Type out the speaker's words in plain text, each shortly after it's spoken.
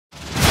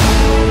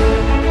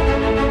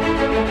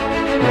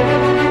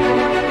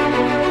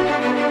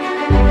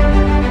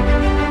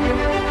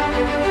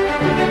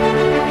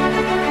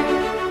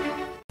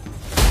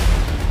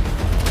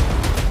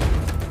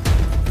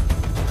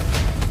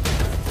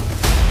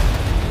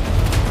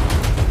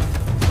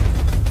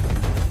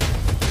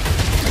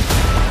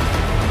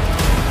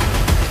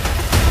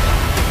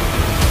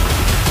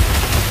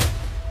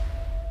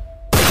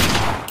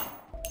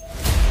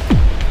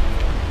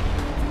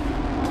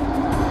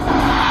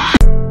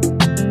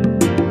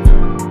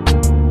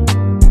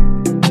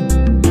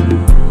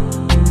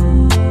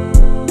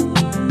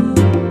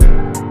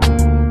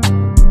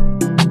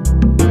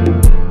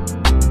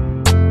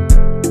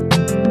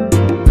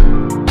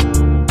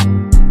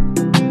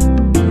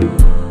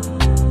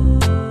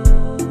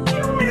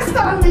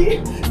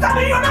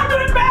Stanley, you're not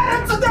doing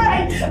better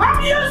today.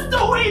 I'm used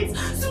to it.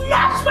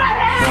 Smash my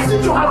head.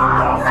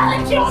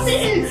 Stanley, kill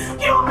me.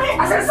 Kill me.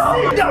 I said,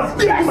 sit down,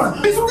 big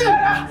man. Be still.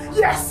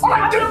 Yes. All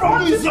I get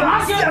from you is your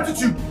nasty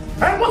attitude.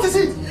 And what is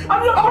it?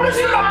 I'm your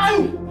punching.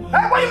 Why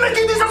are you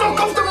making this so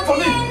uncomfortable for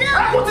me?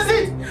 What is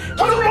it?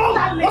 What's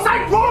wrong? Was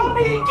I wrong?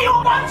 You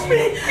punch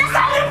me!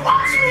 Stanley,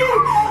 punch me!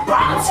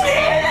 Punch me!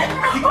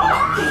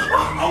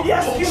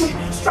 Yes, kill me.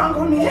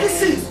 Strangle me.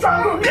 Listen,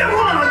 strangle me. Get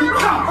one and you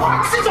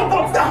can't. Sit your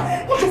butt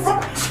down. What's your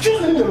fuck?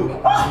 Excuse me.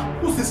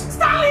 Who's this?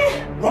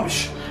 Stanley!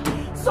 Rubbish.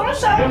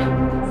 Sunshine!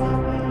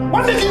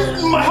 Why are you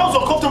making my house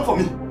uncomfortable for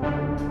me?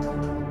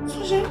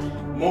 Sunshine?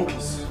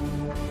 Monkeys.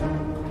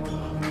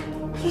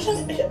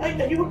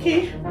 Sunshine, are you okay?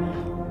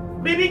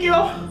 Baby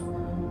girl?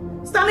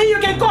 Stanley, you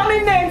can call me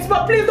names,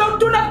 but please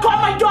do not call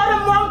my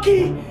daughter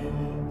monkey.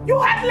 You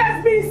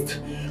headless beast.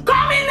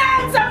 Call me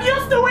names, I'm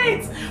used to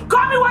it.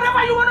 Call me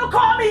whatever you want to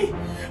call me.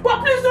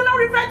 But please do not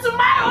refer to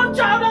my own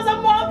child as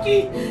a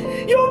monkey.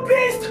 You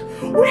beast,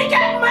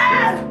 wicked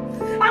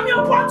man. I'm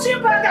your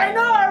punching bag, I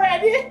know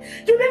already.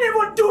 You didn't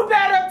even do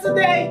better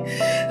today.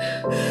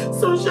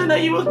 Sunshine, are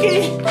you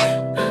okay?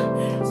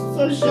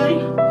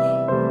 Sunshine.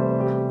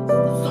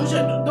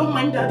 Sunshine, don't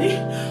mind Daddy.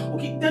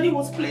 Okay, Daddy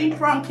was playing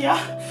prank, yeah?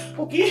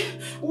 Okay?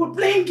 We were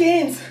playing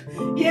games.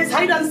 Yes,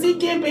 hide and seek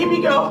game,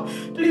 baby girl.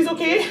 Please,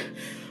 okay?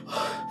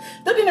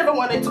 Daddy never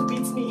wanted to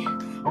beat me.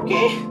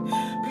 Okay?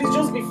 Please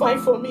just be fine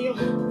for me.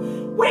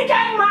 Wicked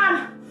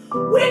man!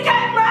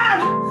 Wicked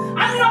man!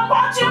 I'm your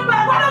punching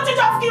bag. Why don't you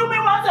just kill me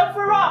once and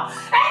for all?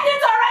 End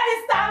it already,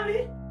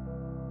 Stanley!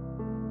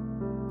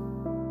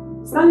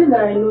 Stanley,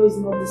 that I know is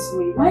not this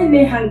way. Why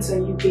lay hands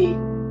on you, babe?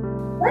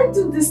 Why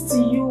do this to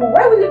you?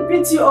 Why will he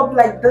beat you up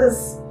like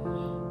this?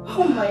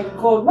 Oh my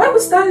God, why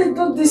would Stanley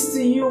do this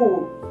to you?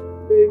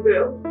 Baby,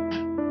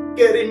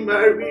 getting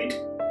married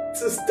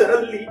to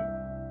Stanley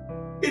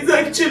is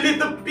actually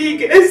the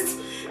biggest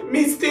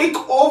mistake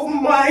of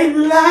my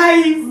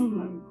life. Oh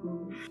my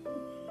God.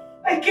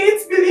 I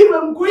can't believe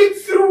I'm going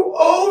through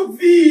all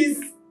this.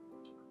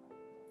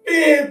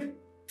 Babe,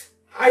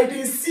 I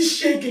didn't see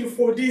shaking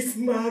for this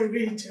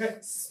marriage,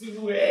 I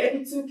swear.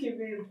 It's okay,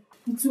 babe.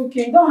 It's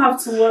okay. You don't have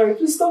to worry.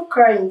 Please stop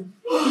crying.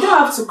 You don't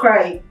have to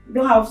cry. You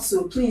don't have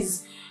to,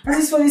 please. And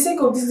it's for the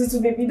sake of this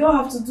little baby. You don't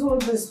have to do all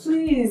this,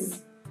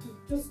 please.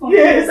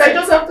 Yes, I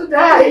just have to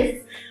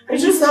die. I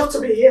just have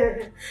to be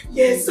here.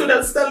 Yes, so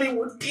that Stanley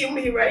would kill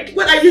me, right?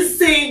 What are you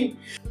saying?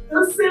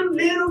 The same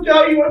little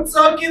girl you were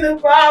talking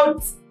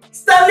about.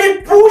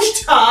 Stanley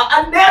pushed her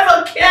and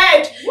never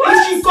cared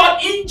if she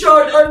got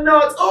injured or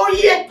not. Oh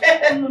yeah.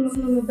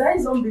 No, that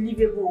is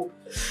unbelievable.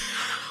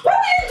 Why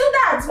will you do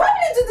that? Why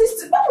will you do this?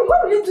 Why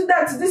will you do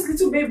that to this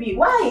little baby?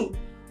 Why?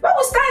 Why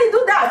would Stanley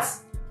do that?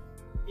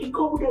 He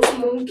called those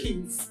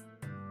monkeys.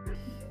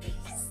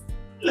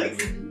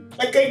 Like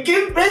I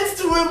gave birth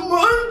to a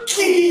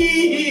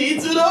monkey.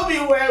 It would not be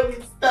well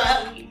with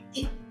Stanley.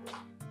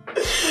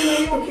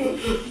 Are you okay?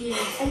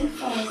 Yes, I'm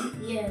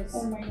fine. Yes.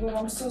 Oh my God,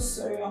 I'm so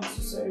sorry. I'm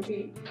so sorry,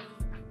 babe.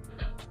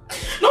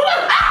 No!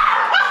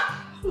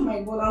 Oh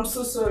my God, I'm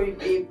so sorry,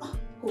 babe.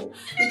 Oh,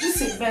 you just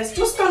sit best.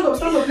 Just stand up,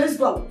 let's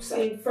go.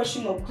 Say,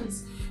 freshen up,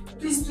 please.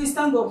 Please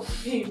stand up,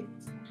 babe.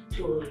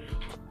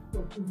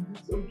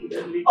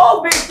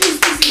 Oh, babe, please,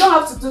 you don't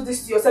have to do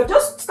this to yourself.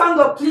 Just stand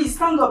up, please,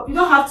 stand up. You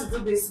don't have to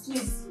do this,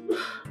 please.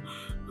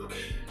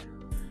 Okay.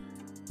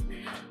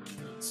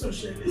 So,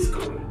 let's go.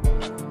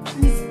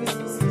 Please. You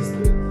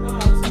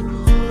don't have to.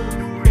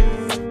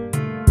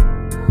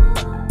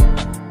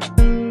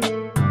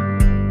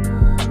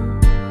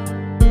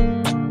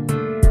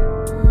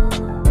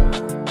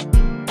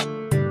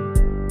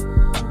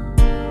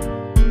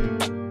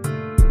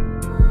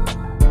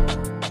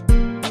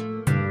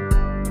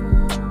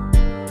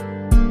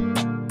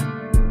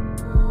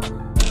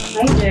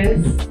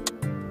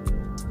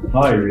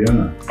 Hi,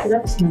 Rihanna. Good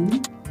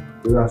afternoon.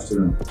 Good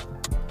afternoon.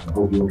 I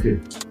hope you're okay.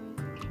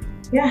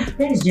 Yeah,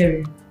 there's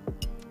Jerry.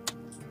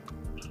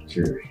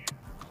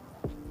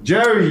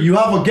 Jerry, you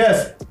have a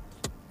guest.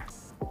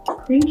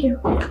 Thank you.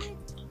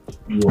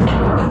 You're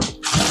welcome.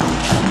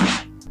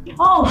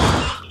 Oh!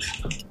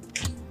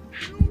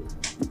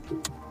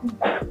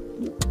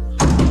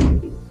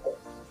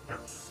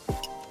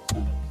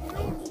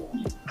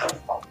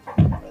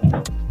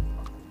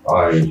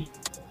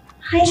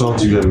 I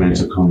thought you were meant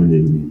to come in the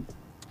evening.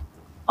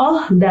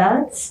 Oh,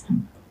 that?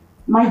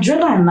 My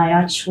driver and I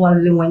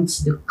actually went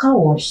to the car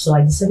wash, so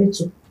I decided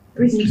to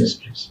bring you.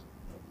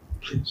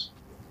 Please.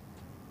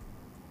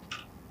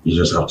 You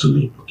just have to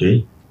leave,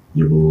 okay?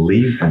 You will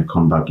leave and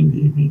come back in the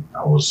evening.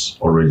 I was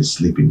already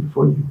sleeping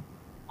before you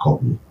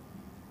called me.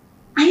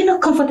 Are you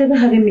not comfortable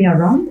having me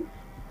around?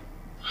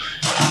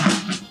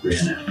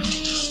 Rihanna.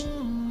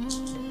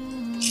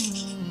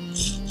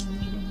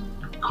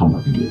 Come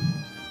back in the evening.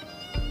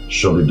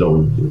 Shut the door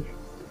when you leave.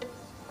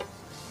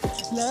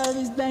 Love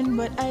is blind,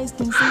 but eyes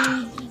can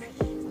see.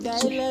 Guy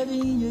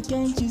loving you,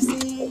 can't you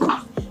see?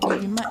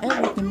 Baby, my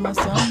everything, my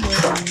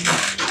somebody.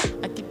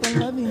 I keep on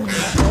loving you,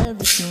 my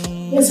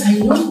everything. Yes, I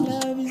know.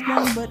 Love is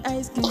blind, but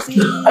eyes can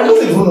see. I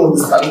don't even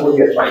understand what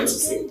you're trying to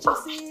say.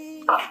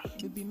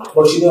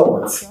 But you know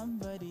what?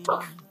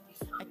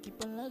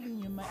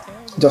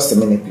 Just a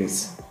minute,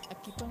 please.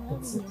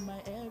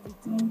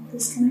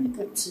 Please, can I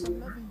talk to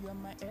you?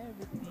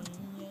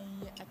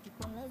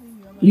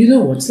 You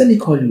know what? Let me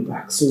call you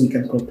back so we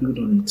can conclude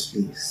on it,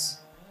 please.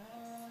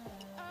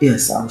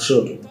 Yes, I'm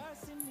sure.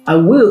 I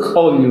will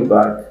call you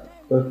back.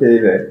 Okay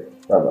then.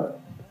 Bye-bye.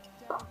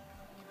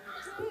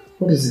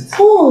 What is it?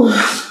 Oh!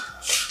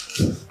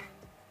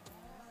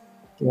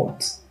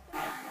 What?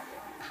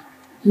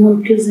 No,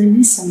 because I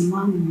need some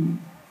money.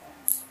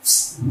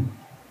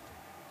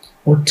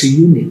 What do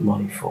you need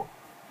money for?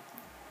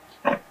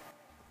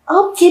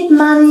 I'll keep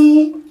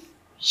money,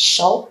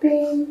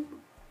 shopping,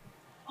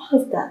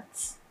 all of that.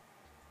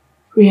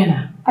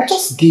 Rihanna, I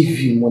just gave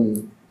you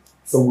money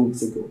some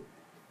weeks ago.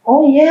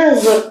 Oh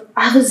yes, but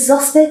I've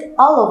exhausted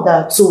all of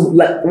that. So,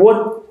 like,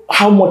 what?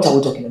 How much are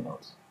we talking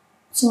about?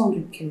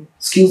 200k.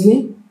 Excuse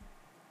me?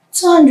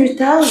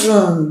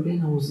 200,000.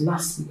 Rihanna, was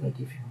last week I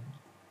gave you money.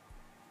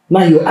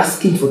 Now you're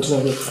asking for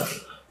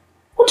 200,000.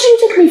 What do you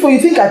take me for? You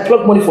think I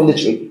plucked money from the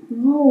tree?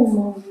 No,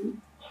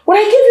 Mom. When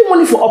I gave you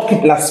money for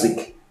upkeep last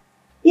week.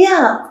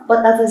 Yeah,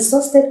 but I've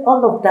exhausted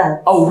all of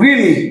that. Oh,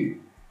 really?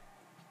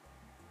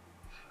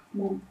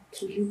 Mom,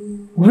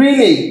 please.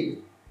 Really?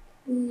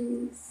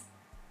 Please.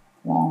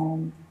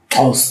 Mom.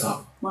 Oh,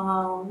 stop.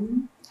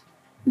 Mom.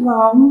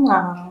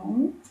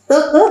 Mom.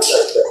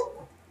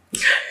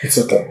 It's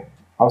okay.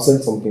 I'll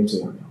send something to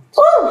you.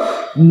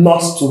 Oh.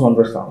 Not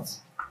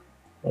 200,000.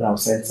 But I'll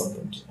send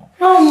something to you.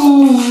 Oh,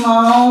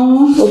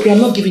 Mom. Okay, I'm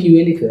not giving you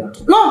anything at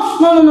all.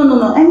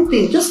 No.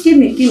 Anything. Just give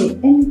me.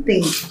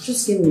 Anything.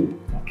 Just give me.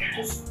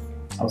 Okay.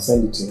 I'll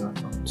send it to your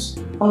account.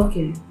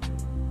 Okay.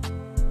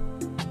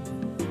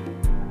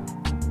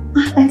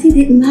 I did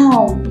it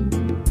now.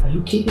 Are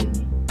you kidding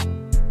me?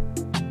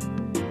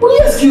 Will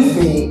you excuse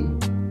me?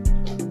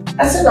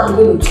 I said I'm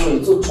going to do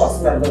it, so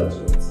trust me, I'm going to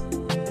do it.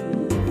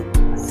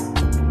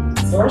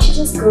 So I should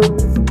just go.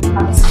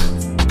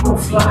 I'll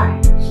fly.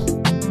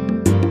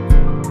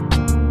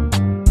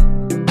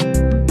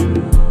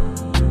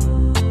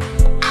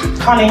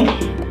 Honey,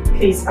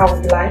 please, I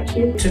would like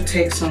you to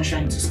take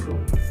Sunshine to school.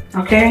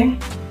 Okay?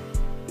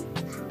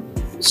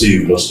 So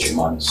you lost your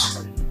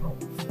manners.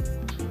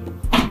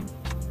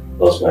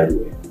 That's by the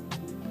way.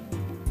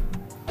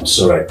 I'm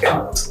sorry I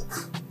can't.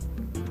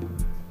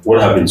 What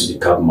happened to the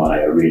cabman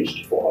I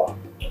arranged for her?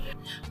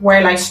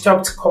 Well, I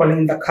stopped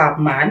calling the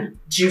cabman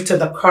due to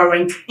the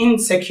current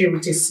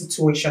insecurity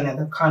situation in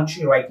the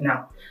country right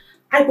now.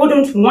 I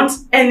wouldn't want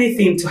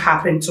anything to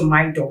happen to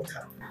my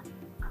daughter.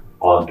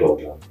 Our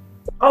daughter?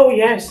 Oh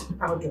yes,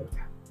 our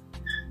daughter.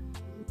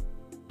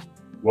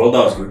 Well,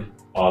 that was good.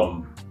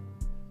 But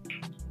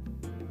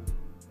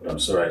I'm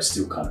sorry, I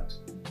still can't.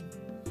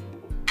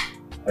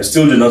 I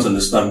still do not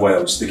understand why I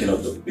was taken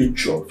out the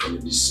picture from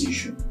the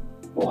decision.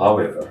 But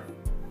however,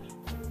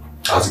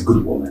 as a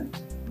good woman,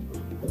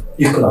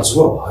 you can as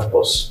well help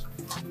us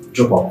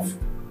drop off.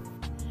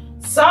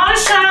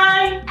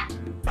 Sunshine!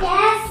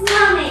 Yes,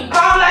 Mommy.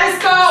 Come, let's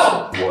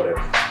go!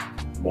 Whatever.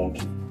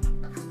 Monkey.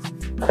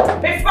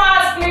 Be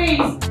fast,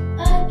 please!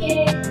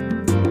 Okay.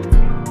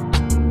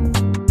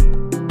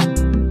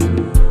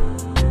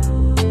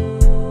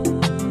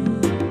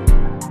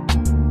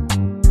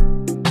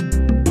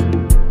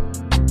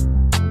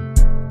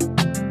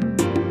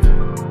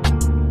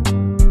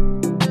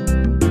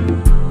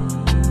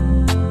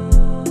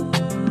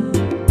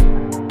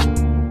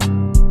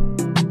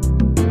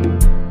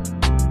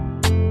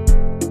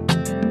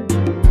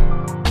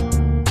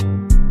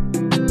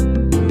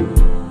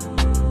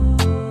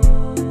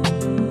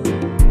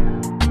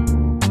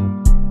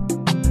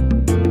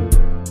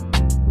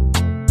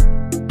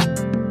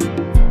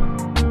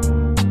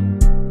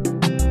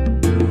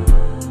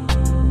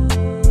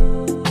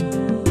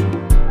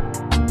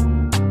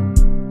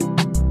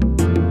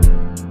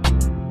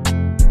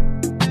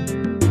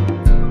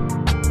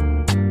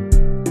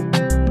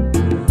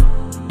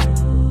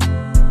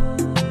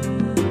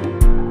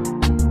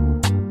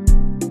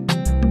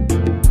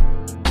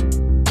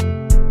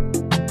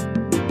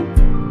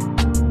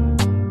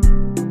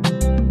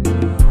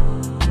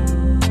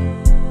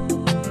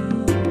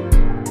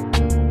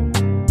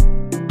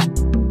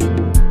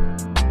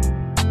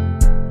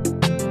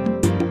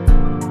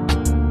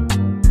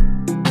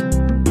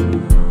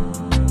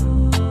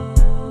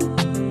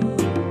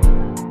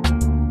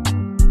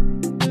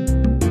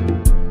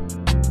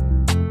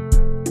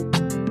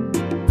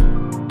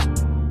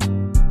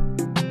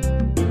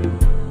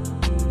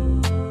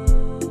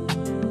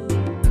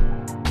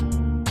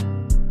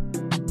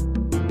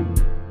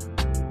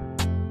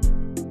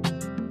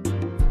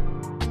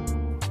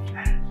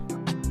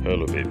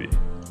 Hello, baby.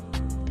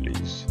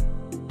 Please.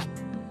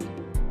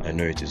 I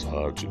know it is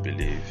hard to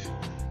believe,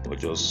 but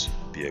just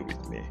bear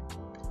with me.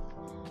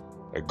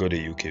 I got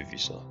a UK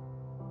visa,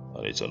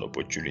 and it's an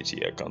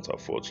opportunity I can't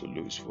afford to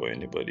lose for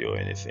anybody or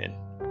anything.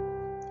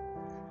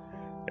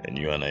 And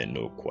you and I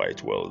know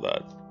quite well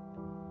that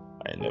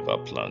I never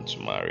plan to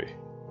marry.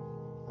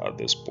 At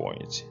this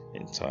point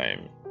in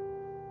time,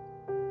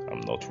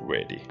 I'm not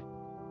ready.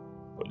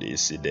 but the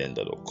incident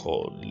that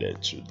occurred led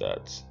to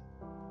that.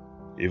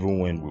 Even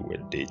when we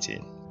were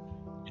dating,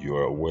 you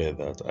are aware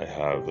that I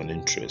have an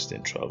interest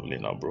in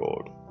traveling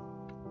abroad.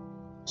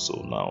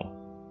 So now,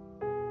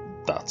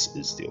 that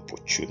is the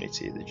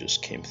opportunity that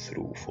just came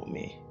through for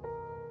me.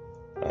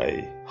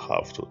 I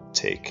have to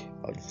take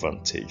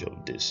advantage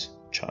of this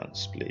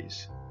chance,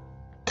 please.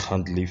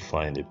 Kindly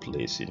find a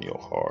place in your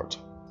heart.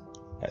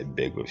 I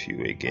beg of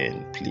you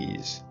again,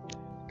 please.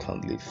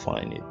 Kindly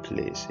find a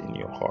place in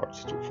your heart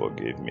to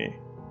forgive me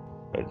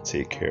and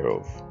take care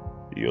of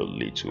your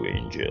little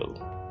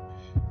angel.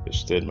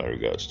 Extend my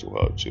regards to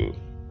her too.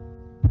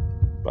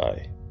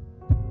 Bye.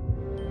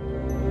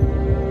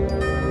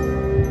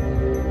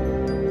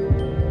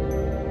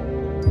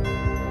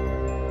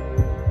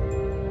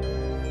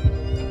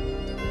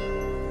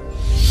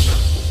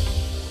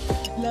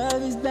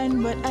 Love is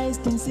blind, but eyes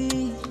can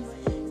see.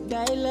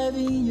 Guy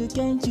loving you,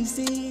 can't you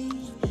see?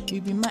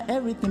 You be my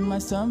everything, my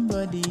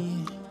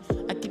somebody.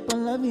 I keep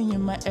on loving you,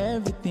 my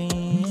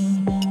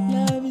everything.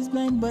 Love is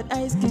blind, but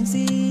eyes can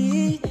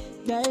see.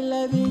 Guy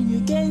loving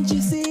you, can't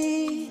you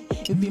see?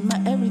 You be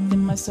my everything,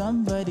 my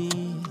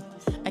somebody.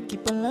 I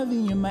keep on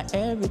loving you, my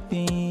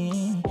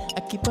everything.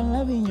 I keep on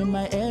loving you,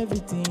 my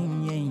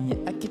everything. Yeah,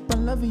 yeah. I keep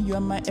on loving you,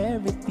 my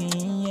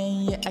everything.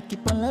 Yeah, yeah. I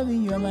keep on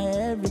loving you, my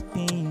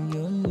everything.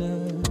 You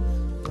know.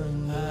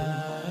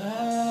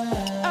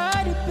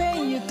 All the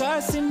pain you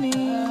causing me,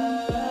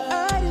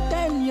 all the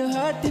time you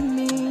hurting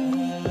me,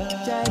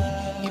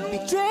 you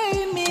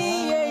betray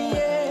me, yeah,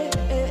 yeah,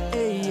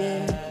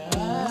 yeah,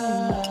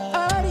 yeah.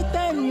 All the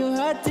time you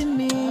hurting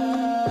me,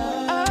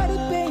 all the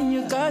pain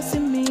you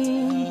causing me,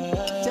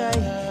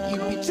 you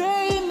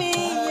betray me,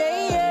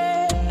 yeah,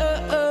 yeah,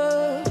 oh,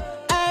 oh.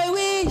 I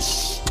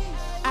wish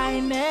I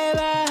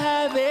never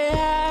have a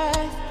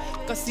heart,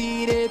 'cause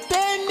it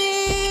pain me,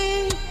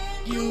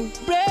 you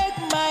break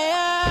my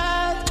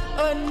heart,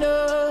 oh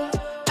no.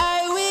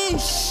 I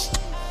wish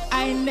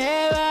I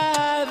never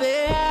have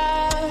a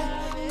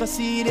heart, 'cause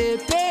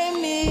it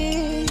pain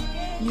me,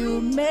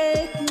 you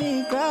make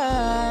me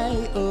cry,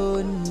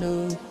 oh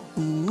no.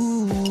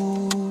 Ooh,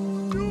 ooh,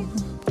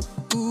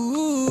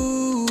 ooh,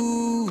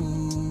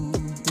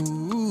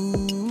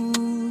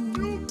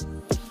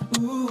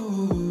 ooh.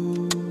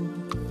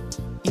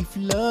 If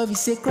love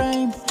is a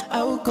crime,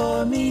 I will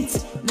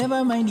commit.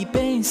 Never mind the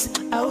pains,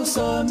 I will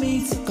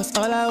submit. 'Cause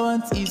all I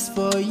want is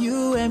for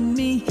you and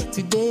me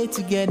today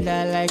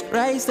together like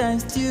rice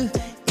and stew.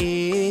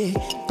 Eh,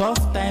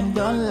 tough time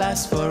don't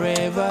last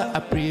forever. I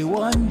pray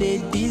one day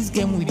this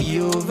game will be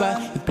over.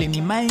 You play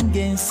me mind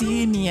game,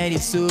 see me I dey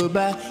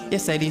sober.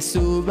 Yes I dey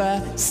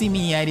sober, see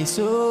me I dey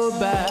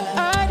sober.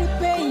 All the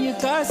pain you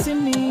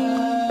causing me,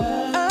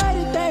 all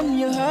the time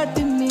you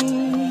hurting me,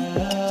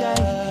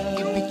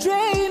 you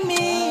betray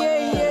me,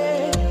 yeah,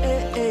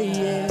 yeah, yeah,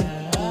 yeah.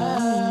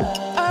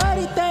 All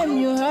the time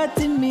you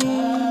hurting me,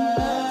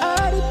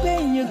 all the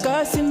pain you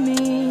causing me,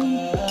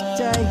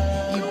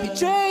 you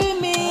betray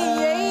me,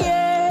 yeah,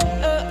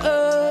 yeah, oh,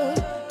 oh.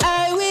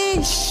 I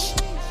wish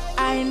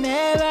I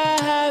never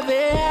have a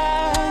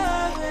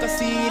heart, 'cause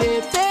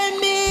it pain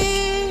me,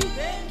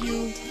 you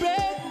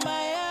break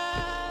my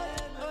heart,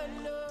 oh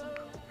no.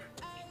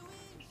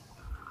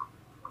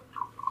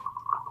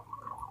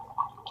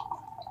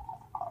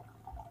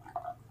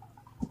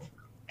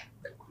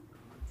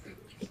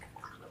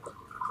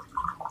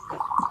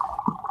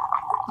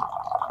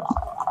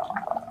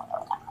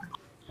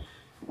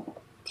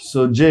 So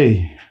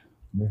Jay,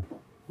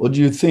 what do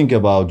you think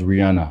about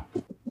Rihanna?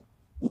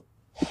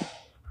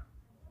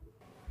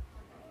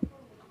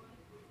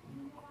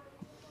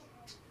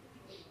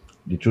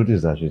 The truth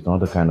is that she's not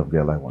the kind of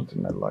girl I want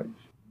in my life.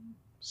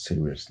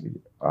 Seriously,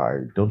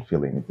 I don't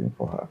feel anything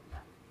for her.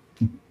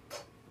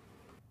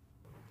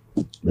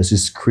 But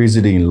she's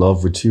crazily in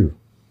love with you.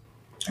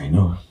 I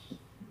know.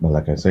 But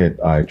like I said,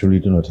 I truly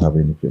do not have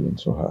any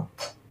feelings for her.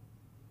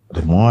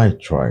 The more I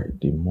try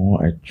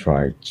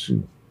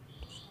to,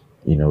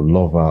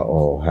 love her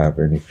or have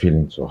any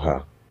feelings for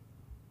her,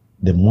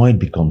 the more it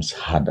becomes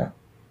harder.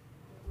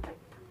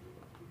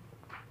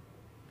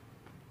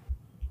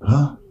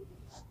 Huh?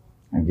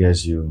 I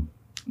guess you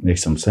make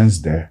some sense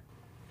there.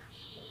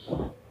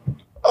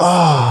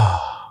 I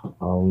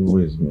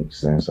always make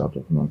sense out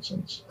of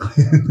nonsense.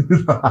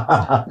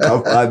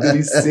 I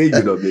didn't say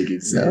you're not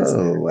making sense.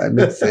 No, I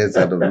make sense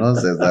out of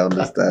nonsense. I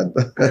understand.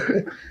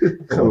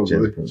 Oh,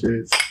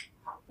 cheers.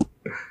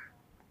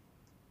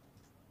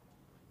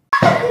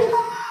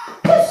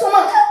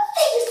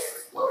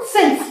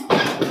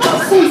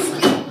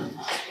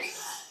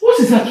 What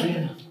is that,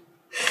 Rihanna?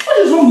 What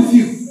is wrong with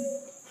you?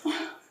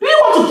 Do you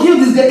want to kill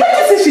this girl? Can't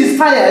you see she's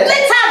tired?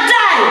 Let her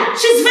die!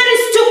 She's very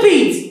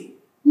stupid!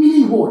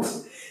 Meaning what?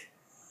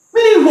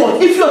 Meaning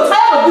what? If you're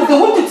tired of this girl,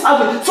 won't you tell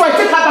me so I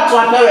take her back to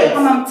her parents?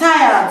 I'm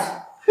tired.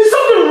 Is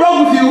something wrong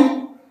with you?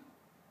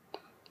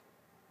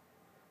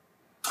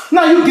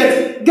 Now you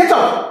get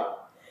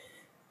up.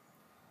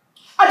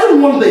 I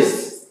don't want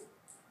this.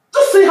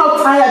 Just see how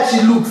tired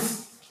she looks.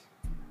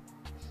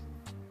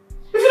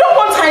 If you don't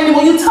want her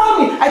anymore, you tell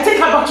me. I take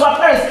her back to her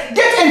parents.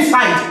 Get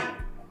inside.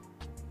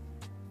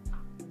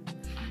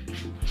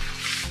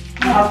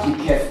 have to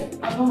be careful.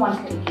 I don't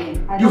want it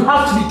again. You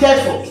have to be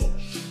careful.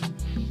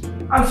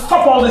 And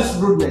stop all this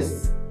rudeness.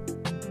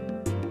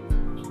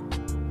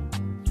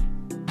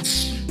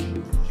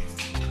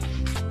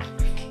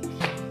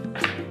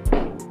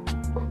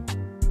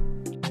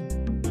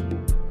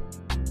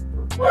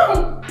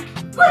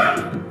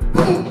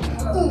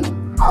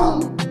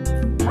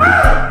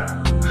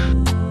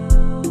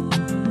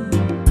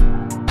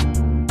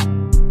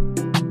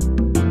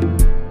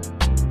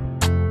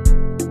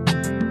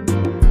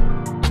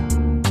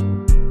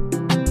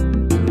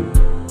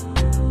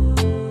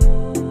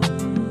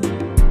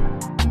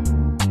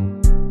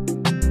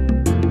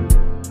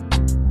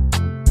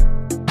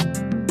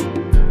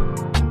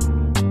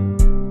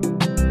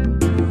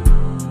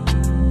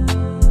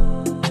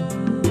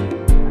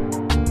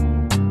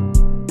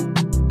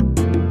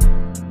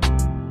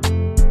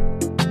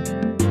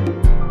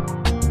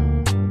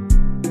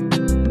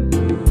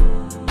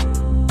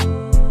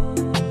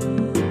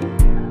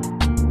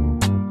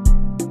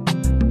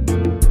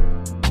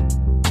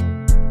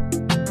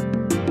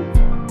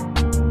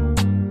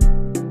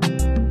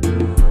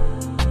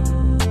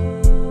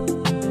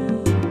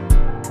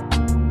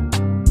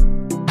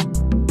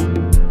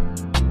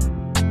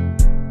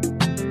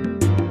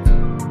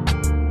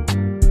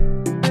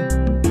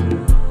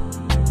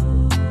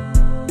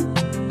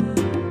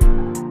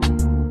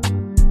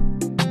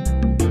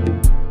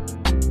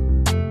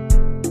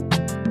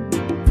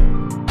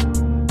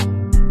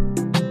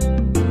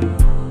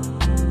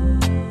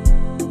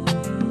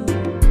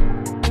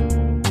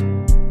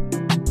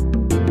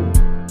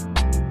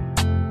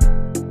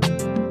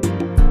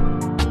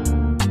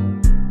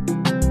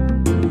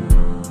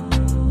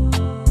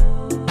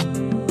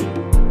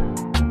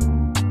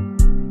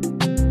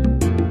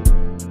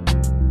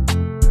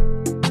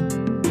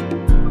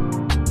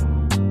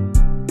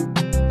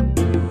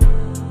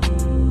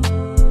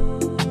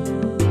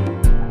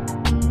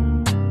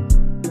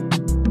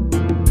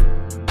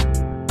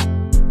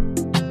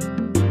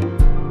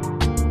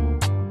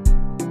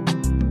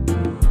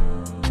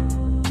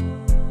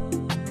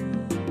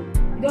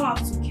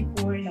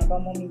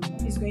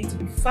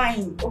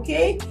 Fine,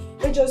 okay?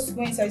 Let's just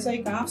go inside so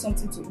you can have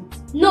something to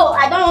eat. No,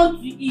 I don't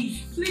want to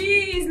eat.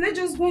 Please, let's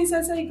just go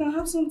inside so you can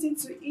have something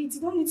to eat.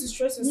 You don't need to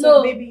stress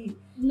yourself, baby.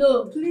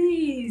 No.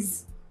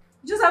 Please.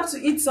 You just have to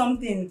eat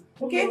something,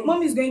 okay? No.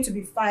 Mommy is going to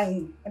be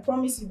fine. I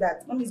promise you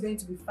that. Mommy is going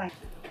to be fine.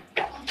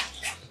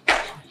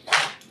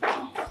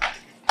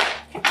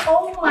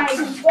 Oh my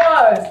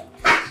God.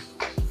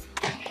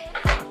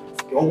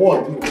 Your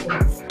what?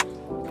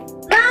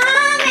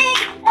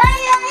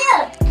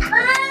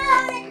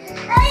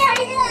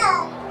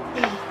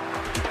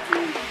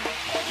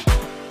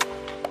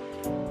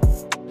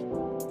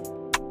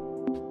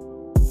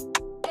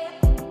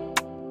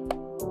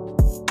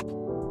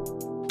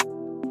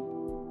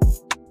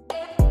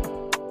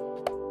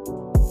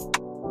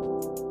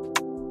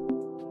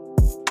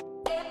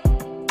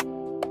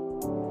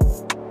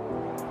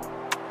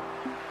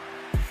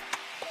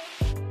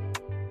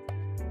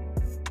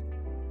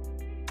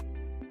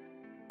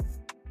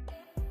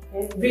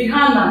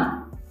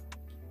 Rihanna,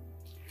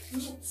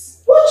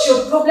 what's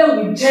your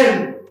problem with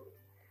Jerry?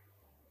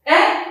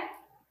 Eh?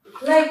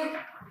 Like,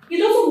 he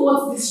doesn't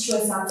want this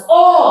stress at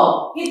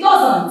all. He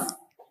doesn't.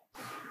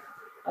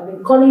 I've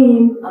been calling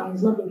him and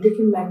he's not been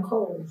taking my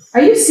calls.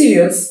 Are you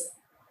serious?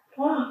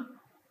 Wow.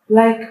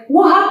 Like,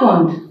 what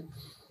happened?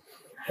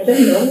 I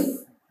don't know.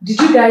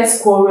 Did you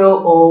guys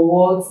quarrel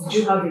or what? Did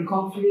you have a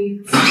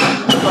conflict?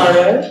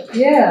 Quarrel?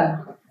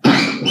 Yeah.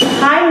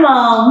 Hi,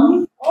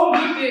 Mom. Oh,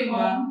 good day,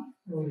 Mom.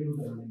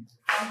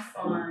 I'm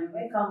fine.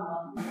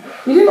 Welcome, Mom.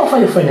 You didn't offer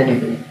your friend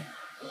anything.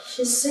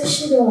 She said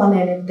she didn't want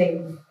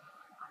anything.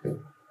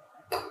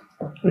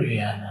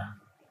 Rihanna,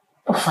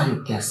 offer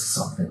your guests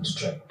something to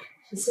drink.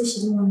 She said she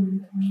didn't want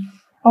anything.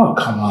 Oh,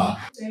 come on.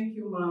 Thank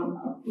you,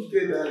 Mom.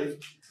 Okay, darling.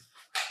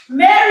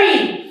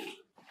 Mary!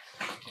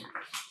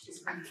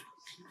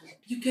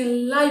 You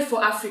can lie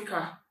for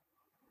Africa.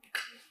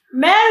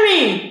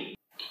 Mary!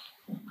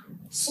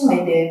 So,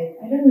 my dear,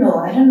 I don't know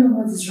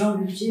what is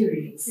wrong with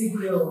Jerry. See,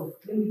 girl,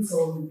 let me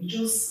tell you, you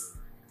just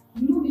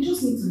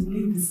need to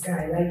leave this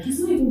guy. Like,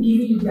 he's not even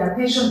giving you the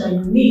attention that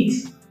you need.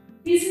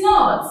 He's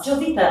not.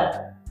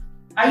 Jovita,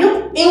 are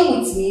you in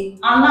with me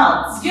or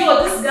not?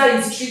 Girl, this guy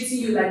is treating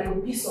you like a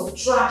piece of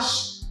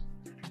trash.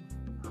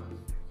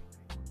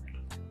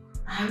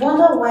 I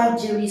wonder why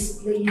Jerry is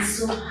playing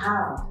so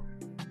hard.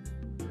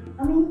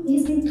 I mean,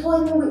 he's been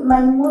toying with my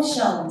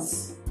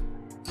emotions.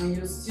 And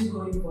you're still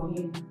going for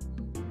him.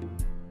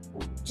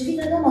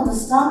 Jovita, I don't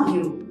understand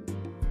you.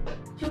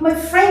 You're my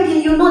friend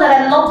and you know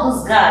that I love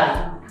this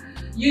guy.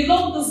 You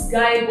love this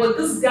guy, but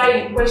this guy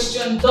in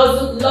question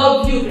doesn't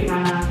love you,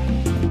 Rihanna.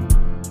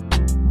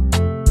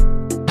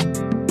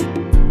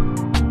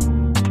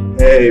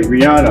 Hey,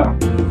 Rihanna.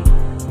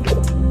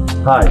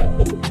 Hi.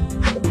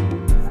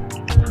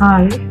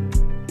 Hi.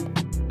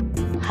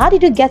 How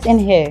did you get in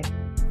here?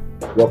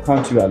 Well,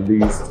 can't you at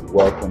least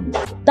welcome me?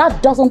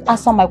 That doesn't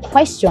answer my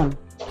question.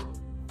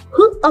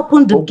 Who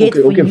opened the gate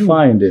for you? Okay,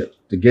 fine.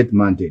 The gate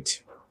man did.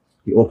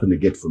 He opened the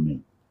gate for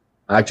me.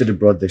 I actually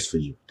brought this for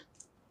you.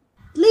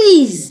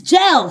 Please,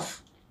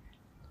 Jeff.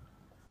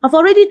 I've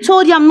already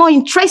told you I'm not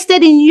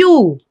interested in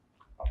you.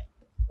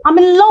 I'm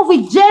in love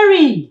with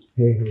Jerry.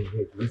 Hey,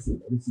 listen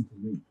to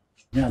me.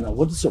 Now,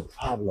 what is your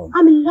problem?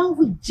 I'm in love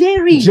with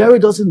Jerry. Jerry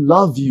doesn't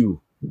love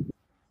you.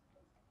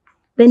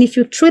 Then if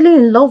you're truly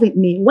in love with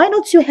me, why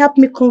don't you help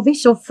me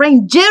convince your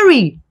friend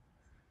Jerry?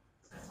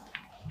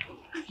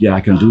 Yeah,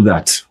 I can do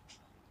that.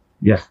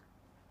 Yeah.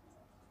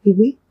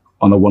 Really?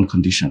 On a one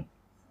condition.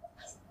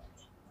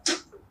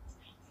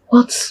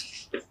 What?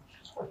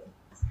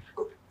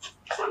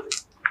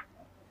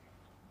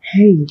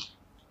 Hey.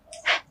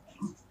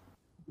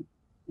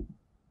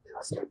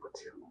 I'll sleep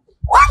with you.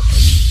 What?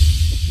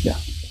 Yeah.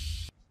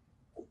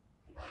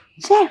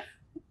 Jeff.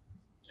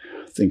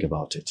 Think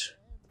about it.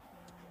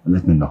 And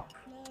let me know.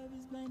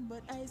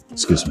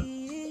 Excuse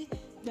me.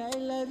 Die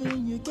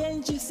loving you,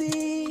 can't you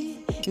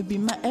see? You be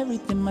my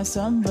everything, my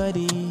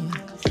somebody.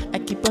 I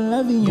keep on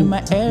loving you,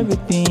 my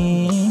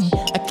everything.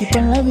 I keep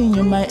on loving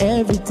you, my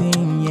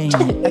everything. Yeah,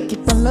 yeah. I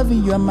keep on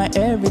loving you, my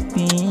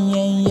everything.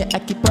 Yeah, yeah. I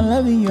keep on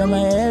loving you,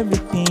 my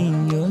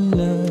everything. Your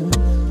love.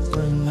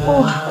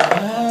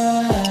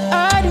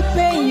 All the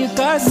pain you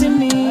causing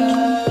me,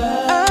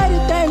 all the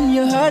time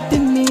you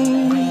hurting me.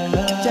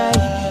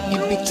 You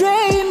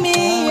betray me.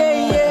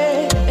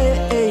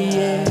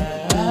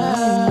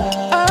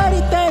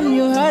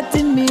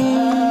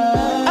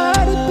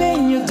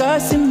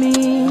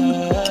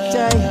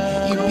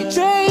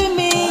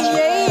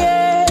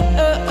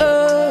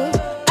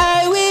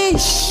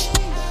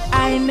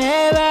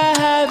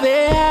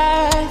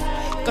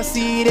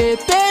 See the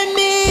pain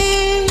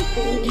me,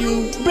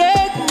 you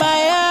break my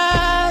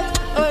heart.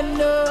 Oh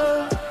no,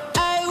 I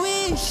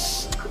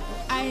wish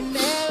I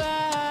never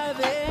have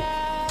a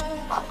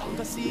heart.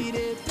 Cause see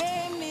the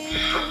pain me,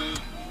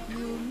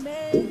 you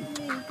make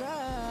me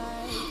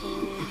cry.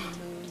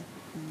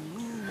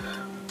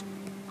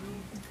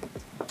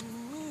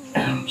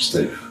 Oh no.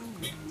 Steve,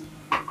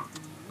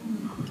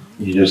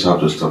 you just have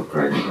to stop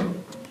crying.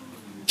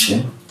 Yeah?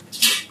 You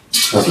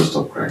have to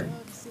stop crying.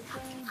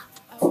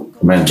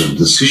 Man, the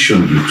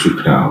decision you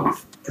took now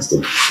is the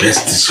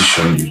best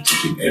decision you've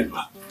taken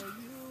ever.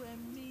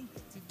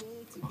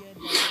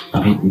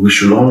 I mean, we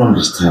should all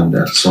understand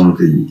that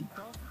someday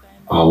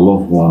our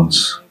loved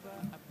ones,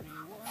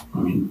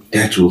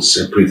 death will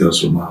separate us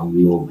from our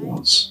loved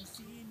ones.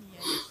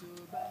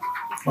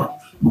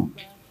 But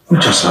we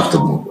just have to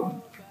move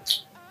on.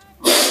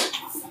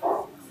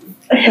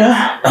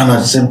 Yeah. And at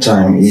the same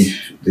time,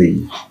 if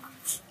the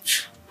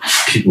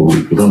people,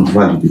 we don't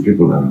value the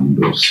people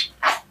around us,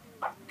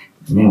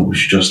 we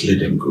should just let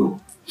them go.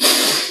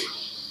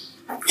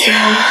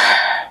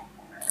 Yeah.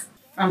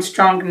 I'm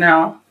strong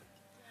now.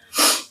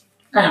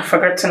 I've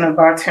forgotten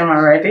about him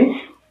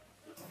already.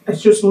 I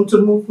just want to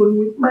move on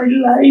with my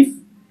life.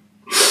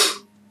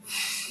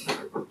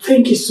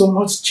 Thank you so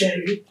much,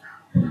 Jerry.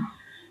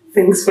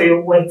 Thanks for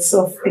your words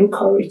of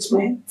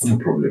encouragement. No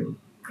problem.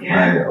 Yeah.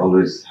 I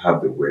always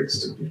have the words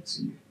to give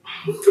to you.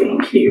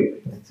 Thank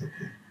you.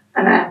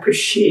 And I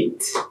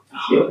appreciate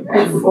your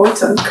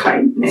effort and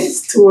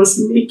kindness towards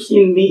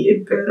making me a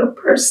better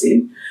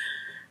person,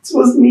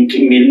 towards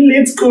making me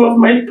let go of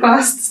my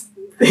past.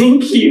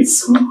 Thank you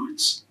so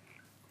much.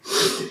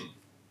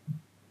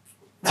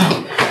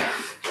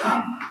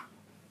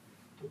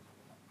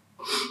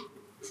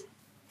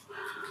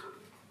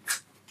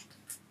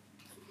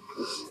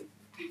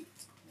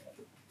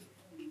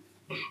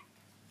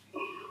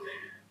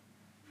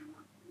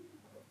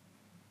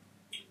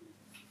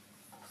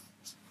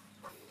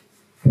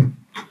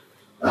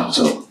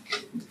 So,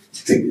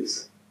 take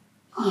this.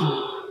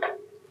 Oh,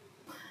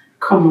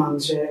 come on,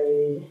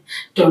 Jerry.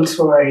 Don't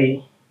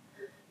worry.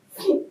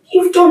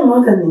 You've done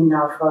more than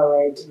enough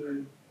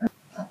already.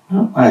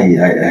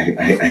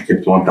 I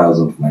kept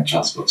 1,000 for my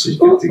transport, so you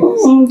can take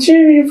this.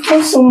 Jerry, you've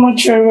done so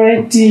much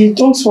already.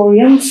 Don't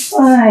worry, I'm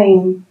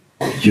fine.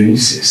 You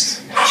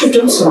insist. You've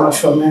done so much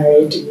for me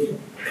already.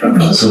 Thank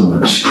you so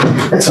much.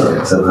 That's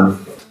alright, Sarah.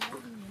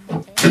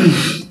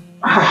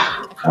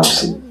 I'll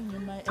see you.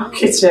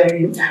 Okay,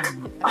 Jerry.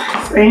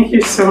 Thank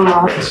you so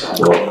much.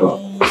 You're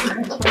welcome.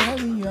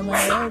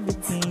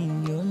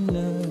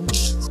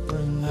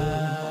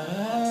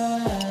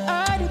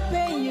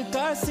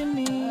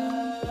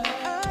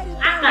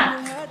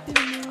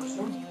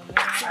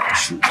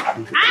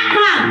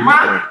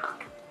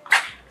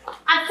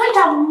 I think I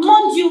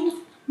warned you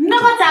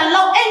never to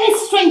allow any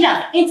stranger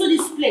into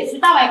this place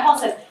without my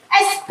consent,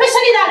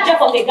 especially that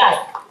jerk of a guy.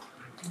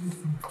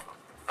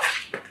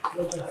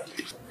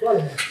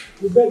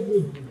 You beg me.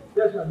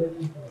 That's not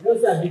begging.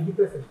 Don't say I'm a big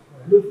person.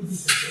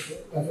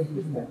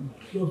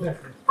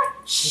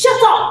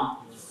 Shut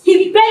up!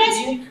 He begged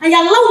you and you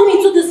allowed me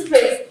into this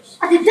place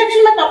at the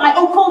detriment of my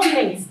own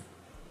confidence.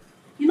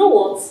 You know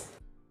what?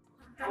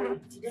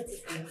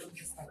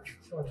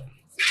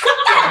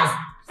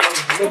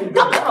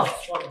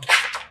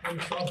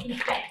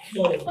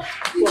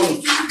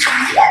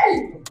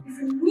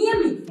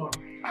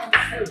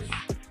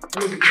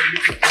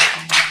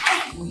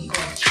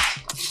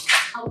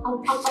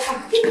 I'll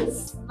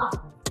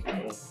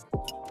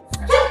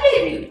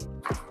Hey!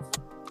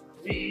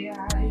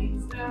 Where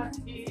is the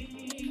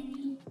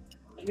king?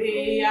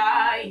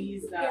 Where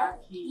is the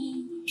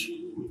king?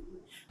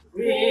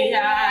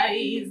 Where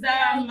is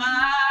the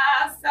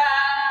master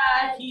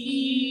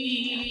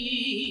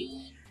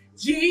key?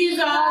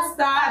 Jesus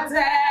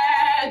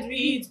started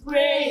with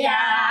prayer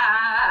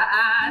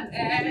and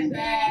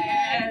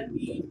ended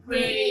with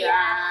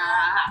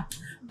prayer.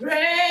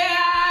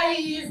 Prayer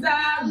is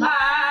the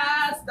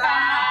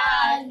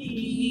master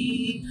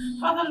key.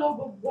 Father Lord,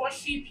 we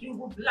worship you,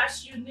 we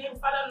bless your name.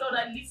 Father Lord,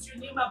 I lift your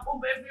name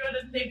above every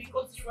other name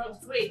because you are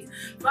great.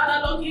 Father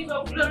Lord, King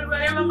of glory,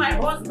 wherever my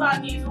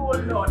husband is, oh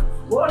Lord.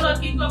 Oh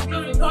Lord, King of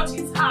glory, touch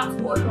his heart,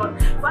 oh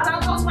Lord. Father,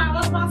 touch my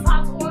husband's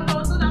heart, oh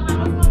Lord, so that my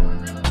husband will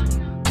never let me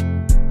down.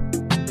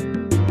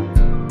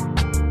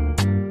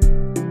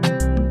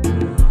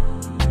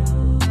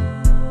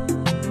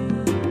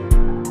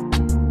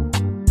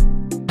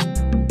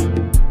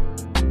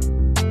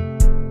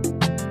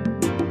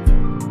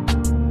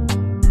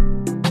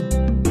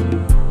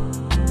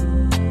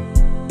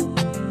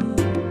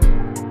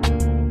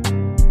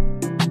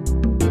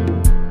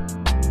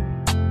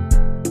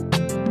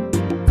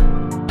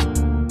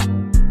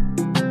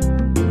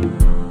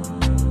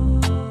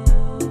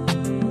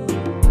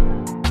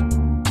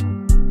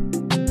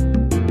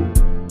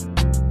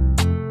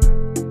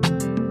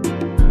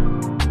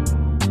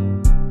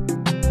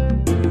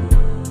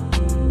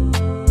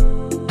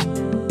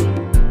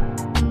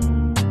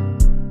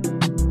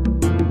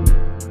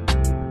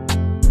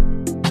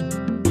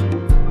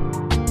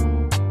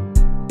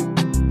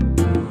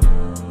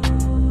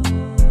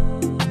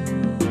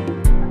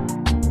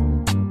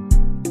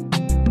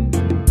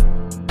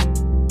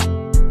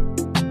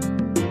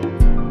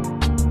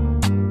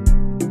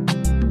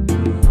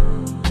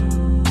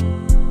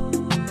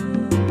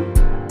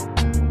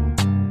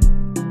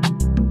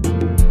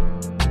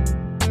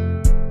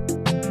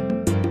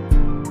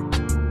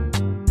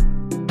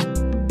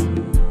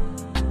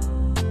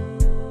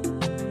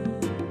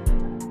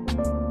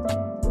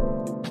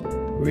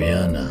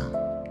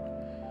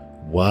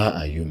 Why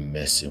are you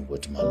messing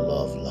with my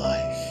love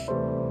life?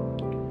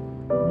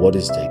 What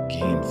is the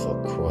gain for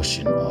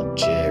crushing on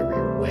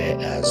Jerry,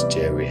 whereas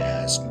Jerry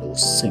has no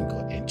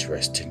single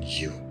interest in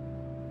you?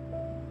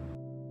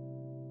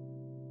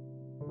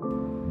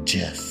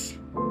 Jeff,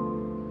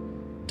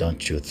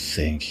 don't you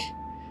think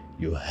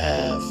you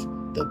have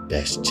the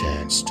best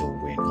chance to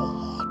win her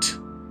heart?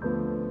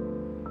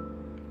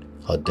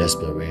 Her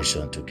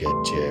desperation to get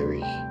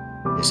Jerry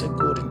is a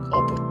golden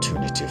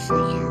opportunity for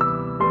you.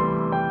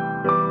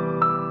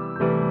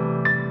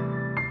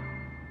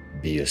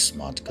 Be a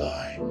smart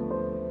guy.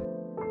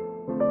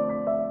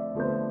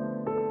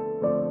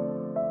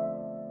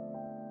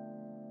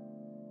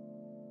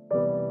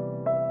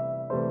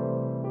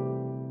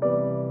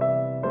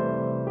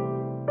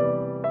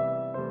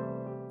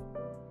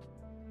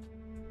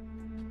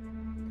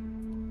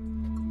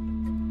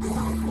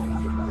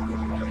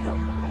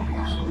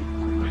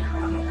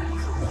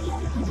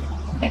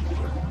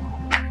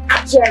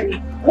 Jerry,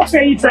 what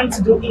were you trying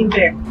to do in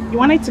there? You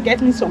wanted to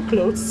get me some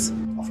clothes?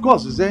 Of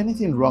course, is there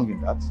anything wrong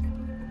in that?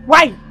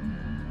 Why?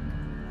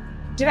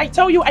 Did I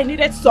tell you I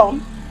needed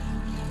some?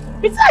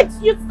 Besides,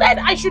 you said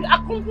I should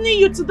accompany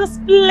you to this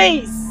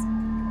place.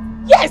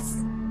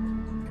 Yes!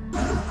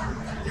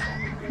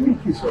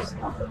 Please just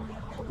calm down,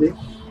 okay?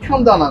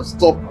 Calm down and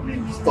stop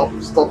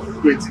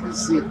creating a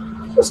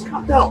scene. Just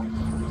calm down.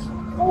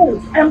 Oh,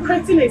 I'm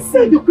creating a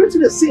scene. You're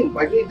creating a scene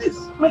by doing this.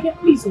 My dear,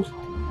 please,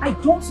 I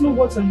don't know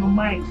what's on your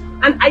mind,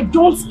 and I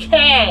don't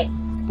care.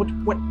 But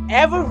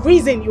whatever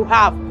reason you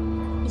have,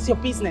 it's your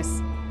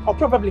business. Or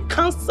probably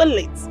cancel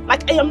it.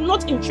 Like, I am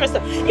not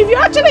interested. If you're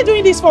actually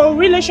doing this for a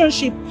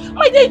relationship,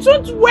 my dear, it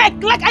won't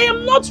work. Like, I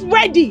am not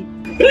ready.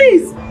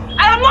 Please,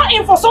 I am not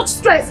in for such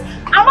stress.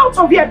 I'm out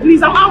of here,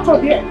 please. I'm out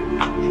of here.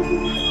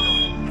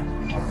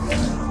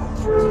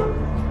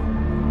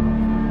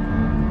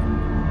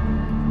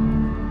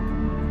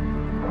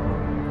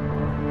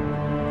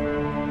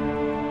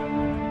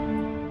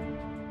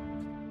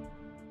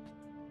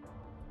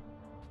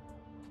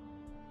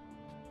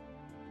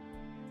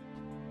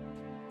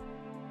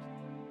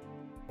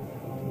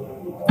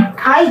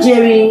 Hi,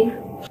 Jerry.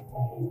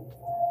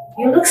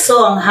 You look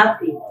so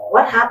unhappy.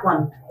 What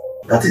happened?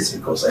 That is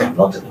because I am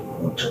not in the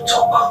mood to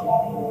talk.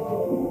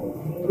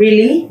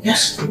 Really?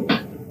 Yes.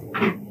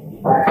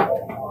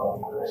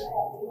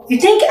 You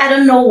think I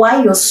don't know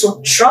why you're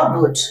so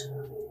troubled?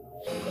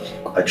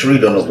 I truly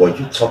don't know what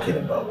you're talking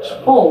about.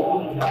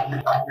 Oh,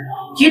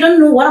 you don't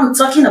know what I'm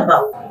talking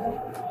about?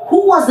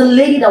 Who was the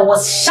lady that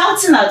was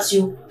shouting at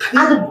you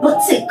at the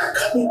boutique?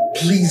 Can you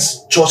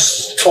please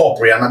just stop,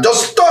 Rihanna?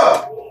 Just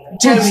stop!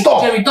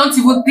 Jerry, don't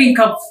even think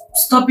of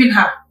stopping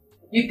her.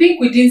 You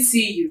think we didn't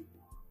see you?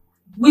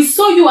 We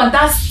saw you and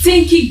that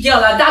stinky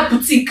girl at that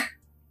boutique.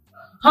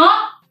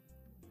 Huh?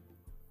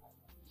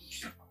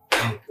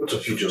 Both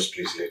of you just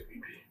please let me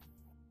be.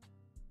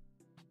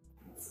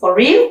 For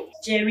real?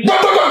 Jerry?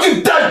 Don't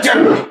you dare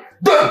Jerry me!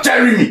 Don't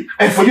Jerry me!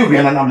 And for you,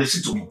 Rihanna, now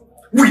listen to me.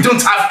 We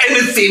don't have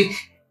anything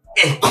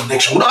any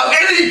connection. We don't have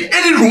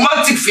any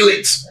romantic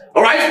feelings.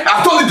 Alright?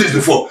 I've told you this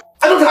before.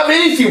 I don't have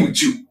anything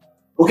with you.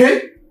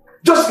 Okay?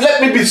 Just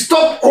let me be.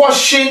 Stop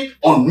crushing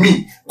on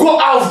me. Go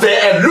out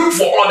there and look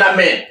for other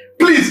men.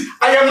 Please,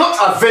 I am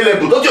not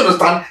available. Don't you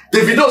understand?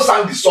 Davido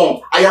sang the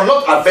song. I am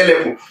not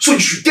available. So you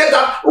should get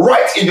that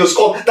right in your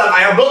skull that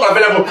I am not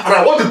available. And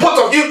I want the both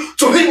of you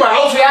to leave my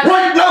house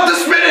right now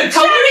this minute.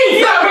 Can we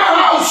leave my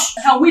house?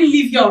 Can we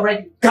leave here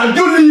already? Can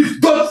you leave?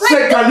 Don't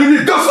say can you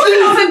leave. Just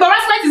leave. What kind of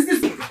embarrassment is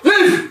this?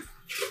 Leave.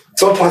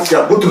 Don't pass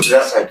here. Go to the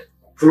other side.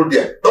 Follow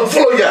there. Don't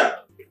follow here.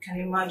 Can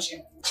you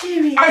imagine?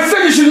 Jerry. I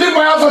said you should leave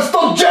my house and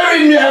stop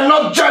jerrying me. I'm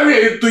not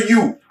jerrying to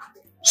you.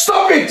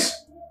 Stop it.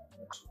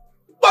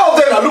 Go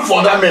there and look for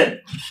other men.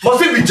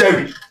 Must it be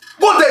Jerry?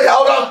 Go there,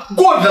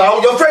 go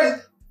now, your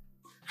friend.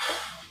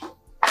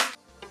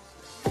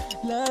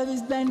 Love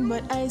is blind,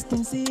 but eyes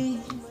can see.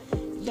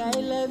 Die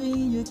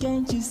loving you,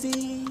 can't you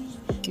see?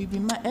 You be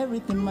my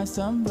everything, my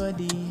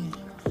somebody.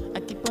 I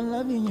keep on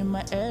loving you,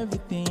 my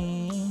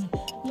everything.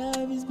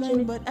 Love is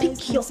blind, but eyes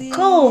can see.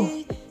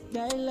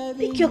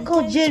 Pick your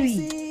call,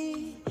 Jerry.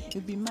 You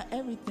be my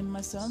everything,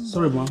 my somebody.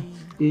 Sorry, ma'am.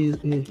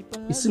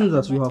 It seems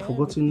that you have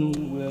forgotten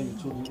where you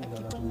told me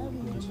that we were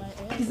going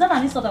to. Is that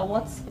an insult or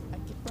what?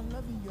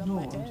 No,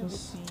 I'm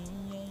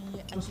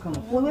just kind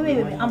of.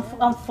 Wait.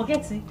 I'm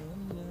forgetting.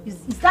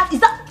 Is that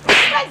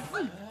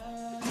crazy?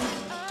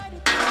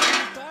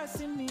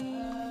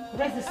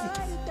 Where's the seat?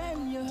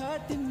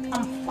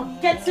 I'm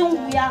forgetting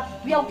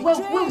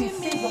where we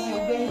say that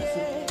we're going to.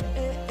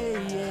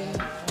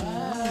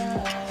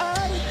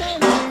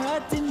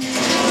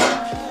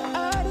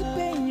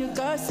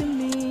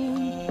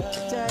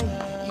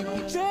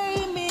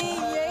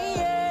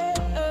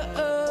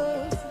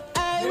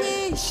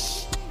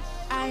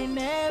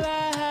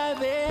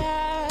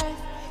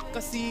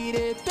 See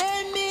the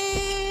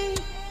penny,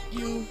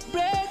 you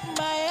break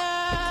my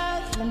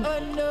heart. Oh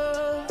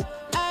no,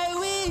 I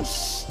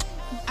wish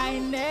I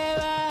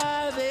never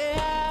have a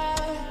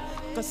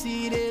heart. Cause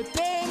see the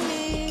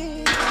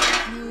penny,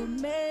 you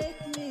make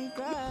me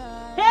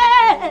cry.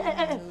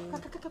 Hey!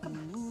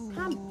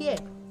 Come here.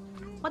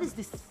 What is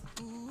this?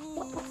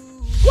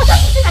 What are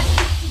you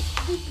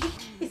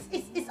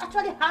doing? It's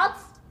actually hard.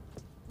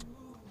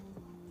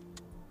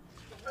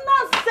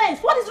 Nonsense!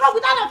 What is wrong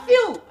with all of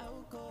you?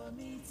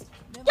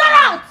 Get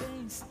out!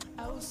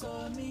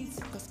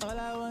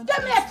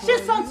 Get me a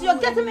cheese sauce you're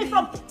getting me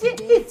from.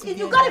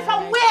 You got it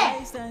from where?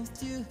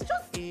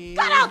 Just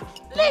get out!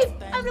 Leave!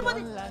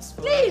 Everybody!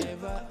 Leave!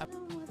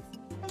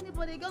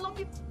 Anybody, go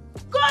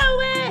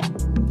away!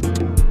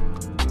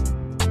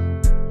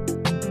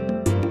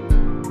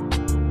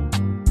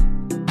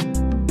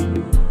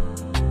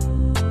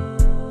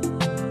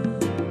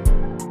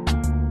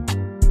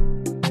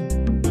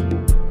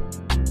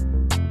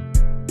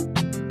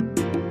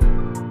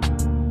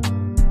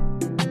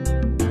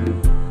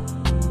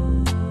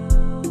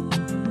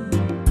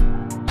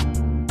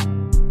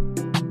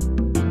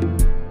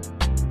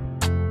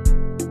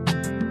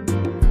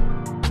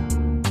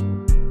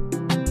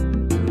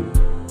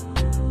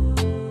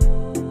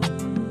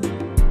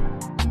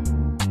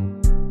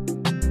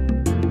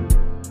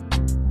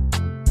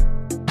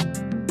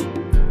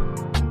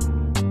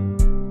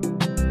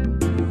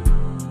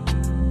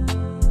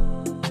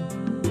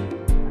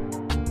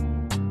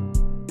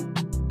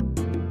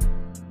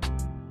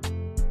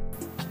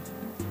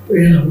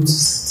 Rihanna, what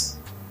is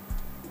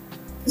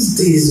it? These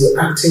days you're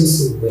acting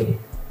so well.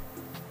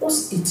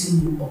 What's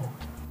eating you up?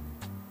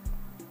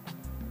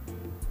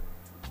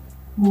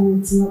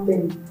 It's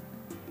nothing.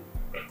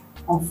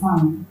 I'm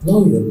fine.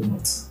 No, you're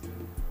not.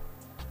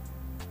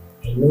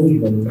 I know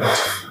you're not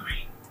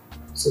fine.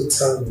 So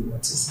tell me,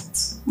 what is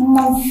it?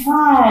 I'm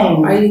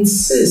fine. I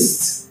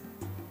insist.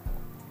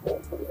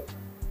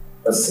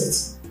 What's it?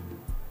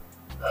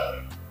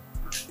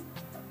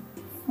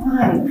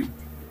 Fine.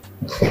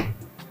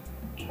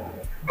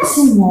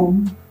 Listen,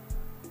 Mom.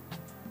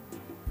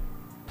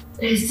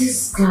 There's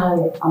this guy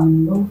I'm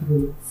in love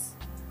with.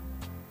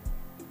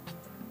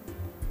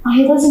 And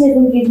he doesn't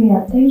even give me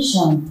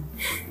attention.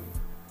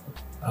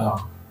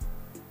 Oh.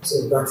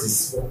 So that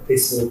is what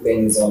this whole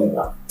thing is all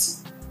about.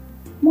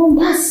 Mom,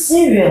 that's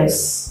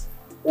serious.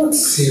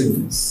 What's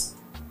serious?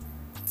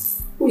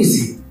 Who is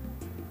he?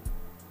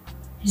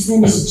 His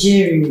name is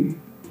Jerry.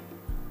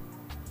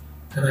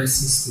 Can I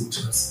see his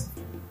pictures?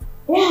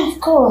 Yeah, of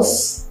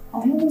course. I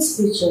have his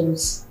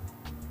pictures.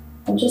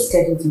 I'm just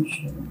getting to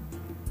show you.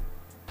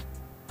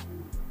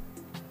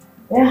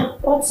 Yeah,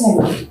 that's him.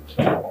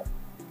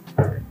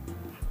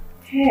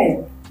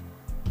 Hey.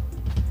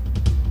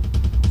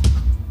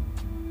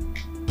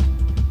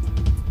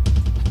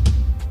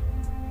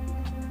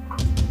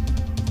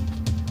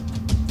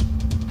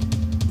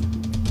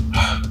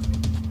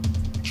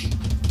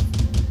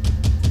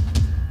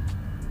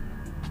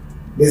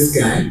 This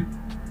guy?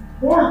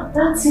 Yeah,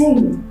 that's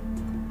him.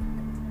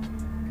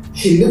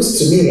 He looks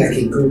to me like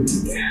a gold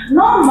digger.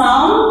 No,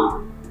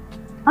 Mom.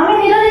 I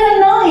mean, you don't even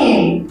know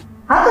him.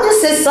 How could you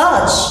say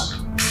such?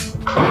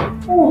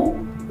 Oh.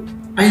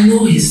 I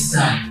know his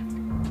style.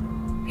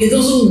 He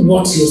doesn't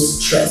want your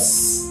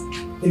stress.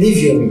 Believe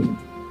you me.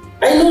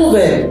 I know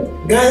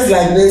them. Guys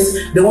like this,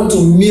 they want to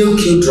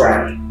milk you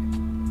dry.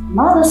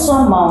 Not this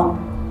one,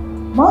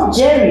 Mom. Not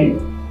Jerry.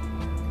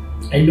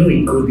 I know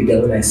it could be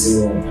that when I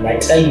say one, and I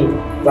tell you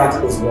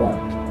that is one.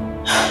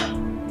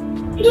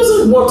 He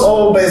doesn't want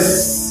all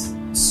this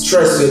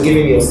stress you're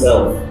giving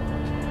yourself.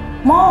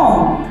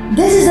 Mom,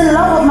 this is the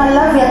love of my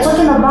life we are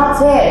talking about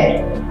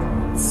here.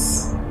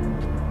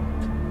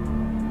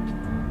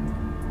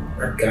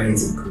 That guy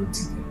is a good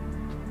thing.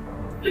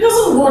 He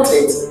doesn't want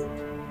it.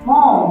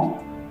 Mom,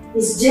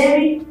 it's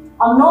Jerry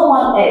and no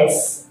one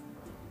else.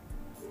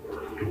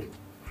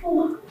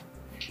 Oh.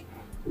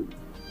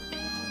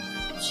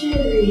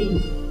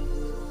 Jerry.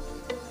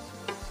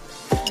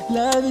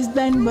 Love is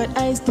blind, but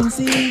eyes can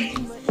see.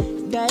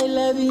 Guy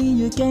loving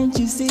you, can't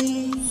you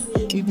see?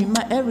 You be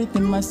my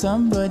everything, my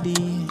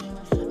somebody.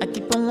 I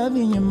keep on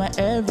loving you, my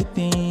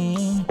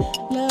everything.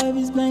 Love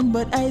is blind,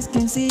 but eyes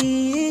can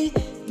see.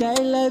 Guy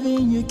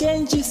loving you,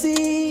 can't you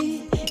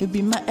see? You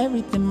be my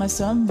everything, my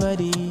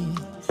somebody.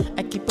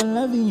 I keep on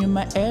loving you,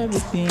 my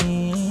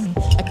everything.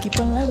 I keep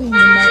on loving you,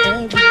 my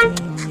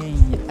everything. Yeah,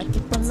 yeah. I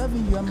keep on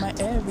loving you, my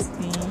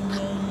everything.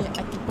 Yeah, yeah.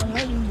 I keep on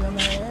loving you,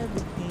 my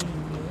everything.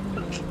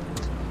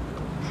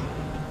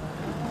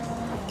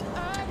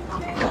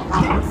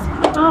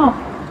 Oh,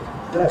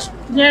 yes.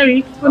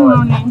 Jerry, good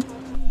morning.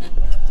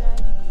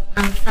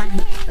 I'm fine.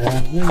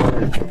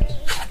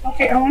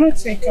 Okay, I want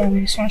to take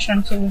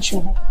Sunshine to the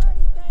show.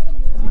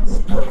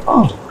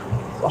 Oh,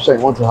 Sunshine,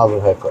 you want to have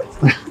a haircut?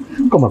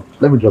 Come on,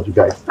 let me drop you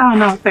guys. Oh,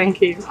 no,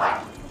 thank you.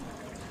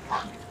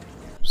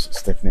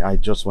 Stephanie, I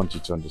just want you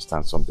to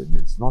understand something.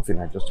 It's nothing,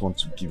 I just want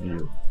to give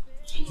you.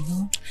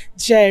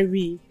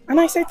 Jerry, and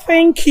I said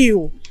thank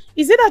you.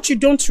 Is it that you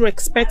don't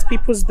respect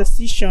people's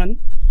decision?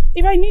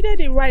 If I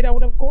needed a ride, I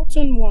would have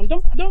gotten one.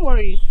 Don't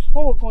worry,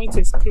 what we're going to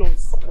is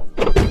close.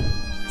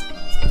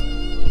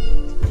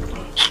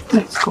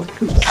 Let's go,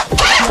 please.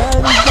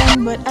 Love is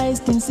blind, but eyes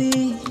can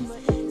see.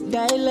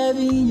 Guy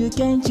loving you,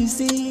 can't you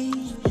see?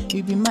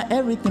 You be my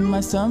everything,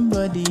 my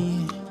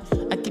somebody.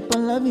 I keep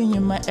on loving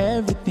you, my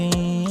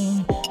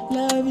everything.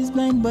 Love is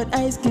blind, but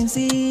eyes can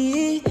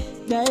see.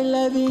 Guy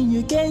loving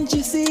you, can't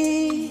you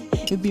see?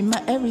 You be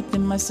my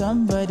everything, my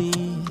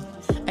somebody.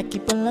 I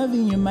keep on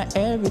loving you, my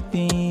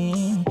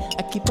everything.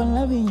 I keep on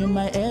loving you,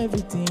 my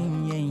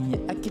everything. Yeah,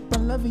 yeah. I keep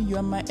on loving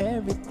you, my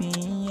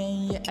everything.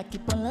 Yeah, yeah. I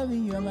keep on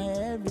loving you, my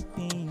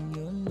everything.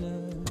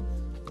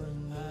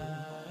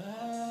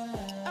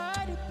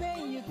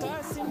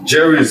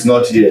 Jerry is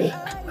not here.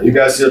 Are you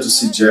guys here to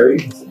see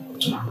Jerry?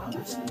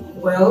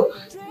 Well,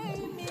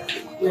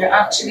 we're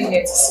actually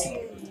here to see you.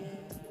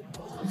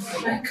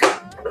 Like,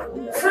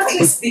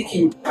 frankly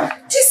speaking,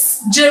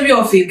 this Jerry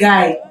of a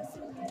guy,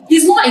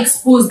 he's not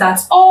exposed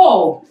at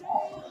all.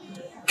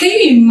 Can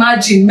you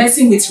imagine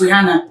messing with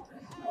Rihanna?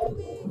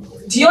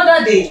 The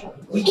other day,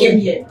 we came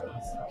here.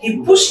 He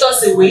pushed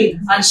us away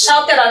and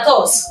shouted at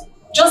us,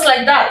 just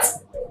like that.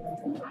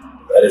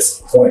 That is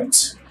the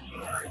point.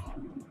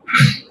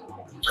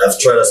 I've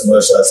tried as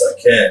much as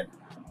I can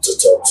to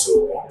talk to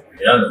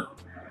Rihanna,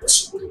 but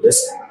she wouldn't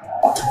listen.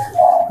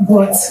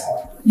 But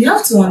you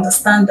have to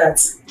understand that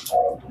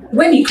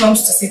when it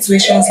comes to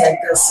situations like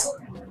this,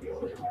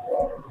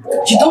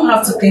 you don't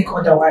have to think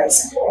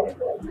otherwise.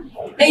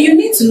 And you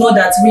need to know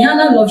that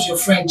Rihanna loves your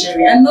friend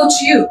Jerry and not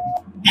you.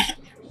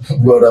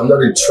 But I'm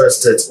not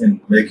interested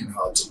in making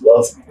her to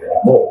love me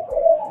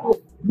anymore.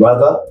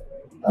 Rather,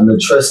 I'm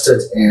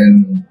interested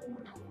in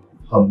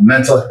her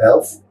mental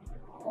health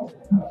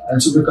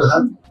and to make her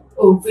happy.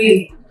 Oh,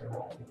 really?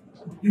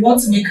 You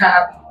want to make her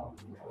happy?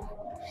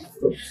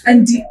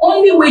 And the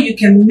only way you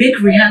can make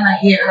Rihanna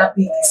here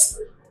happy is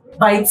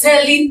by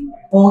telling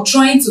or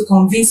trying to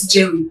convince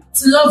Jerry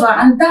to love her,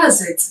 and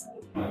that's it.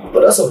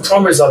 But that's a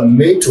promise I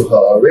made to her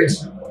already.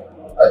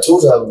 I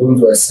told her I'm going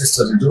to assist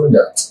her in doing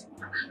that.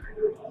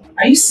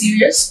 Are you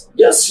serious?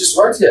 Yes, she's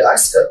right here.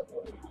 Ask her.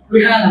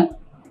 Rihanna,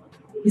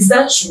 is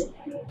that true?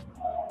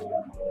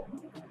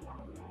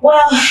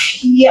 Well,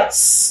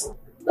 yes.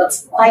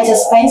 That's quite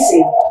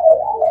expensive.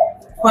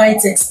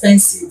 Quite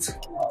expensive.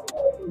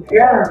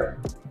 Yeah.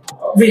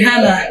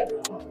 Rihanna,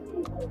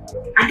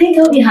 I think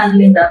I'll be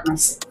handling that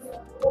myself.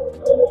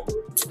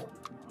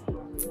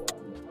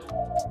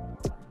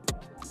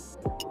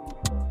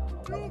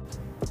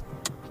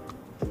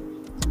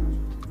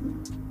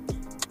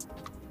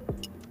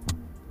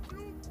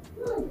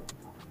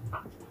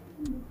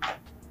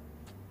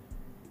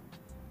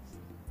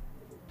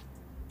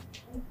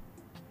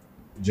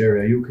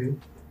 Jerry, are you okay?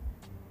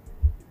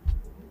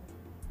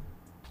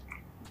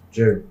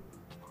 Jerry,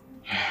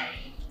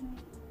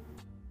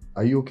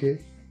 are you okay?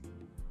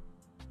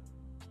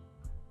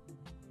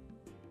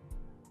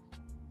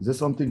 Is there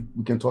something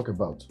we can talk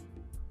about?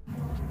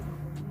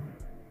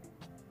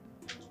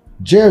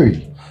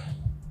 Jerry!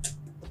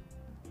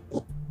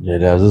 Yeah,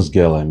 there's this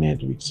girl I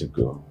met weeks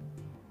ago.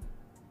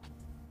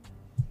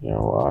 You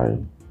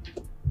know,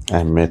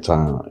 I met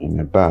her in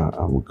a bar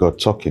and we got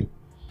talking.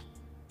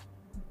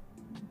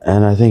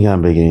 And I think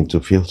I'm beginning to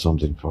feel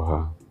something for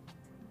her.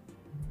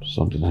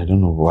 Something, I don't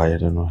know why, I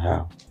don't know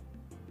how.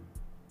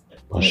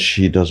 But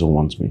she doesn't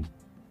want me.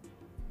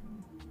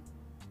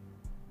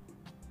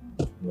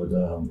 But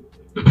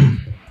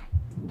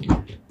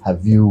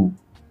have you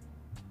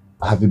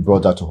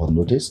brought that to her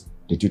notice?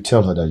 Did you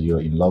tell her that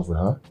you're in love with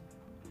her?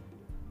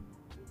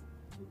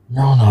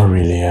 No, not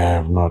really. I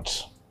have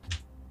not,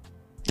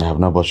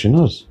 but she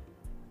knows.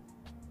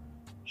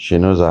 She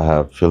knows I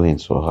have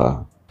feelings for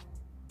her.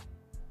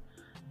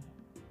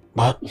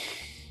 But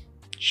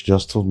she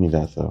just told me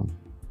that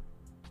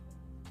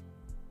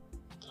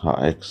her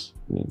ex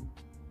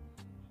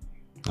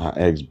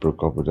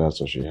broke up with her,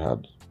 so she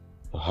had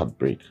a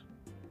heartbreak.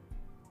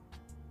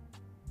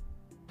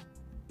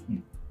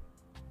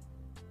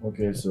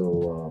 Okay,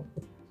 so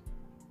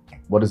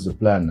what is the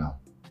plan now?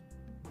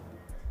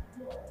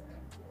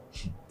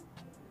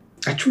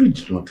 I truly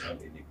do not have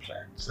any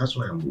plans. That's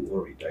why I'm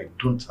worried. I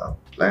don't have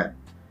a plan.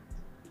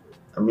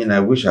 I mean, I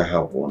wish I had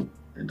one.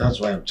 And that's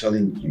why I'm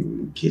telling you,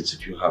 in case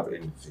if you have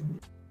anything.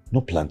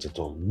 No plans at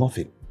all,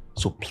 nothing.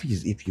 So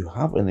please, if you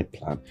have any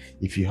plan,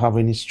 if you have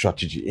any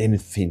strategy,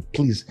 anything,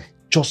 please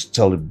just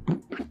tell it.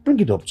 Bring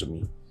it up to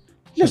me.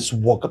 Let's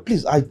walk.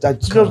 Please, I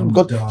just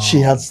got. She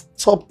has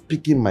stopped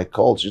picking my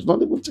calls. She's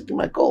not even taking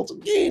my calls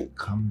again.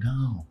 Calm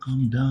down,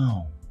 calm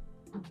down.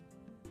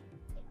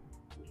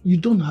 You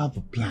don't have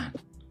a plan.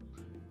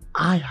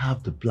 I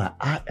have the plan.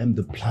 I am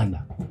the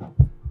planner.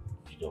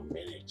 You don't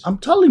mean it. I'm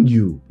telling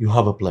you. You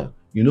have a plan.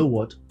 You know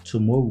what?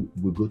 Tomorrow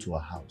we'll go to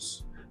our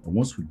house. And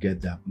once we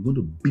get there, I'm going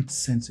to beat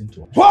sense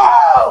into her.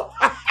 Wow!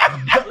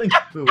 I'm telling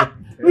you.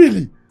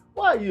 Really?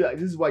 Why are you?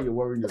 This is why you're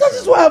worrying yourself.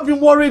 This is why I've been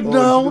worried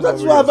now.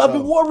 That's why I've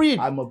been worried.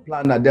 I'm a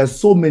planner. There's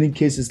so many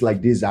cases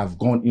like this I've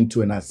gone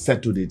into and I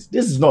settled it.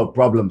 This is not a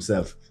problem,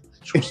 Seth.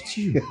 Trust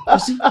you. You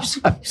see.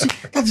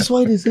 That is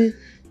why they say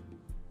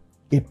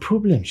a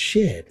problem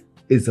shared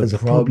is a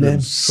problem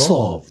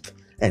solved.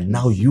 And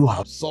now you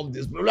have solved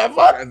this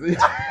problem.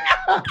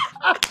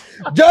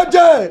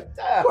 JJ!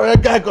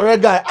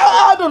 Correct guy.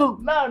 I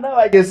don't know. Now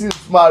I can see the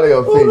smile on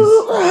your face.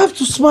 No, I have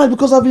to smile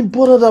because I've been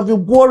bothered, I've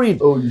been worried.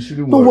 Oh, you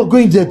shouldn't worry. No, we're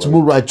going there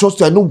tomorrow. I trust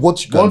you. I know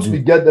what you can do. Once we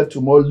get there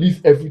tomorrow,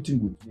 leave everything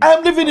with me. I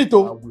am leaving it,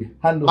 though.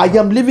 I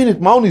am leaving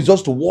it. My own is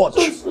just to watch.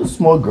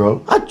 Small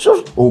girl. I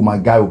just... Oh, my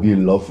guy will be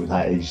in love with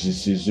her.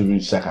 She's even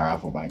check her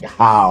out for my guy.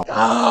 How?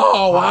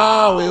 Oh,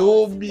 wow.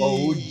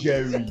 Oh,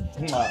 Jerry.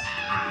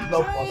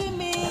 Not possible.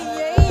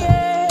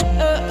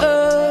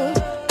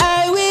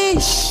 I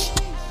wish.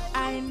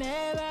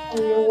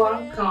 You're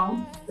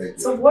welcome.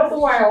 So what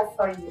do I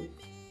offer you?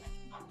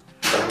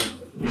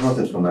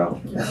 Nothing for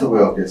now.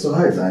 We're okay. So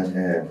how is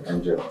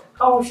Angel?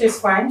 Oh, she's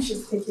fine.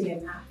 She's taking a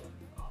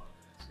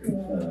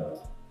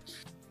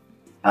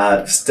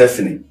nap.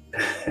 Stephanie,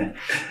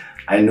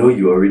 I know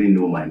you already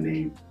know my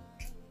name.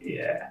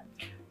 Yeah.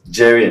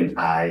 Jerry and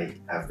I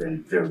have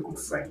been very good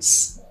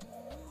friends.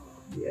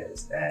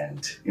 Yes,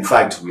 and in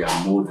fact, we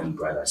are more than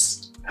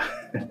brothers.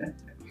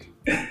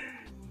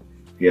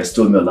 He has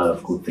told me a lot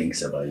of good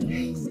things about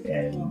you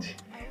and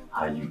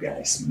how you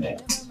guys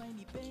met.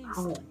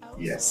 Oh.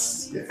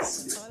 Yes.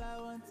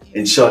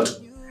 In short,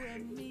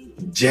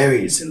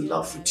 Jerry is in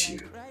love with you.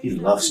 He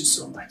loves you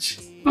so much.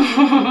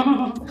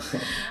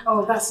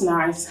 Oh, that's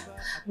nice.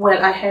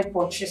 Well, I heard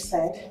what you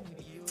said,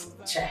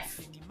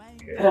 Jeff.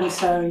 But I'm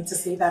sorry to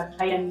say that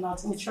I am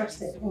not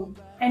interested in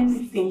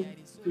anything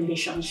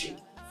relationship.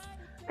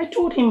 I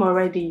told him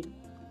already.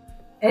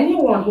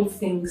 Anyone who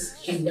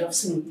thinks he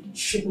loves me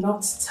should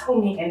not tell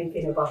me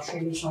anything about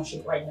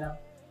relationship right now.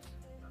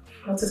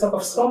 Not to talk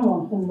of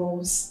someone who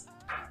knows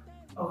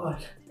all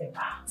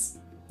about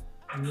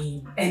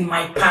me and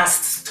my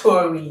past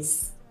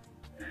stories.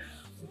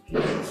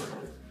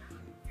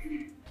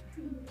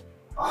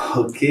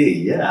 Okay,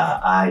 yeah,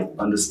 I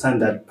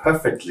understand that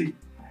perfectly.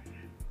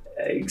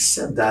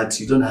 Except that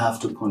you don't have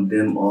to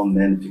condemn all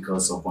men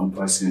because of one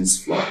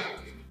person's flaw.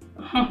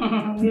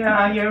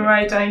 Yeah, you're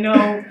right, I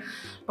know.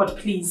 But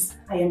please,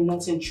 I am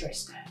not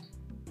interested.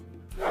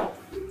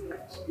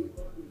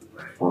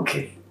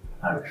 Okay.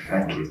 Alright,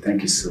 thank you.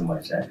 Thank you so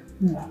much.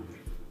 Yeah.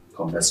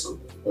 Come, let's go.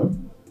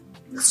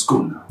 Let's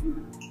go now.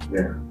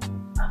 Yeah.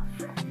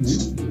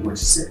 What you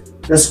said.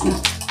 Let's go.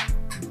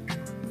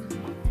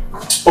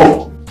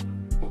 Oh!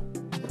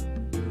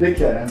 Take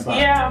care and bye.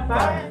 Yeah,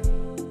 bye.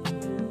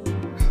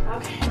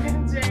 Okay,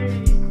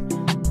 Jerry.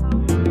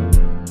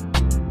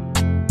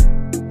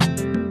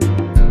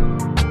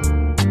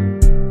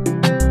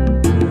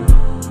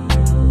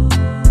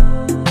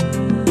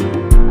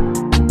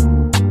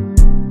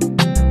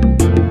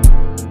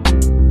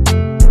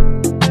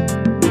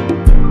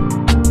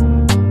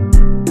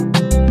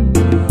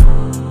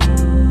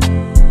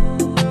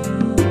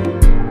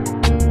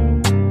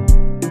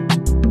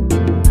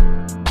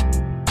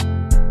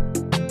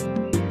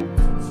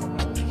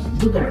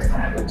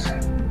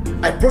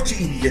 I brought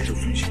you in here to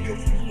finish your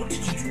job. What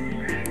did you do?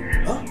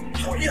 Huh?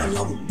 How do you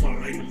allow me to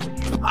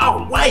ride?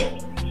 How? Why?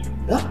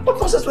 Huh? What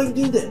nonsense were you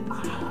doing there?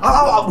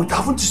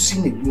 Haven't you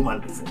seen a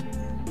woman before? I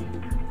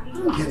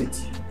don't get it.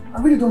 I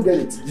really don't get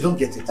it. You don't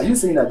get it. Are you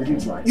saying I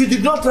didn't try? You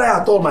did not try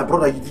at all, my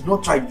brother. You did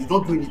not try. You did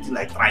not do anything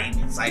like trying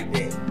inside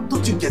there.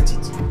 Don't you get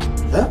it?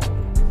 Huh?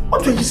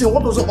 What were you saying?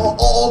 What was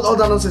all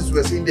that nonsense you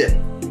were saying there?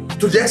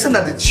 To the extent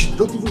that she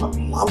don't even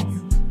allow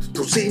you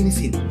to say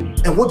anything.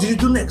 And what did you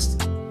do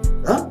next?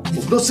 Huh?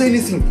 You did not say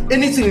anything.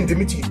 Anything in the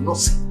meeting you did not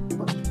say.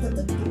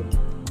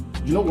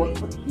 You know what?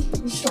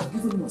 You should have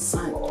given him a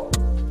sign.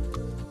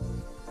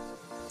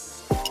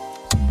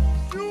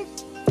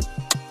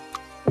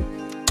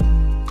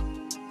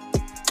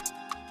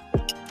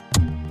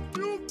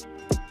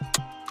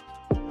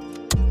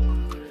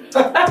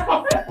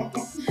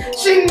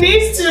 She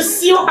needs to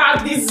sue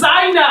her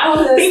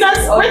designer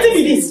because wait a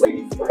minute.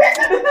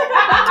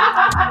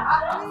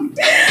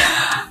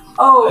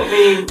 Oh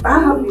babe,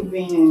 how have you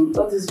been?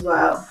 What is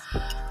well?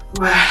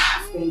 Well,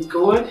 I've been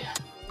good.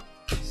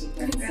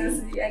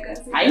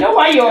 I know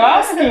why you're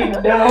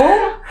asking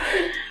though.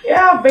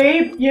 Yeah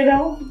babe, you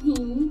know.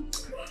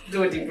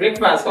 Do the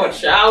breakfast hot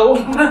shower.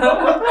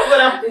 But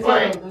I'm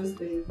fine.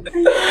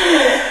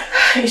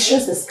 It's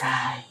just this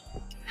guy.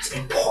 He's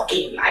been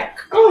poking like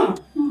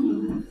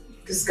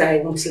this guy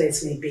won't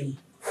let me be.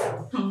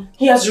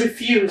 He has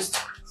refused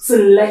to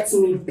let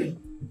me be.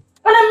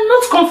 And I'm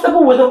not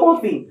comfortable with the whole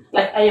thing.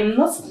 Like, I am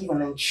not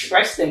even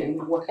interested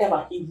in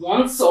whatever he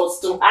wants us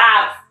to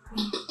have.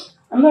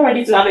 I'm not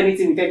ready to have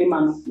anything with any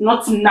man.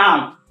 Not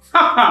now.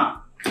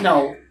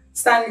 No.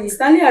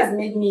 Stanley has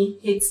made me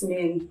hate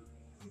men.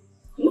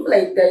 Not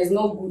like there is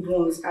no good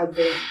ones out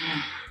there.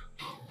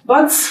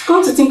 But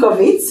come to think of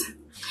it,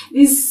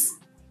 this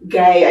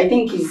guy, I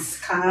think he's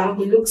calm.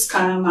 He looks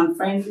calm and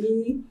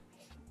friendly.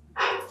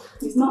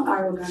 He's not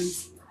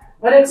arrogant.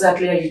 What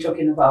exactly are you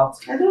talking about?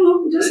 I don't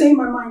know. Just saying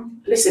my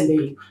mind. Listen,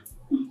 babe.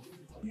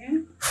 Yeah.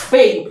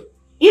 Babe,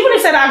 even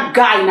if that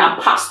guy in a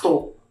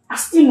pastor, I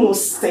still no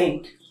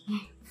send.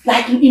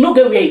 Like, you know,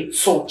 get where you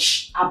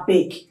touch, I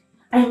beg.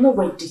 I am not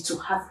ready to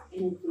have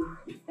anything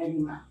with any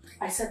man.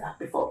 I said that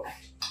before,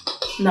 right?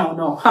 No.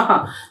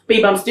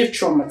 Babe, I'm still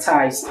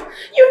traumatized.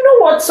 You know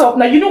what's up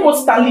now. You know what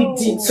Stanley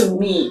did to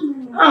me.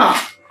 I'm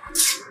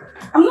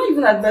not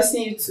even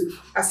advising you to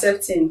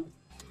accept him.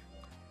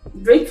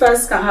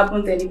 Breakfast can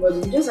happen to anybody.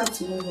 You just have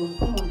to move on.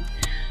 Come on.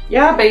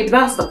 Yeah, babe,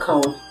 that's the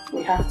code.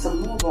 We have to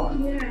move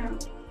on.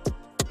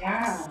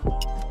 Yeah.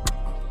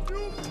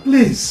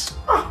 Please.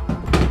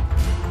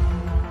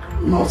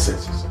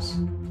 Nonsense, Jesus.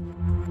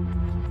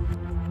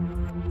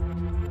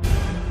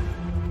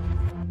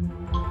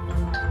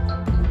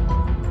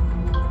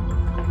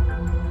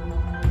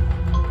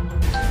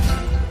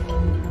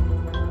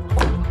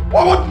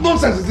 What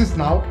nonsense is this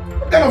now?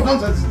 What kind of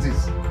nonsense is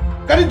this?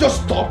 Can you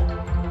just stop?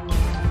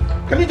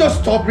 Can you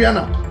just stop,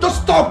 Rihanna?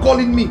 Just stop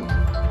calling me.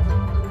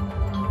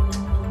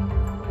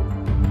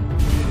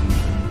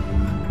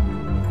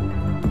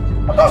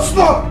 Just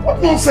stop! What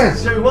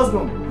nonsense? Jerry, what's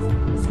wrong?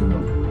 What's going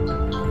on?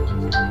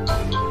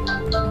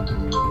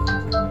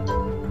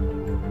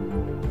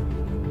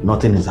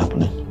 Nothing is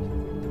happening.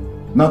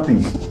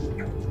 Nothing.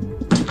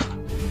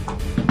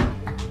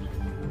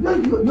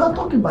 You are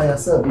talking by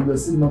yourself. You are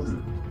saying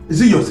nothing.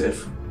 Is it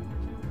yourself?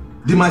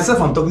 The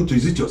myself I'm talking to,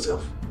 is it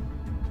yourself?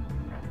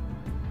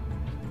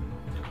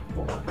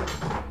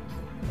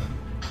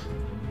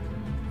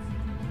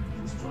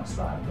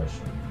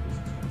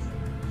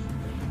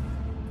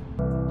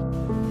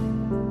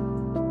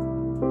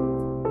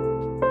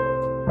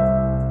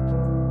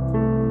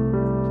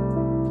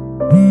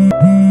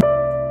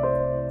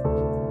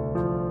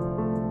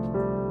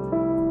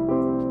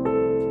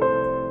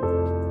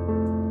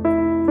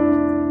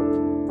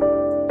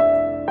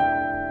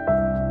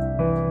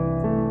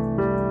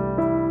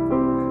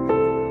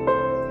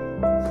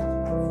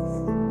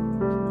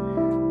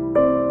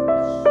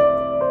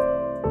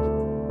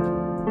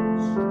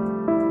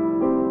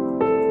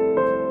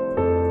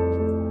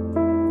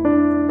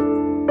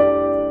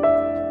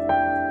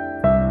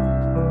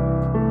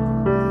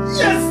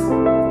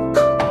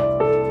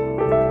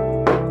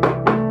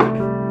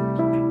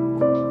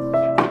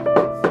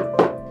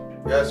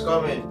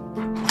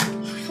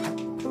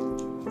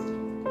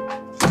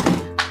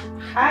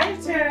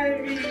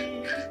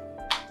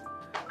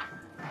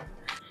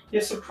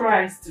 You're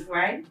surprised,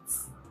 right?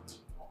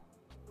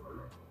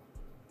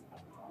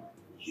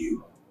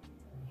 You?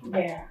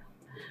 Yeah.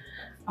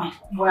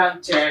 Well,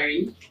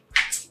 Jerry,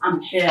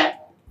 I'm here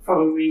for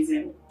a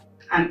reason,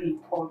 an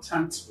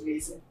important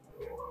reason.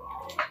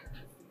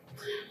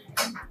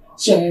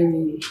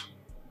 Jerry,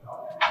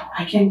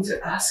 I came to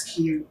ask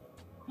you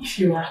if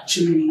you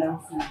actually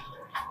love me.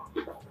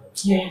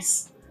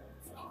 Yes,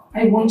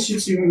 I want you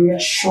to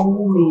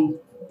reassure me,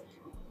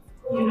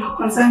 you know,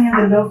 concerning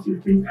the love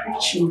you've been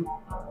preaching.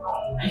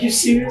 Are you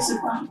serious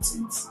about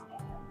it?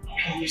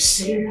 Are you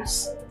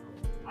serious?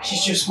 She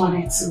just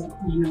wanted to,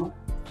 you know,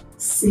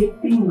 say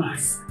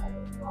things.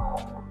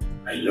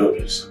 I love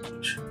you so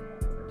much.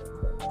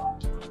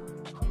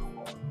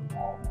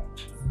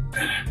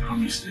 And I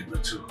promise never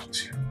to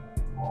hurt you.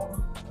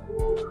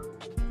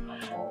 I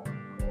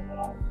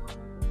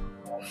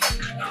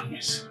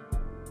promise.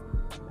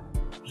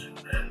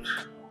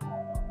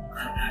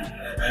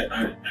 And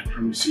I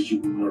promise you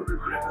will not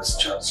regret this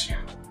chance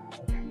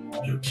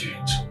you're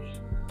giving to me.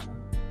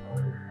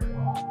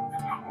 And I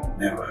will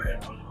never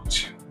ever hurt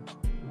you.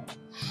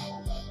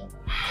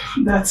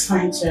 That's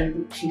fine,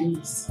 Jerry,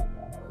 please.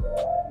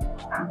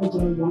 I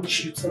wouldn't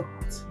want you to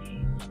hurt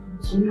me.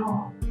 You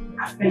know,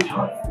 I've been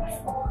hurt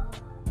before.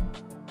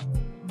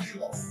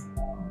 Please.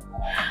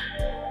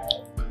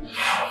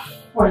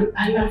 Well,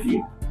 I love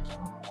you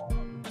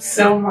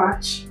so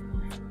much.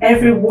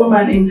 Every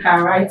woman in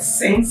her right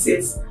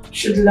senses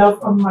should love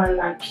a man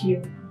like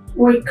you.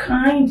 You're a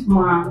kind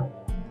man.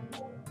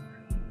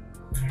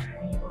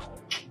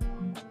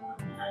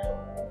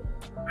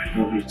 I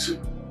love you too.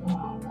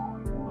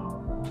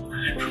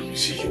 I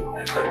promise you will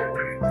never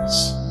regret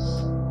this.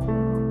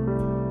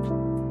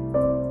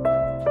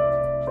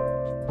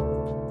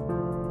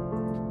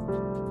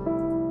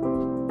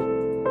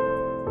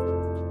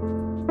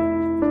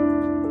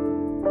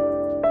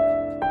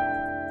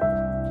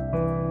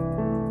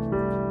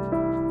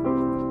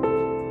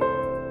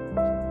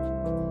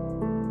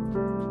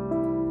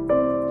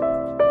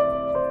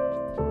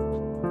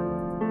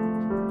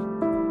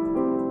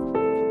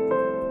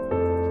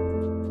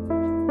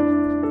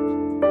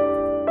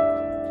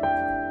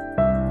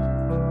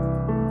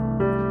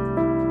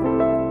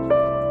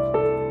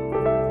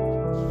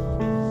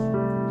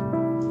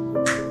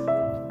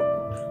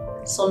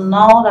 So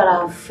now that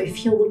I've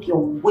fulfilled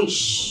your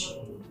wish,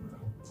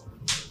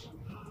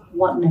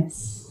 what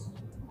next?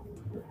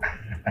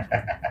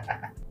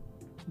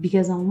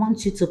 Because I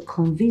want you to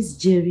convince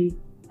Jerry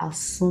as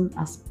soon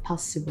as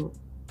possible.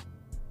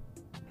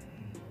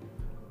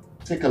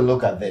 Take a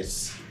look at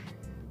this.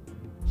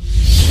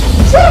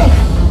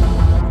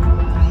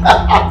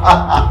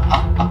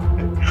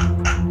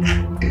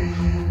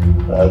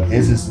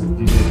 This is the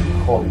video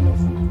recording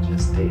of what you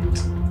just did.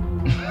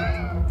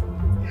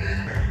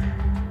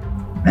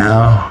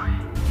 Now,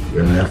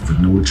 you're left with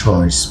no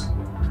choice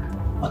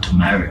but to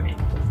marry me.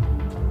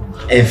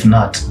 If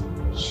not,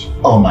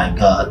 oh my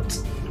God,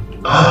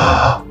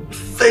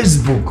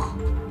 Facebook,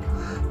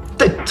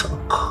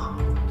 TikTok,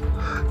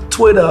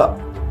 Twitter,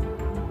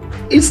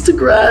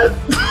 Instagram.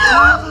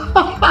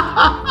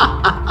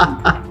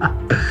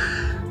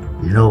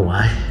 You know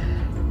why?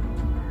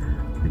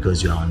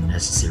 Because you're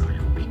unnecessary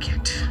and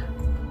wicked.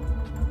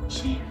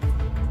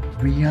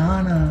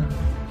 Rihanna.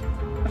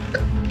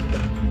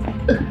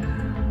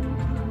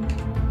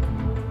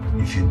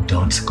 If you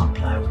don't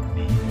comply with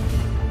me,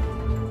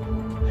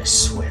 I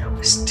swear I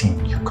will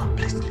sting you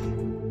completely.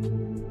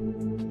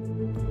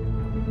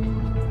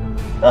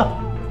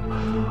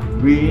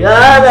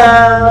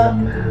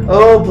 Rihanna!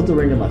 Oh, put the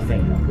ring on my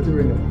finger. Put the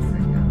ring on my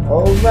finger.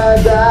 Oh, my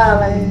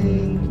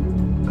darling.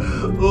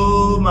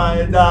 Oh,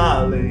 my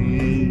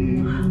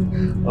darling.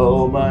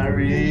 Oh, my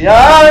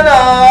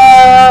Rihanna.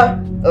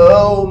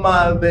 Oh,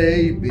 my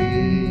baby.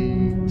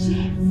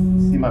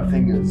 See my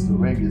fingers, the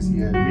ring is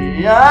here.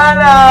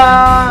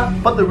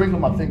 Rihanna! Put the ring on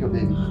my finger,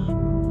 baby.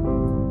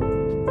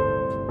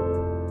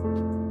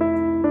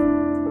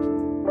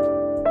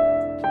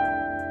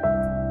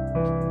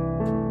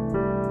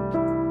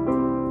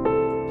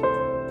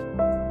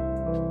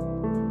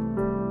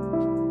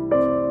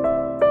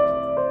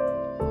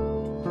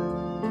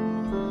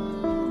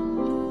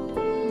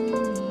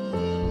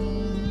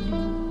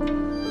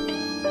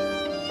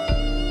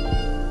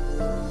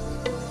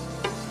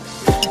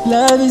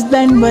 Love is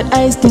blind, but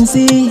eyes can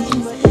see.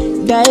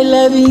 Die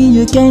loving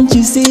you, can't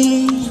you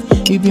see?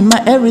 You be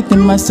my everything,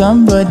 my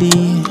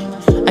somebody.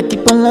 I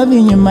keep on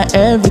loving you, my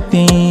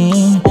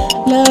everything.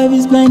 Love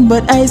is blind,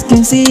 but eyes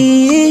can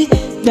see.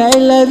 Die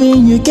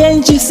loving you,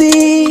 can't you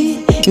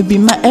see? You be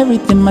my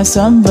everything, my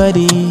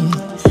somebody.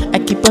 I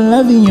keep on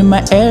loving you,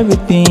 my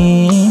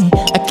everything.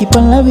 I keep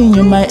on loving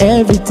you, my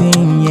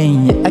everything.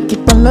 Yeah, yeah. I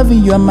keep on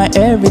loving you, my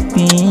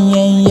everything.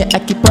 Yeah, yeah. I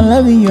keep on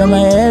loving you,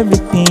 my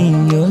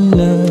everything. Your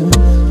love.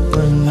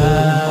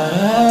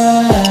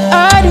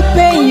 All the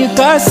pain you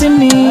causing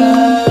me,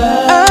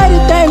 all the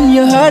time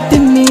you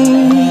hurting me,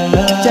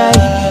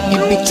 you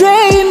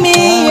betray me,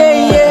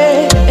 yeah,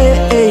 yeah,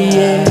 yeah,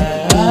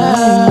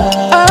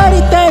 yeah. All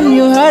the time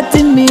you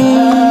hurting me,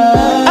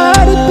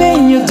 all the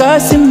pain you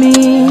causing me,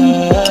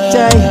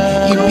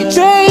 you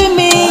betray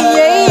me,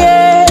 yeah,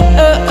 yeah,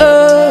 oh,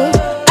 oh.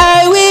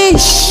 I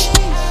wish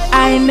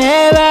I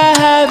never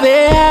have a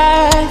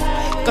heart,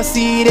 'cause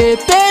it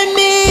pain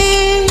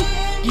me,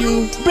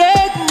 you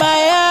break my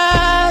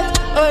heart,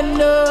 oh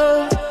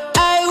no.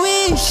 I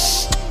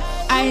wish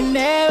I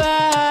never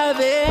have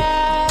a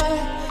heart,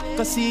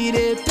 'cause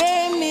it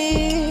pain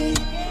me,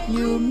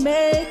 you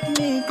make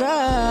me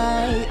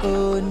cry,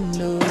 oh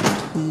no.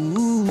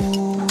 Ooh,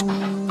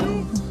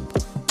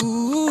 ooh, ooh.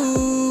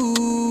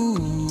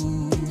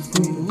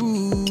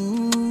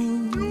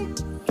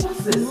 What's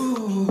this?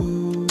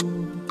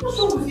 What's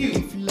wrong with you?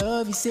 If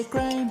love is a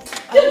crime,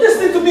 Give this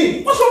thing to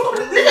me. What's wrong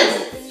with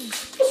it?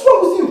 What's wrong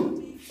with you?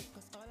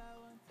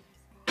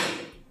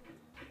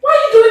 Why are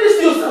you doing this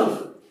to yourself?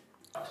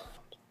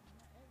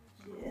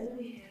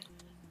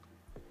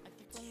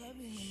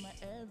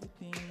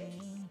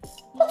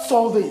 What's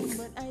all this?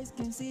 Oh, you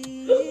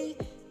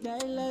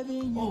have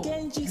been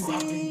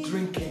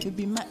drinking. You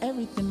be my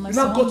everything, my You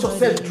now got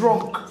yourself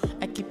drunk.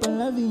 I keep on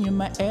loving you,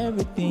 my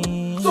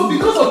everything. So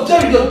because of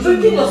Jerry, you're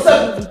drinking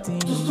yourself to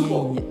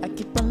stupor. I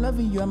keep on loving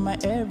loving you, are my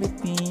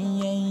everything.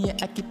 Yeah, yeah,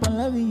 I keep on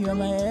loving you, are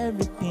my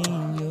everything.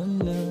 You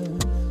know.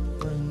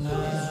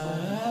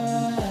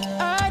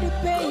 All the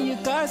pain you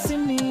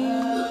causing me,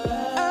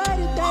 all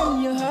the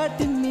time you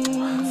hurting me.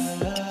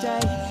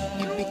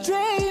 You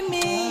betray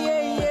me,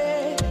 yeah,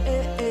 yeah,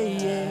 yeah,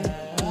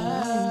 yeah.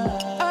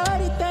 All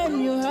the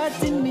time you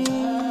hurting me,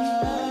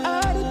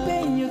 all the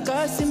pain you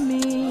causing me.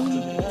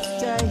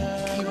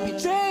 You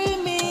betray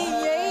me,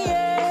 yeah,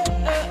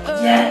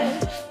 yeah, yeah.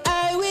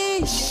 I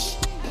wish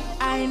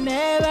I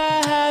never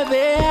have a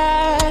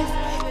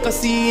heart,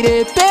 cause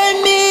it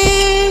pain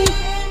me,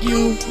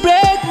 you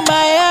break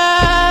my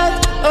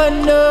heart. Oh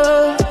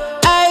no,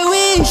 I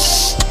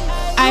wish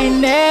I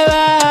never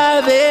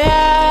have a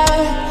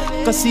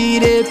heart, cause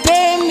it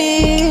pain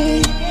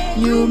me,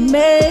 you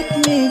make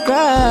me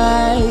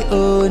cry.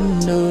 Oh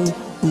no.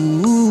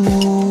 Ooh, ooh,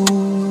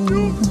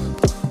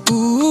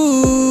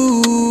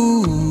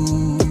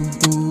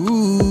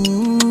 ooh,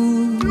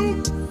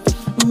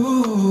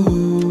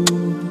 ooh.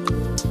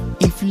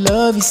 If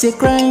love is a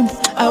crime,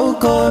 I will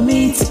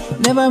commit.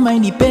 Never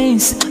mind the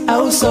pains, I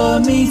will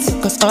submit.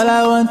 Cause all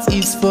I want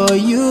is for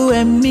you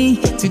and me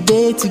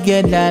today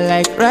together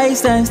like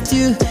rice and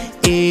stew.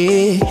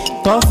 Eh,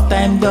 tough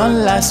time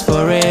don't last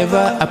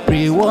forever. I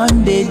pray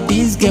one day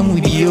this game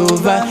will be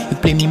over. You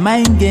play me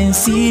mind game,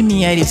 see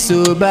me I dey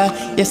sober.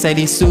 Yes I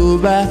dey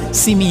sober,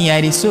 see me I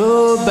dey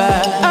sober.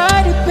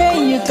 All the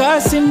pain you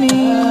causing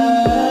me,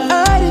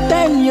 all the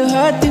time you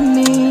hurting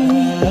me.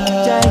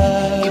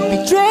 You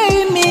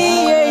betray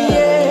me, yeah,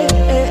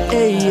 yeah,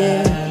 yeah,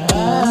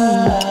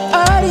 yeah.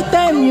 All the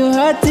time you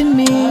hurting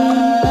me,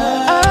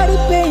 all the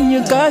pain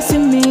you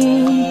causing me.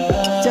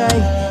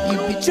 You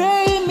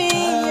betray me,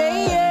 yeah,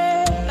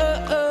 yeah,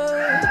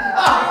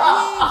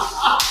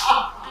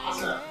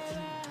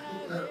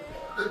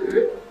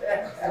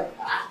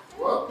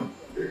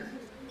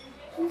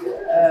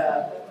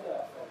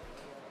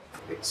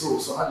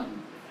 So how do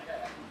you?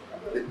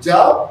 The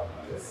job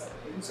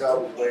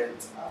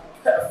went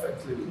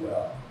perfectly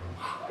well.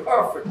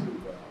 Perfectly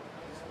well.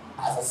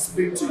 As I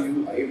speak to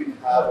you, I even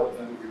have a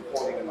video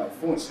recording on my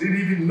phone. She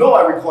didn't even know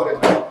I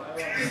recorded her.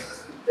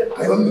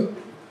 I don't know.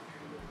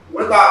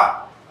 What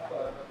that?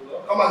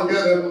 Come and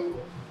get them.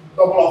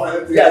 Double off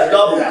anything. Yeah,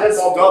 double. Just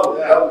double.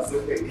 That was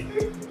okay.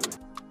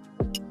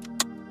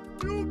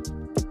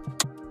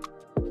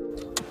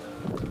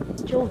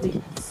 Jovi,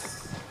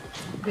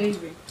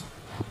 Baby.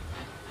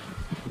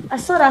 I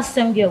saw that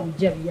same girl with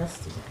Jerry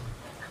yesterday.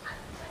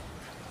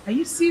 Are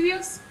you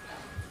serious?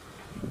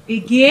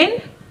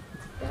 Again?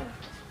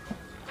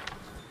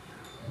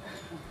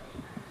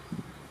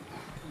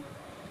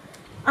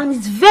 And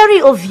it's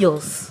very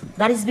obvious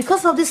that it's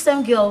because of this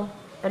same girl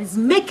that is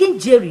making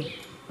Jerry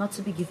not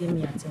to be giving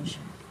me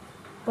attention.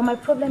 But my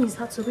problem is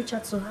how to reach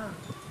out to her.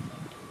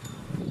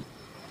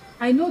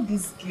 I know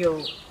this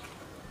girl,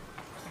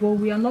 but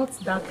we are not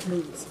that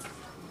close.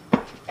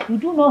 You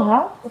do know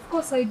her? Of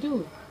course I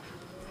do.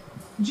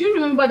 Do you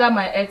remember that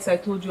my ex I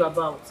told you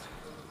about?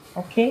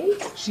 Okay.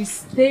 She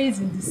stays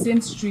in the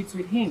same street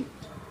with him.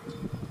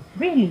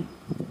 Really?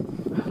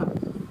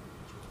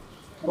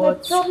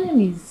 But the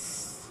problem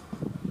is,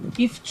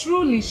 if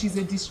truly she's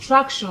a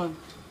distraction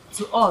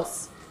to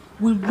us,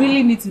 we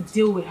really need to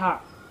deal with her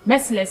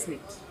mercilessly.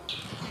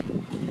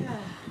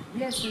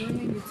 Yes, we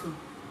really need to.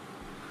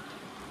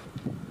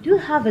 Do you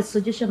have a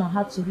suggestion on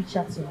how to reach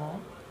out to her?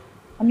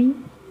 I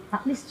mean,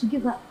 at least to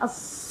give her a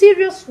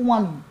serious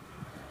warning.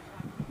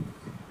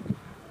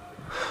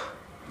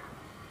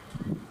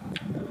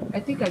 I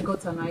think I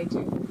got an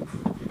idea.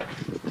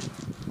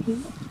 Okay.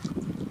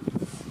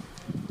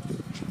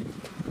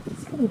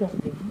 Let's go with that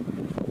thing.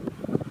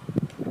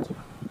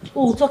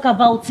 Oh, talk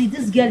about it.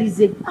 This girl is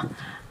a...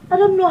 I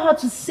don't know how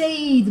to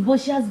say it,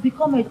 but she has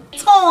become a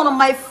thorn on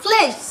my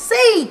flesh.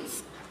 Say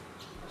it!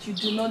 You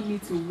do not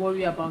need to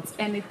worry about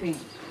anything,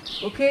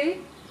 okay?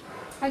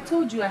 I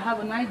told you I have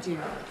an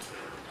idea.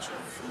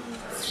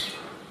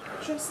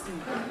 Trust me,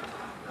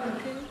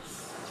 okay?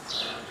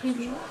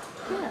 Really?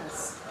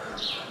 Yes.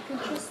 You can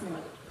trust me.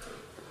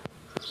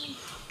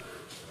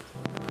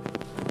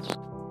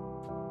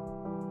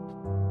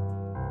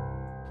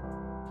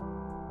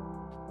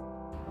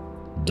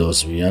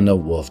 Does Rihanna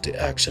worth the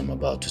action I'm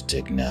about to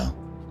take now?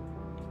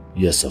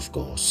 Yes, of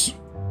course.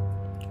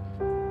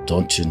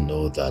 Don't you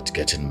know that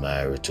getting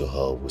married to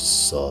her will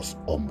solve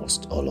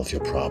almost all of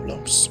your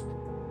problems?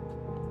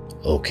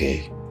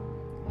 Okay,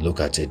 look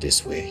at it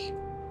this way.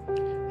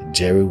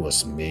 Jerry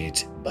was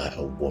made by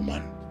a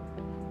woman,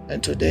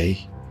 and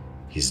today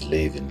he's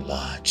living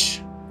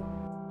large.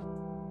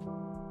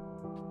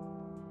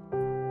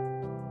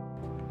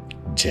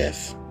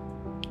 Jeff,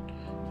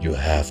 you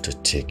have to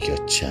take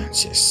your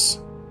chances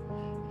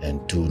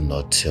and do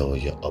not tell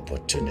your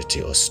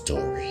opportunity or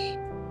story.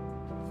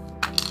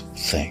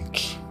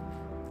 Think.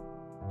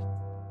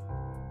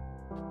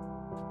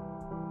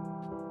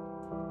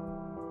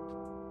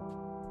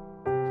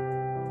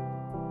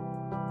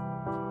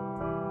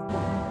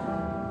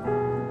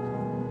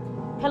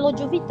 Hello,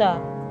 Jovita.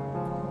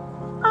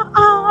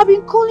 I've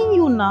been calling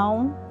you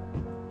now.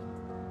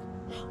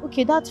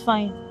 Okay, that's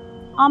fine.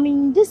 I'm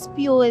in this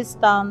POS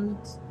stand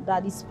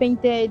that is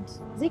painted,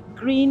 is it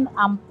green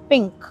and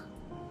pink?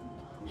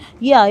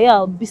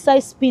 Yeah,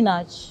 besides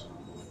spinach.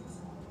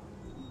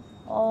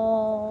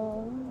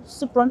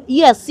 Supron.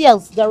 Yes,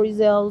 there is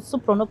a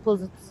Supron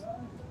opposite.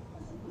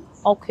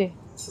 Okay,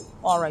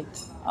 all right.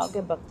 I'll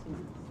get back to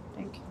you.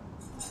 Thank you.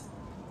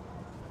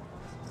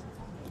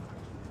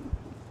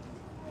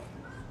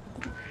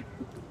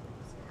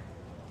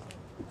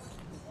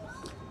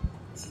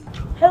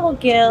 Hello,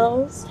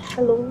 girls.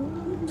 Hello.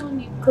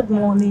 Good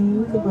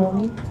morning. Good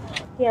morning.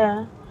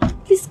 Yeah.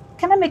 Please,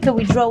 can I make a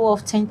withdrawal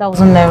of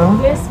 10,000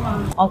 naira? Yes,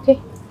 ma'am. Okay.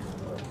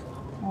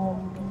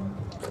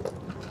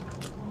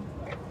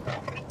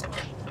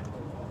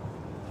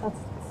 That's,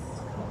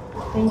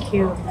 thank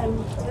you.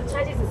 The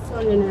charges is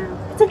 200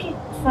 naira. It's okay.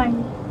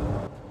 Fine.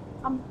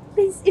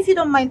 Please, if you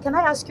don't mind, can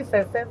I ask you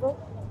for a favor?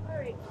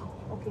 Alright.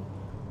 Okay.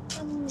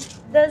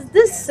 There's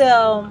this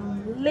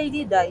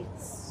lady that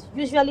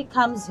usually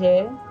comes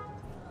here.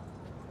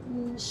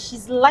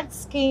 She's light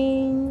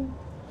skinned.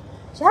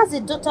 She has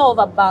a daughter of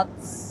about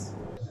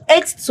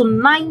 8 to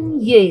 9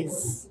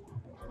 years.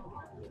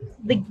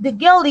 The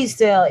girl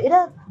is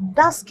either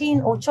dark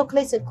skin or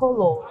chocolate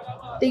color.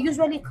 They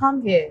usually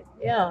come here.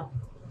 Yeah.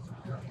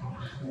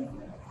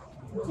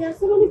 There are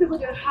so many people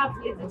that have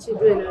little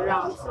children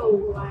around, so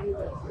why?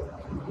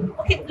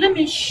 Okay, let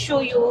me show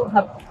you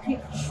her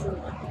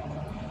picture.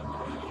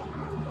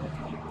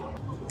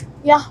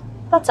 Yeah,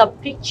 that's a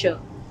picture.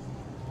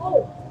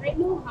 Oh, I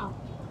know her.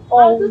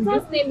 Oh, Her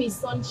daughter's name is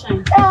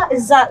Sunshine. Yeah,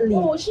 exactly.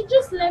 Oh, she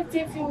just left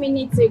a few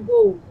minutes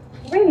ago.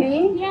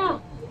 Really? Yeah.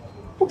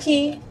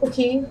 Okay.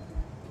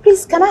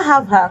 Please, can I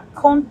have her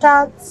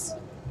contacts?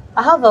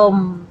 I have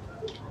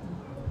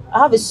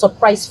a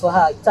surprise for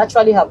her. It's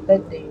actually her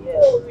birthday. Yeah.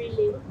 Oh,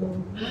 really?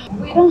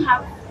 We don't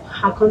have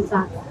her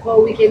contact,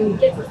 but we can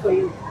get it for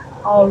you.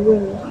 Oh,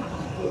 really?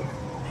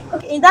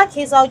 Okay, in that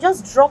case, I'll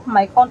just drop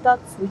my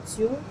contacts with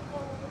you.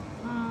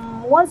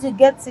 Once you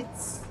get it,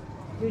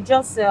 you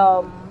just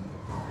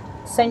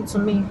send to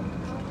me.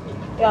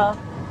 Yeah.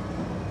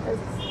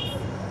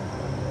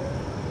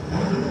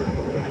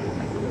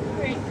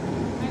 Great.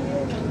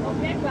 I'll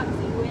get back to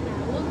you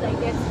once I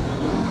get it.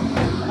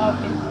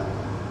 Okay.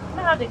 Can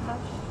I have the cash?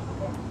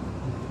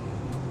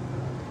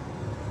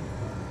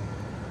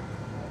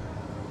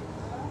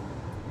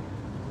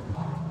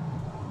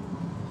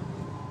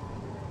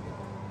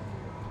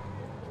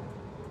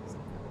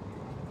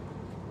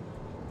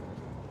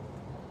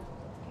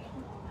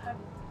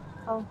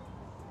 Oh,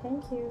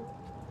 thank you.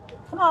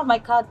 Can I have my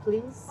card,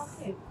 please?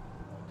 Okay.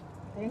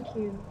 Thank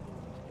you.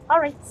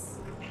 All right.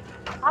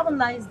 Have a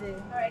nice day.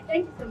 All right.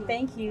 Thank you so much.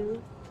 Thank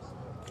you.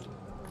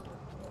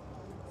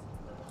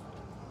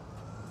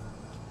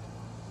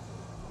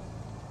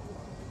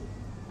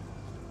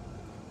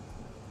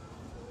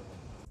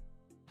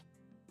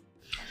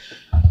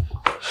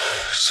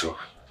 So,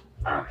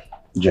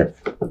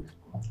 Jeff,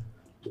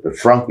 to be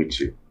frank with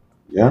you,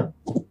 yeah?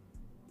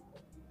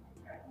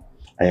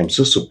 I am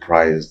so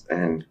surprised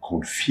and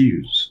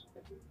confused.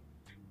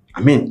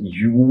 I mean,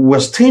 you were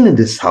staying in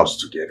this house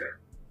together.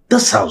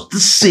 This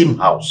same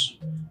house.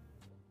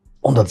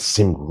 Under the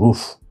same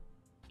roof.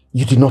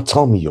 You did not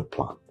tell me your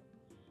plan.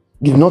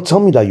 You did not tell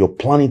me that you're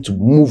planning to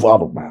move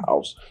out of my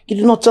house. You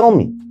did not tell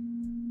me.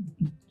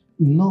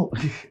 No,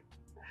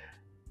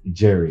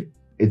 Jerry,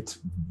 it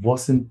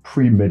wasn't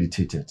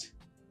premeditated.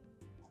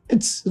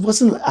 It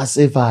wasn't as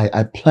if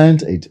I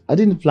planned it. I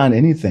didn't plan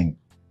anything.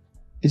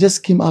 It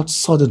just came out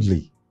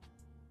suddenly.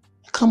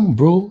 Come on,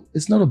 bro.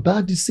 It's not a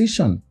bad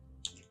decision.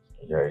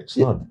 Yeah, it's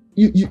not.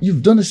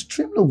 You've done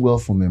extremely well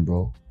for me,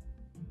 bro.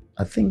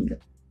 I think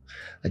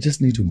I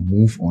just need to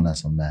move on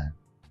as a man.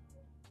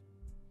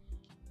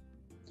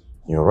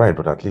 You're right,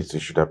 but at least you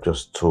should have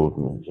just told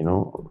me, you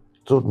know?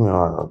 Told me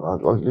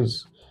at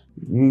least,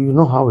 you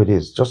know how it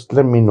is. Just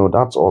let me know.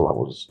 That's all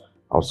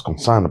I was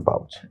concerned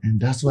about.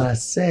 And that's what I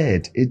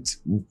said. It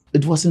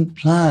wasn't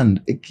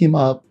planned. It came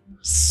out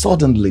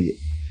suddenly.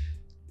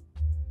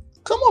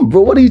 Come on, bro.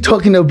 What are you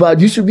talking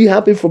about? You should be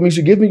happy for me. You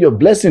should give me your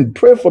blessing.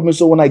 Pray for me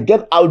so when I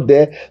get out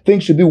there,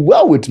 things should be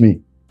well with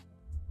me.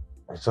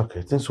 It's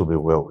okay. Things will be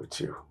well with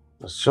you.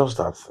 It's just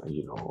that,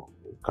 you know,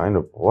 kind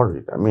of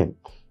worried. I mean,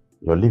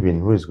 you're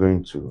leaving. Who is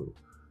going to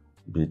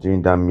be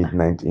doing that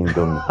midnight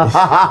indomie?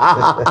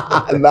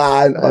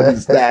 Man,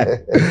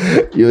 understand.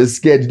 You're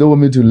scared. You don't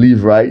want me to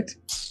leave, right?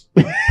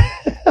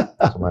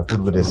 So my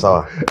food will be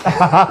sour.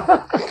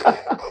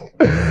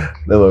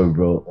 Don't worry,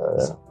 bro.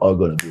 It's all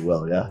gonna be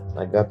well, yeah?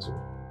 I got you.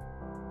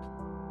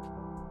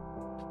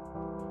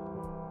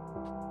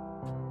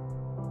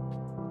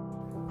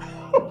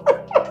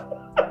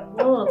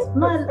 What?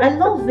 No, I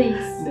love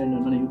this.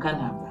 No, you can't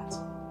have that.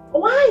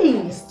 Why?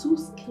 It's too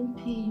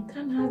skimpy. You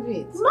can't have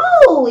it.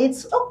 No,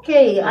 it's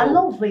okay. I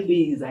love it.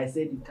 Please, I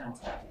said you can't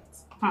have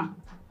it.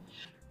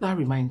 That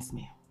reminds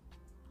me.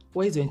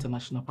 Where is your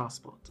international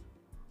passport?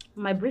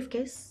 My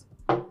briefcase.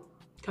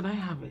 Can I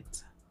have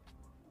it?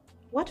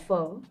 What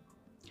for?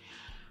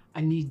 I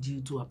need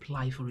you to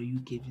apply for a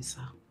UK visa.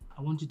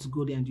 I want you to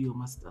go there and do your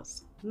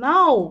masters.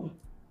 No.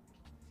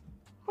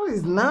 What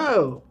is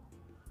no?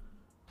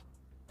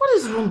 What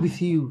is wrong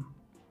with you?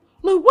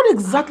 No, what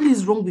exactly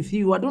is wrong with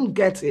you? I don't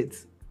get it.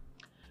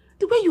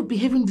 The way you're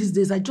behaving these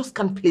days, I just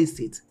can't place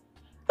it.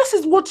 This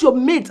is what your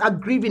mates are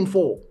grieving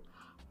for.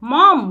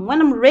 Mom,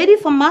 when I'm ready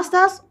for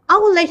masters, I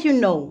will let you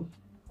know.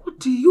 What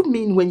do you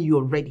mean when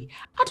you're ready?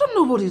 I don't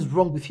know what is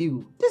wrong with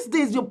you. These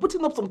days, you're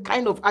putting up some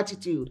kind of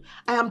attitude.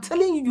 I am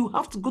telling you, you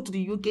have to go to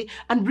the UK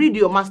and read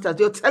your masters.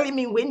 You're telling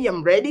me when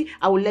I'm ready,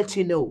 I will let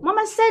you know. Mom,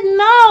 I said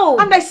no.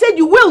 And I said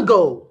you will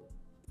go.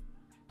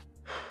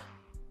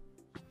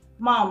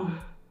 Mom,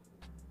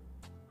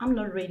 I'm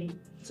not ready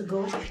to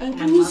go. And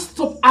can you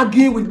stop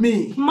arguing with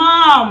me?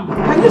 Mom!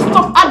 Can you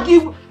stop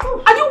arguing?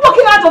 Are you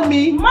walking out on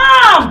me?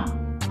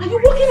 Mom! Are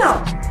you walking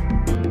out?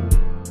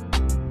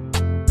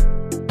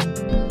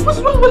 What's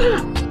wrong with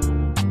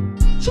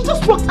her? She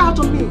just walked out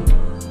on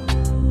me.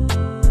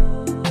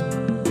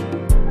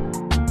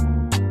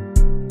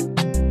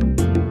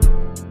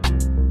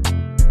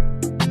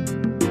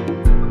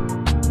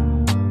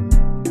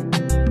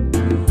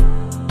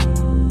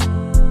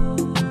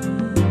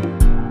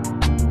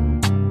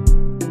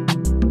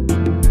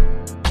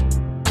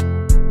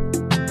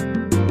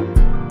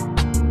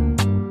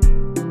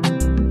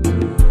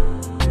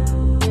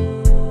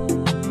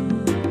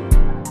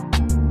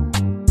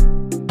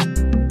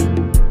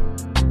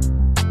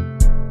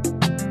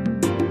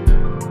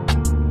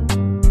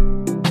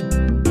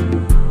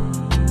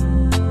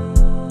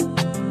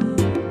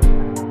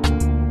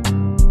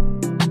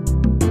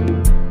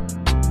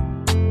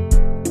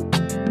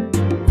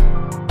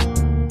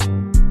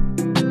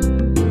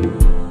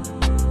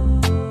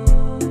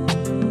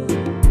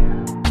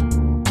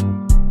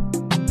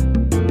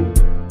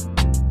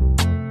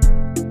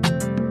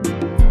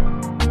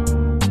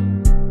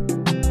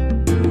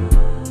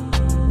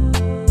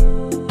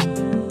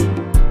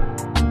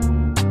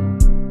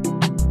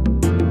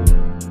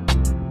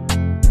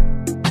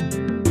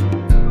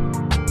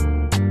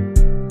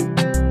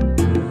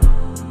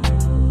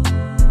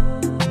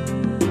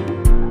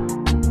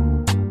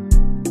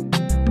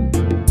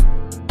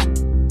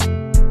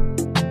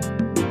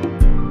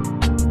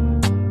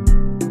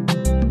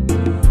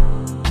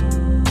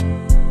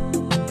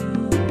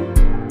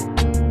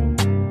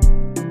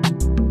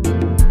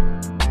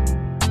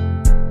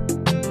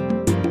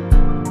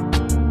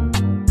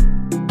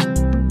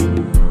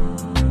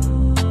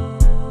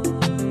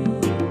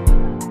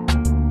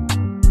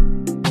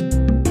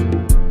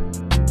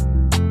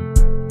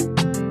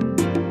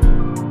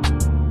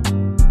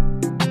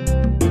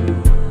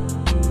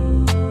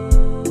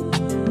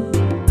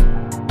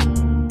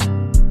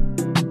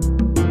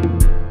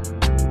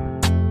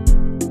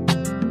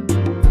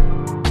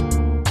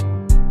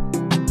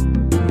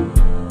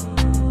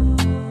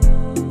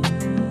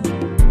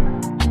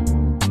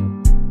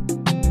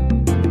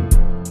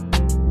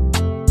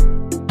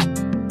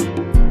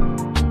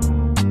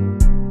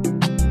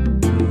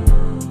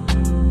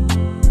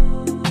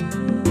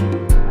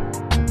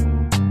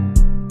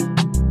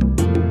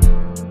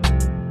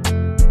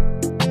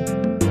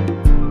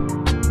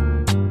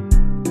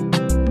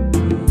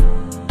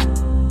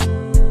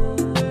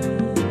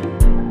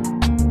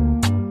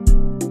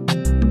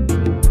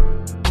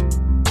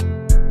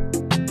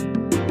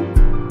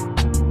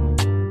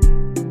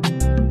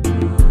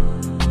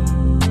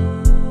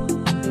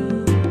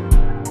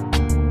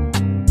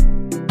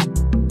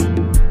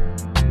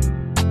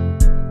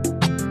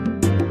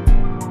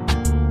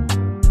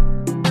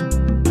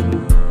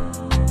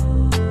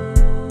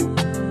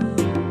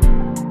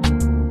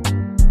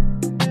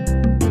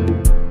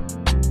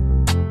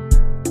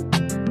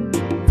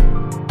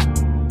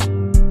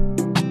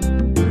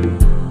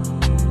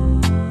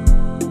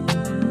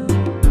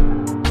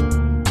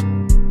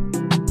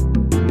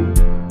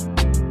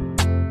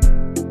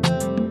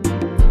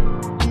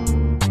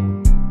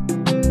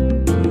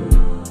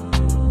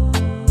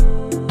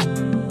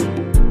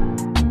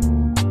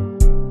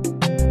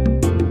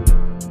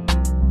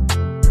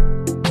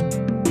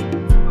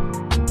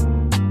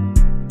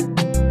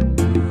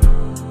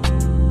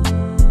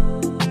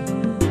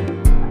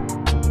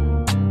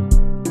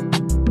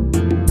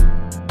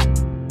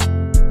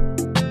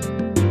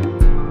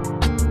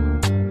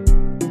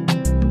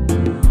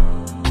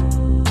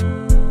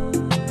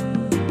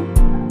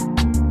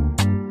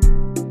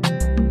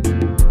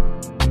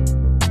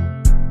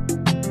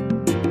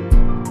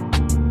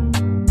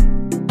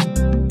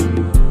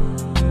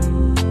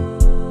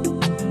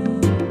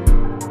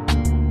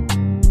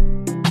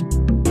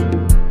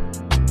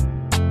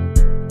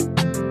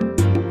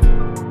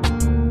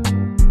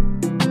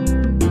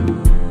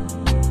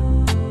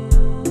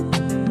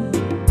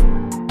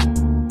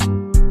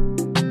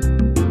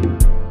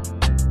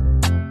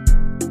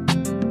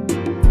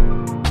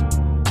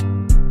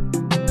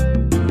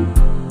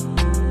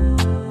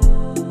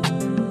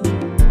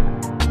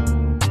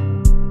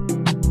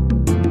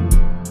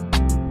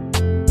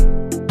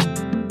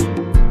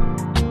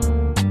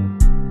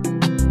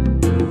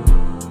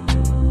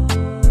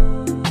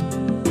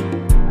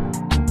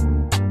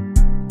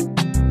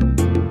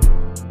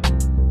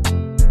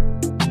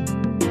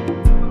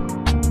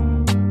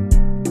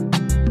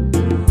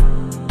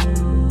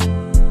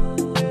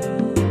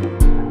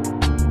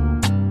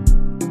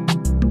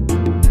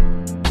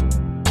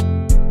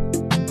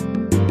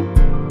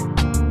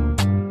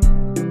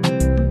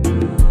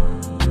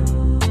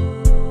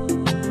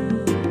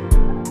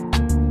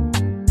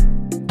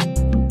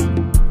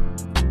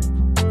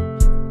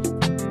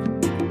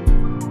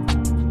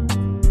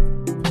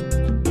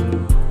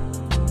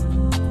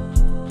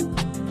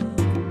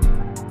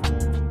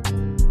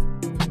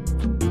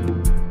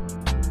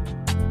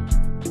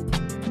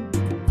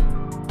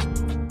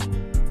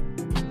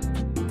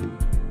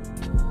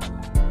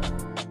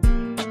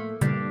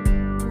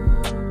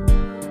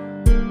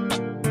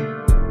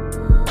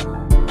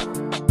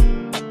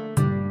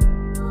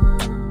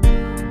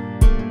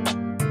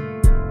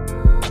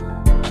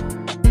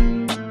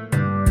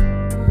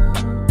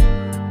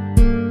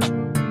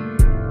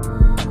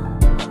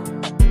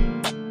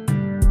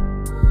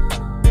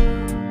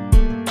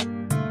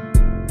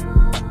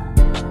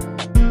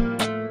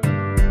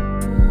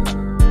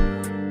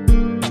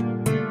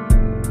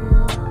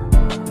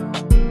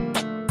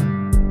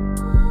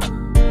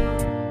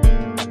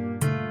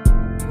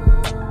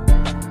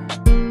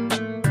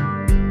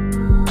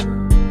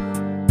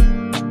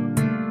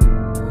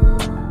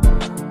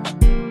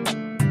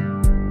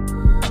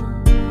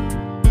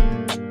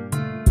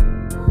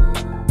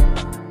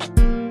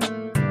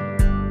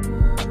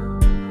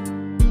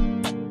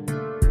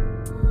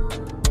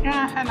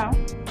 Hello.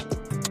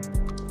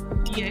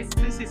 Yes,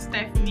 this is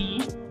Stephanie.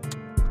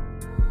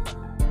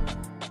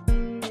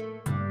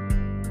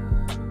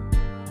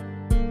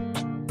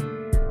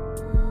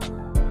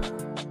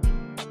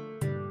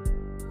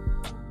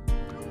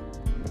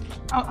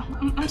 Oh,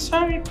 I'm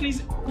sorry,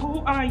 please. Who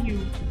are you?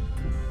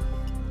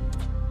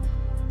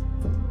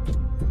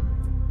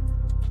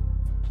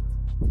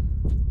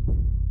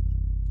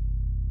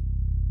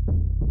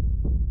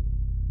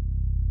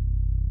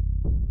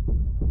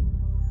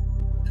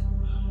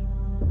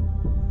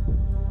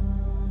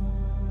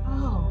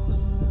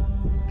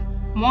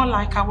 More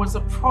like I was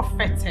a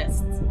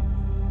prophetess.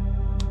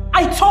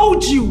 I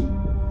told you!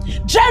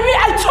 Jerry,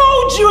 I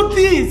told you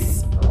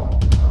this!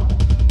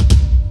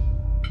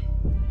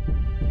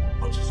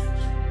 What is it?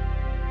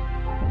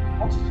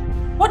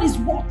 What is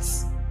what?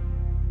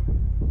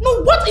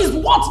 No, what is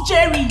what,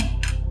 Jerry?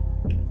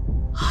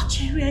 Ah,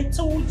 Jerry, I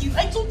told you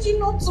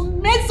not to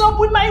mess up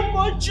with my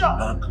emotion.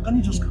 Can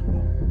you just calm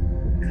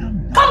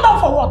down? Calm down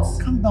for what?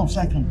 Calm down so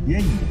I can hear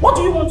you. What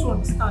do you want to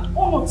understand?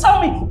 Oh no, tell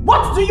me,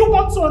 what do you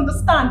want to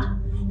understand?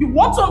 You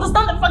want to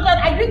understand the fact that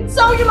I didn't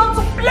tell you not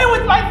to play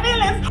with my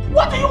feelings?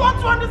 What do you want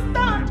to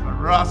understand?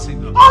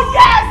 Harassing us. Oh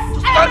yes!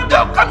 Stand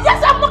down.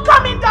 Yes, I'm not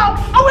coming down.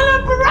 I will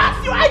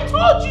embarrass you. I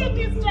told you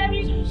this,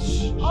 Jerry.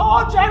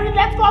 Oh, Jerry,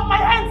 let go of my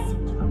hands.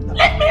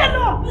 Leave me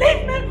alone.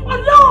 Leave me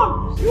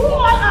alone. You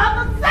all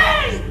are the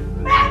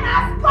same. Men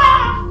are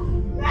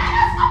scum. Men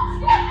are scum.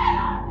 Leave me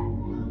alone.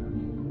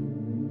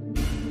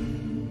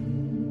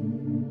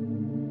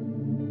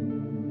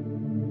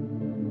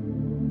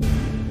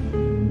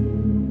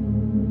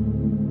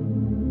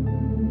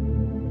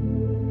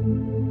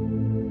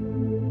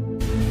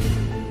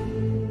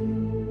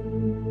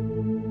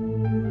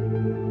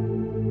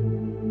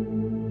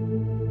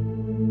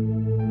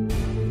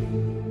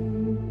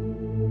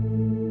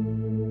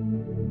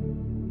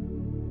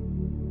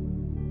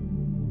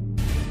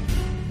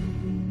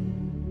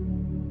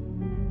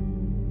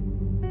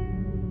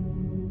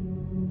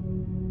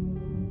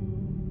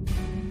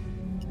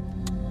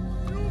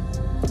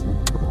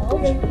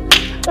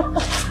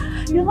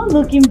 You're not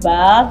looking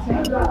bad.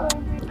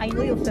 I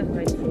know your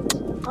favorite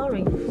fruit.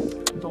 Orange.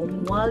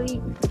 Don't worry.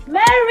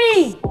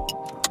 Mary!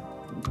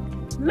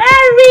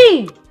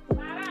 Mary!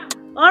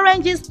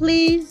 Oranges,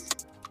 please.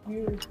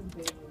 Beautiful,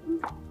 baby.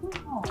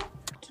 Oh,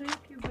 thank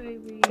you,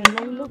 baby.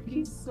 You're You're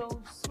looking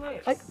so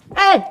sweet.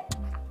 Hey!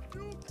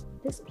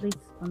 This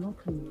plates are not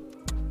clean.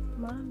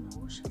 Man,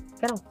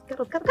 Get out, get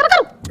out, get out,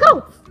 get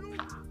out,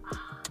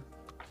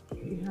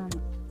 get out!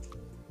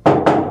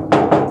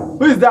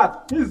 Who is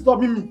that? He is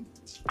stopping me.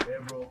 Hey,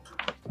 bro.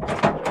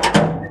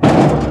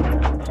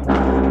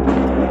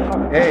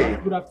 Hey.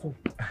 Good afternoon.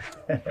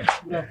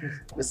 Good afternoon.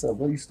 Listen,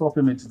 why are you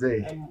stopping me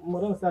today?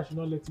 Madam said I should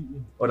not let you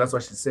in. Oh, that's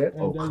what she said?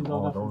 And Oh, then come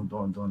on,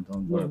 don't.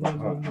 No.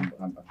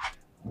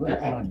 I'm going to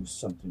tell you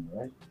something,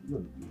 right?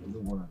 You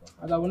don't want to.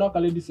 I will not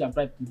call this your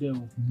bribe today.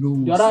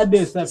 No. The other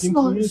day, sir,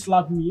 he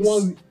slapped me.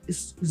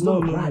 It's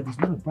not a bribe. It's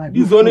not a bribe.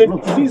 This is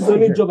the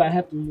only job I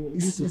have to do.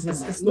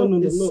 It's No.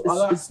 not a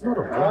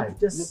bribe.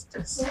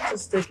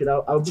 Just take it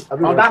out. I'll be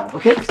right back.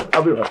 Okay?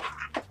 I'll be right.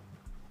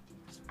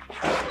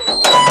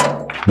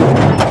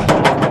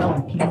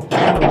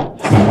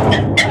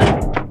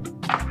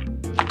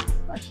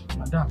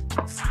 Madam.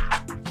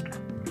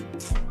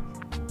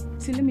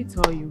 See, let me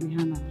tell you,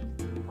 Rihanna.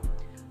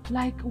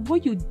 Like,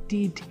 what you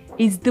did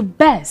is the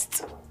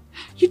best.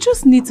 You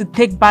just need to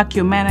take back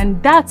your man,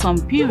 and that's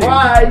on period.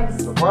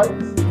 Surprise!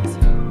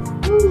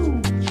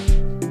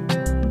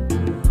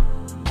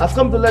 I've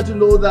come to let you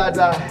know that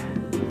I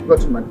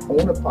got my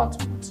own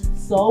apartment.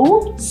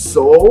 So?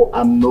 So,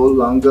 I'm no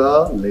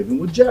longer living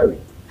with Jerry.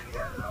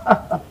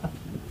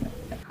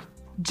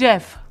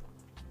 Jeff,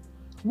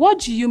 what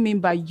do you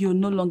mean by you're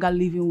no longer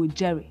living with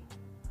Jerry?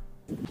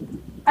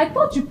 I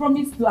thought you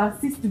promised to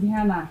assist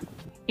Rihanna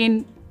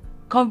in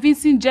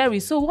convincing Jerry,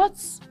 so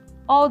what's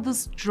all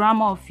this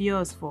drama of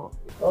yours for?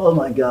 Oh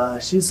my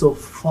gosh, she's so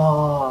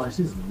far.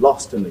 She's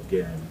lost in the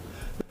game.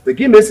 The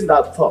game isn't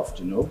that tough,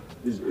 you know?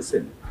 It's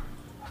in.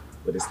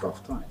 But it's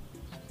tough time.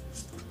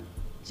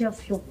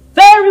 Jeff, you're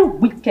very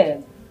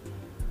wicked.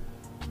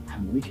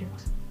 I'm wicked.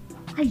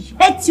 I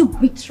hate you,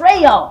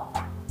 betrayal.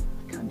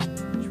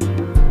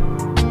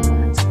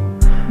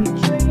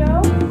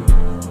 Betrayal?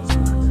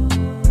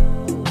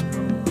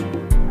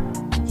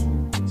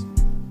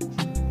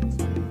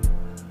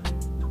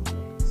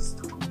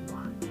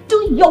 Do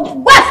your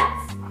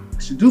worst! I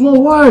should do my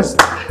worst.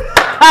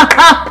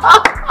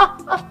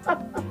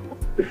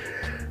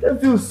 That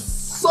feels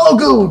so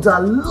good. I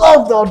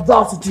love the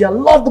audacity. I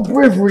love the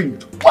bravery.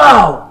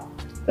 Wow.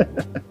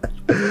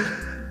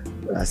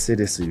 I say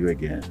this to you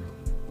again.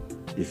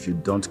 If you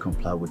don't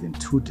comply within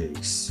 2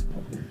 days,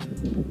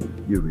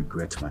 you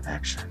regret my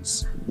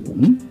actions.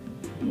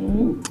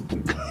 Ooh.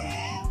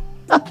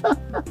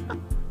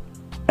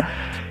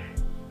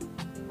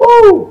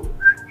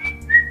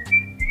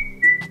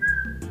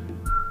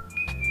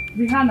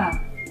 Rihanna,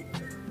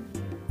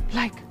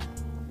 like,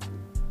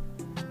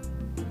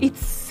 it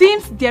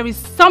seems there is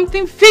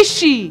something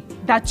fishy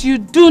that you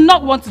do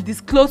not want to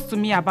disclose to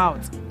me about.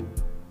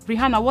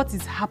 Rihanna, what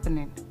is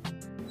happening?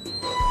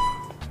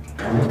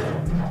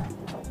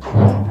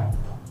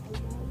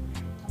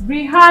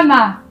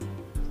 Rihanna!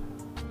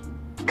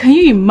 Can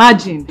you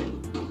imagine?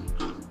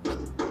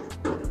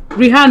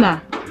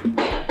 Rihanna.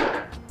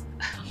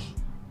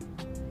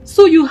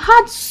 So you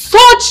had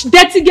such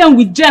dirty game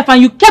with Jeff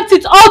and you kept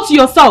it all to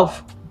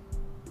yourself.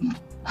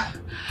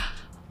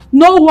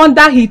 No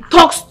wonder he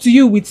talks to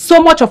you with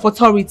so much of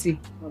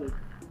authority.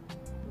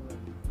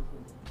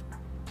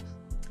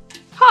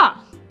 Ha!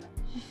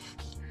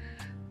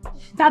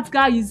 That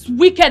guy is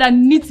wicked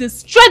and needs a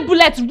straight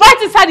bullet right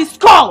inside his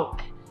skull.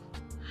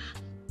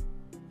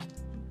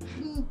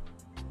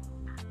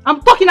 I'm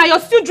talking and you're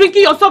still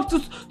drinking yourself to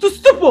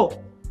stupor.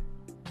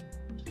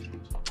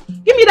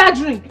 Give me that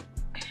drink.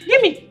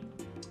 Give me.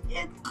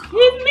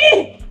 Give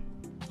me.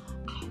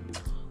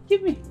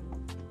 Give me.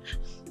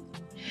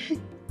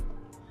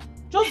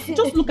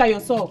 Just look at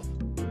yourself.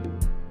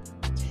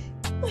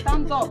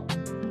 Stand up.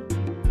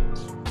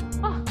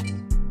 Ah.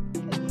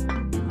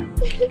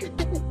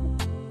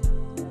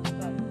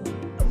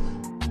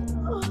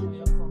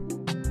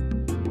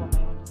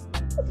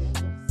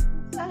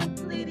 I'm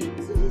bleeding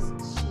to his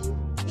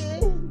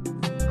chicken.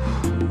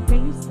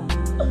 Can you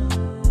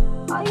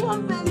stand? I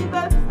can't believe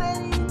I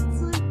fell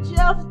into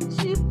Jeff's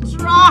cheap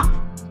trap.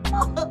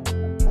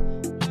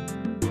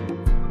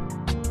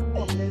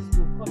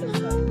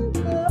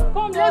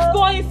 Come, let's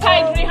go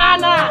inside,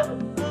 Rihanna.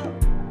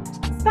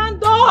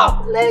 Stand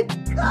up. Let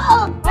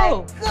go.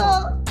 Let go.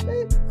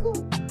 Let go.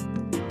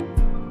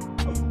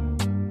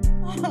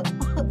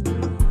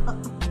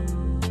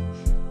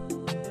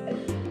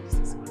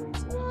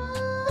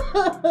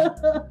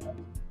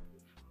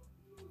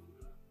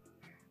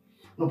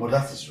 No, but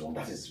that is wrong.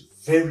 That is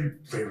very,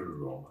 very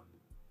wrong.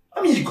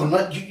 I mean, you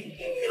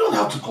don't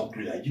have to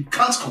conclude that. You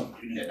can't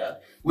conclude like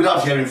that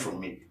without hearing from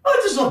me. No,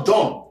 it is not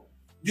done.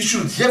 You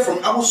should hear from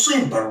me. I was so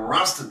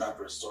embarrassed in that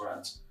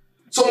restaurant.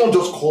 Someone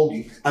just called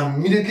you and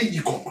immediately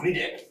you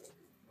concluded.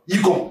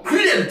 You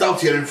concluded without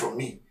hearing from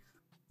me.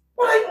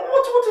 What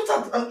is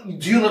that?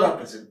 Do you know that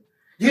person?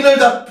 Do you know if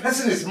that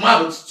person is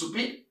mad or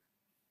stupid?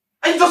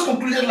 And you just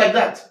concluded like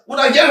that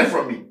without hearing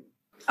from me.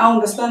 I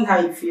understand how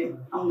you feel.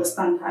 I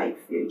understand how you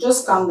feel.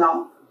 Just calm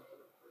down.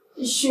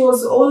 She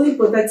was only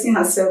protecting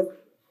herself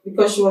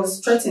because she was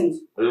threatened.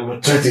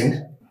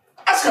 Threatened?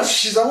 Ask her if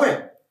she's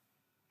aware.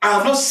 I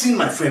have not seen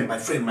my friend, my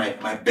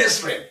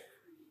best friend.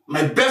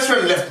 My best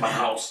friend left my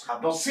house.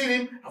 I've not seen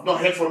him. I've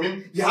not heard from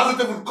him. He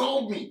hasn't even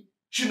called me.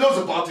 She knows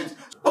about it.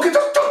 Okay,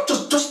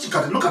 just look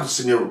at it. Look at the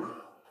scenario.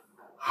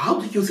 How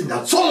do you think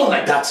that someone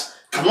like that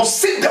cannot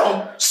sit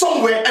down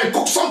somewhere and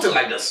cook something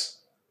like this?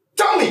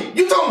 Tell me.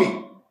 You tell me.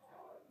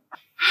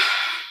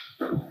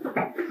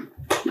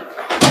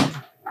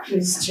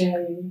 Please,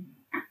 Jerry.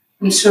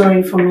 I'm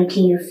sorry for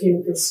making you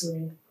feel this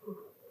way.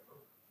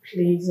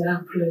 Please, I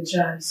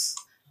apologize.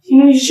 You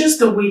know, it's just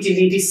the way the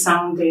lady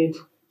sounded.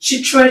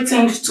 She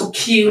threatened to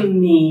kill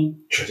me.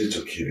 Threatened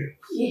to kill you?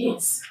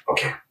 Yes.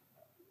 Okay.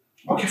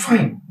 Okay,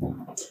 fine.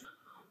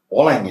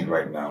 All I need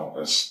right now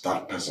is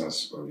that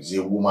person's, is it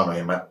a woman or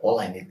a man? All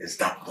I need is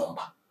that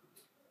number.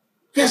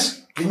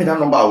 Yes, give me that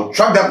number. I will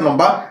track that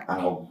number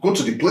and I'll go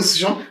to the police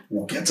station.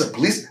 We'll get the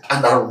police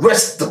and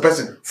arrest the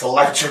person for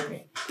life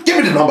threatening. Give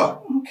me the number.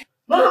 Okay.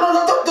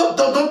 No,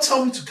 don't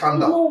tell me to calm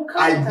down. No,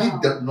 calm down. I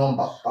need that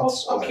number.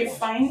 That's all okay, I want.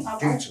 fine.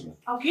 Give it to me.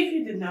 I'll give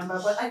you the number,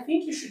 but I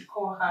think you should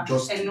call her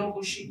and know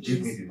who she is.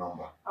 Give me the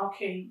number.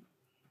 Okay.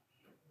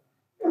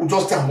 You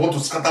just tell me want to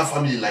scatter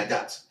family like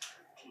that.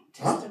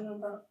 Huh? The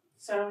number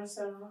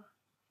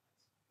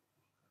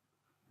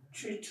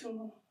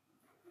 7732.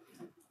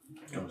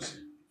 Let me see.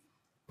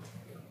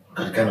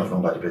 What kind of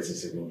number the person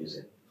is even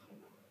using?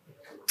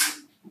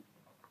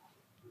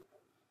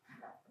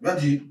 Where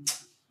do you...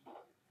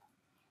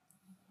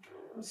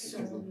 I'm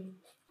sorry.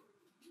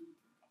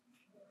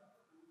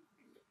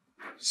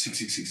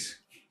 666.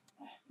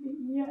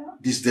 Yeah.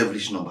 This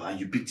devilish number, and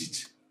you picked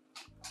it.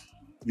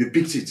 You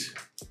picked it.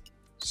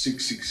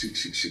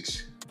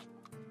 66666.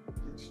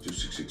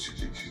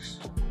 26666.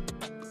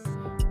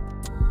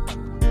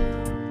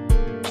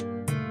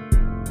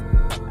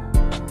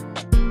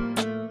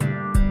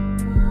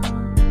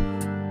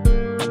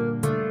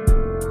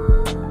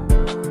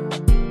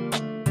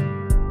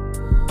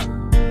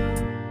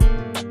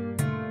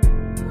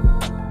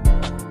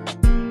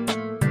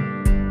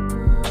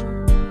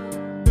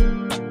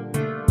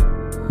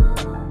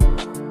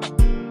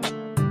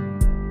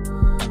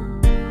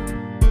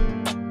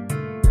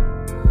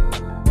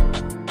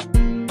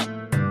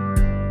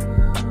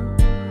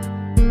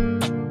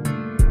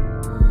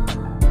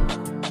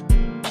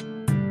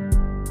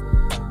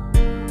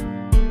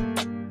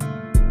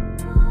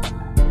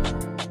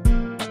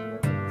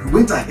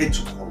 Ahead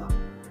to call her.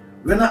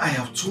 Rena, I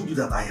have told you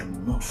that I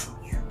am not for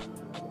you.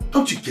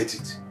 Don't you get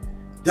it?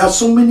 There are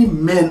so many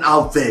men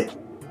out there.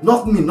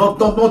 Not me, not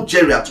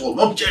Jerry at all,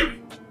 not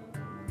Jerry.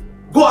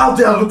 Go out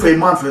there and look for a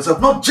man for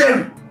yourself, not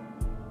Jerry.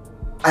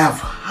 I have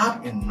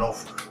had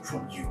enough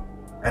from you.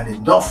 And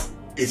enough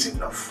is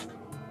enough.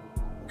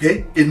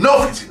 Okay?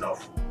 Enough is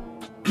enough.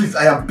 Please,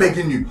 I am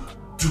begging you,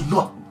 do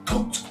not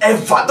Don't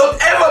ever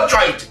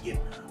try it again.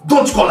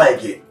 Don't call her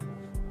again.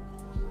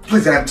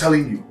 Please, I am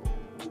telling you.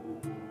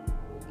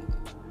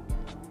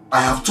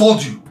 I have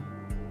told you.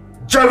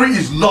 Jerry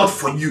is not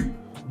for you.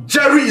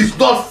 Jerry is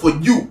not for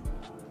you.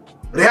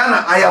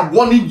 Rihanna, I am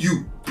warning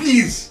you.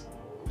 Please.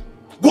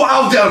 Go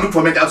out there and look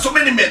for men. There are so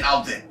many men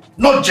out there.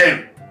 Not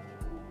Jerry.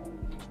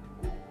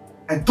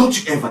 And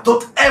don't ever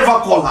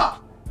call her.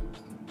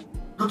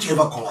 Don't you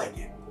ever call her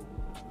again.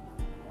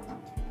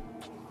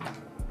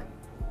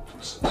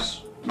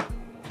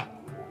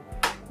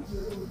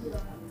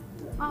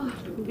 Oh,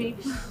 babe.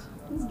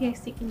 This guy's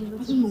taking a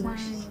little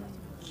time.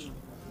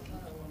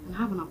 I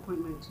have an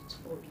appointment with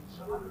Bobby.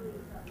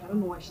 I don't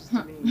know why she's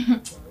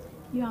delaying.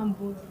 You and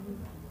Bobby.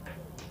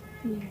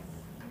 Please.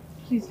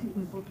 Please leave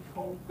my Bobby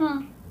for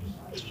me.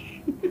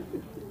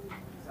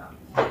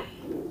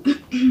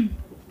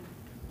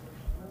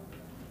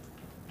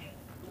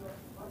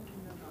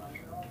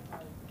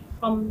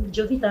 From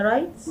Jovita,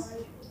 right?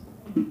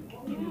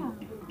 Yeah.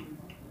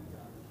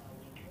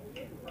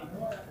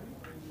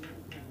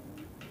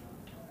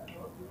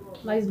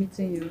 Nice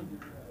meeting you.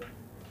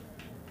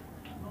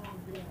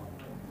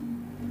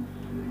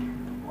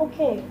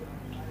 Okay.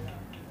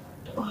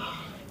 Oh.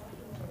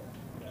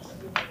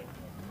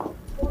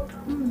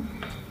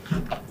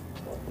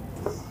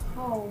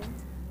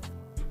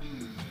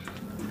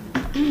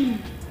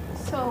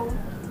 So,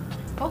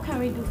 what can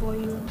we do for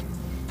you?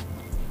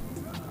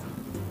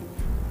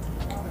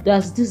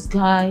 There's this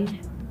guy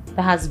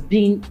that has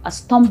been a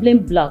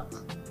stumbling block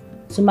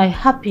to my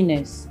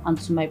happiness and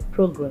to my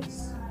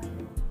progress.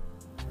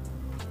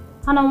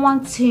 And I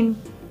want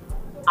him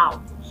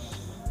out.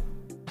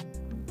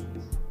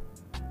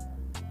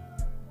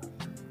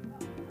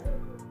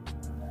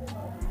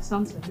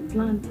 Sounds like a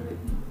plan.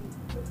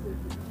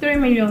 3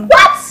 million.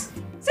 What? See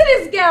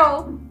this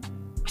girl?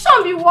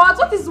 Shouldn't be what?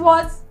 What is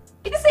what?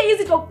 It is say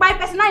easy to buy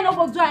person, now you know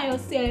go do it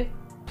yourself.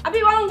 I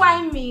be one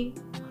whine me.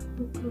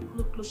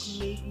 Look,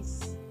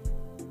 ladies.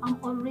 I'm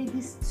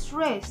already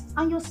stressed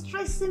and you're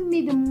stressing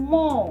me the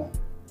more.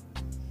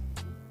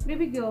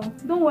 Baby girl,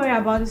 don't worry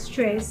about the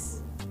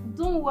stress.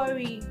 Don't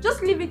worry.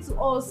 Just leave it to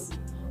us.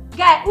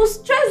 Guy, we'll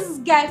stress this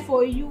guy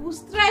for you. We'll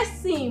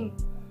stress him.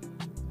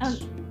 And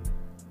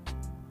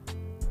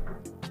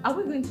are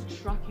we going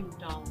to track him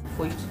down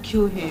for you to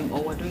kill him,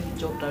 or we're doing the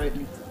job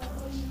directly?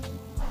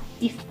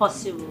 If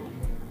possible,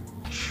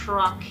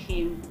 track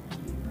him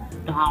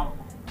down.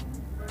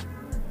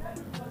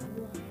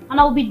 And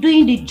I'll be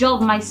doing the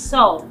job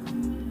myself.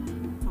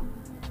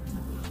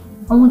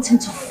 I want him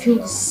to feel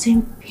the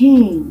same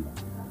pain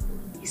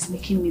he's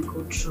making me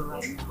go through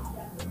right now.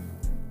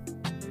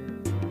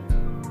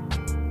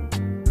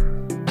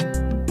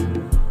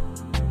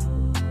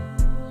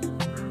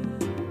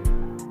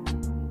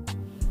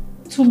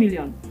 $2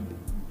 million.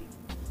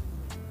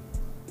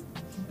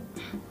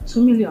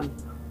 2 million.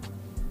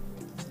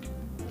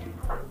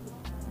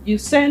 You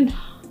send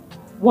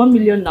 1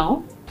 million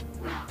now,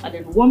 and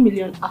then 1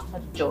 million after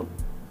the job.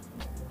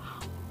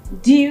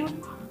 Deal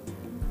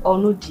or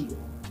no deal?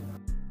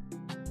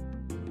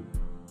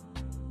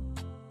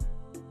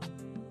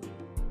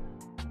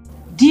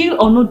 Deal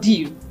or no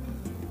deal?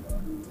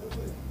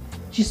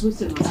 She's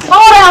wasting her time.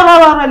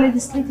 Alright,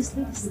 ladies.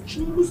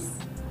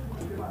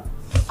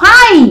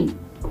 Fine!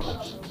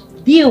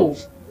 Deal.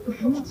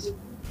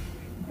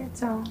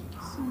 Better.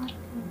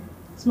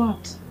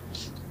 Smart.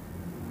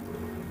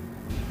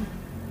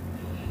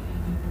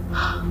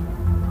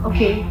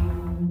 Okay.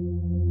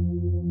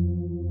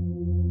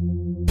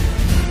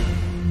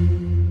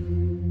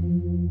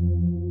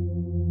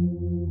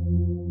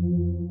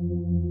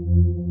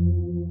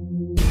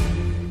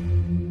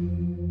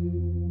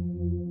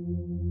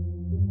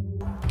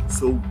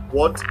 So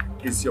what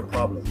is your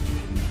problem?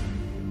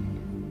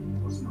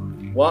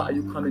 Why are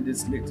you coming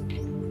this late?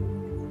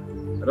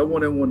 I don't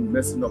want anyone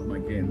messing up my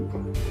game.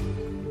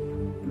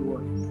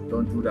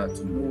 Don't do that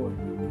to me.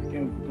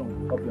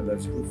 Okay,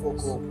 let's go.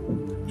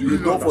 Do you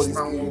know for this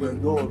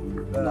moment?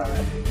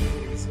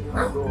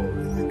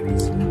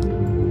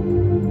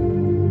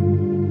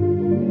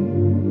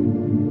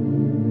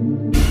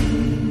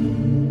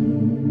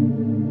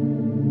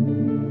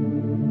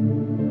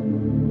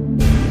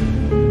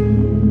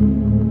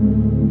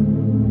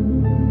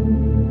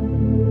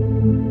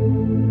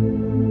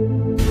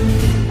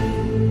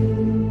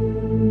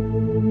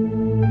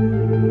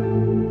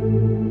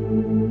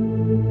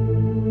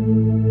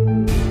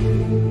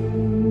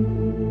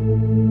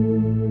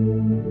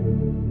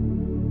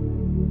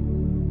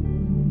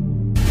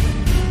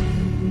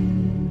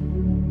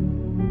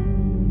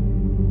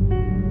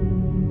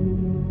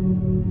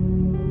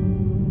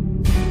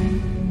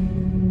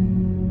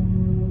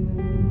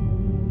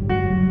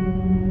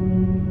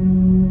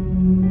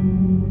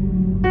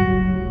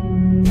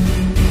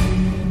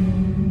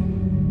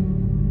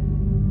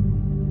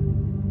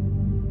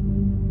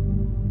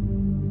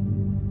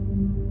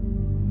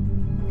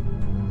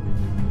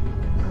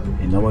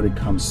 Nobody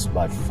comes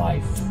by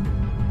 5.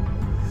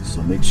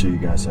 So make sure you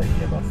guys are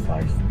here by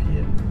 5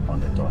 p.m. on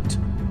the dot.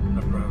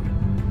 No problem.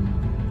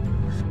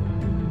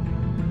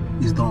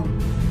 It's done.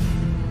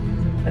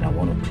 And I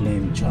want a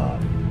clean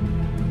job.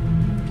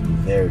 A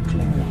very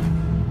clean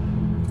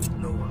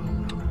one. No,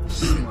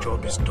 the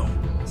job is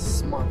done.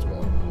 Smart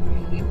one.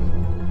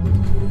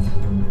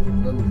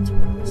 No need to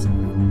worry.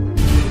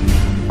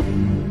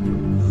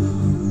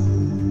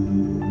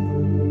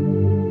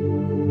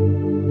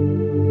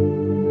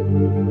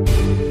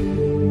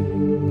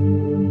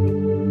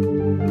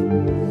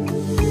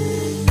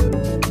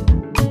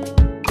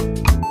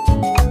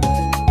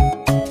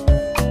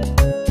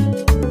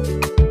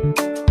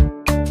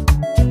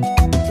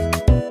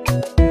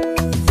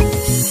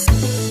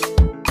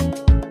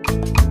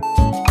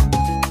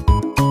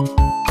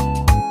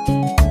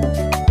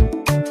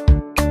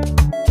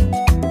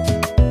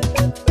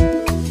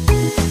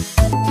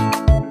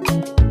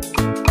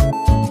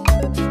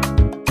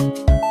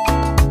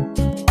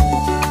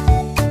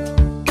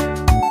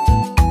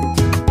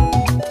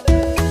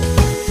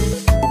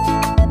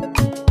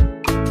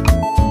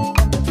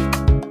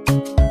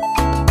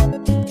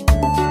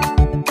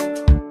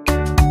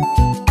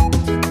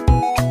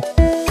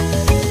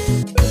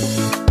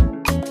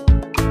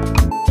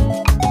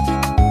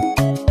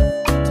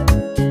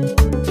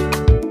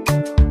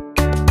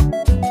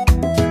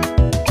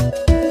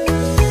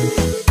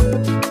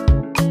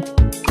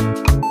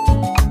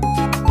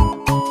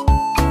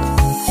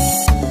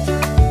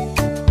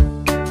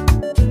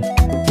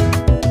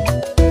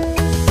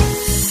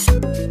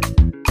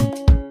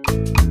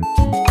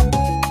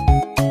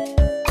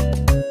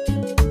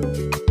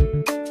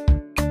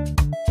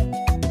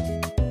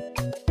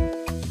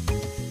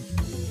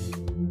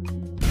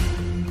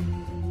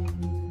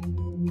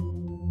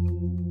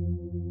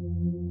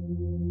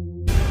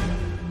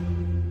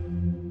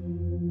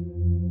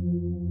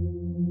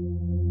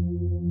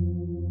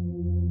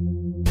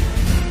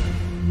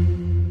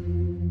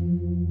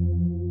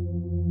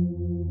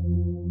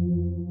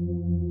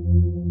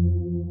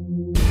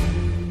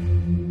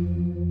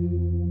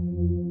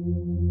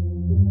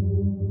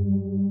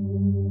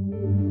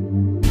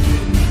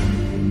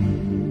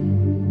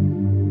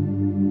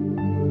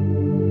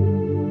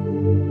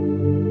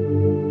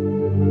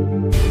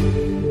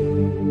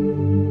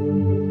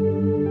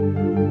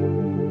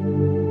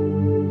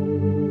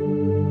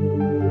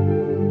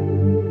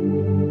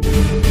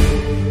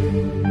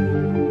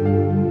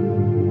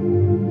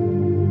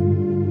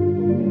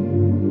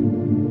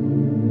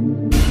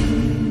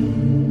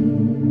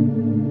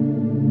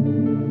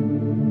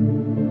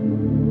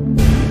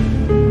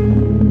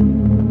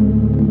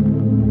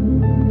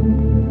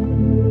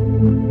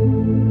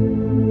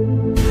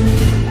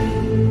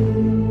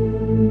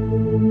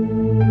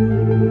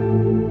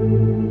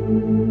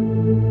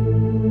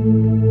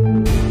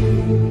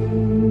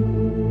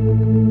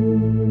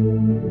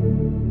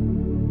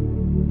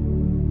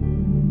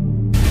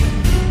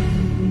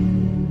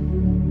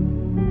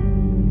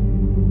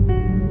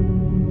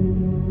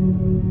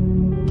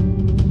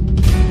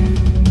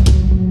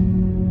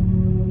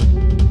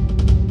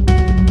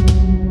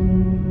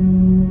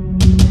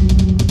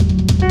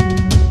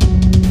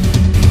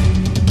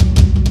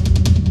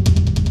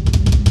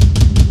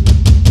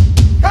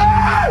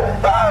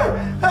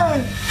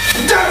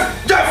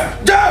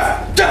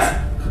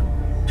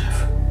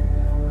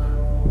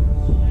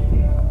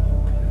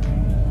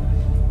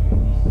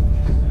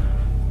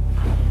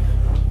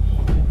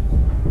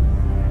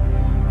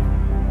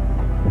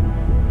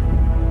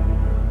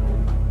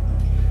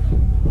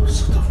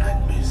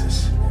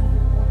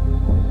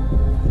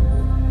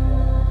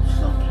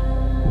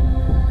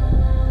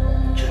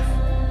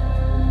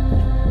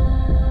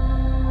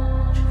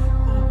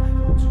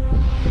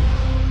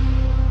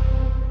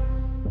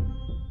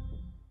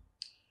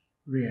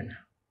 Rihanna,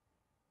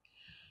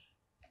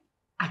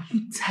 are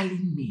you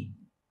telling me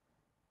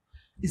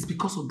it's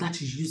because of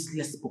that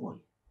useless boy?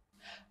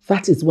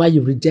 That is why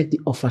you reject the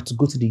offer to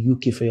go to the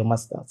UK for your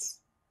master's?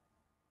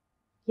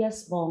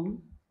 Yes,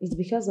 Mom. It's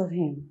because of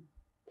him.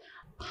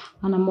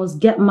 And I must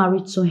get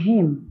married to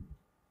him.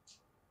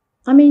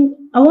 I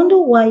mean, I wonder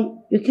why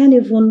you can't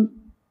even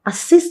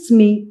assist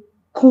me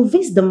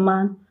convince the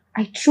man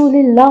I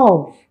truly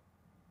love.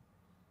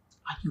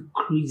 Are you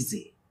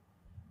crazy?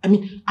 I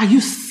mean, are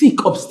you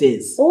sick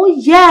upstairs? Oh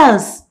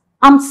yes,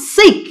 I'm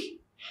sick.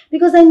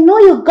 Because I know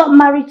you got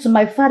married to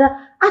my father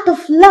out of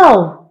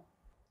love.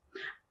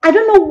 I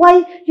don't know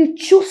why you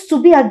choose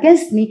to be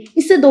against me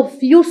instead of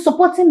you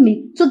supporting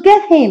me to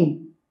get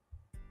him.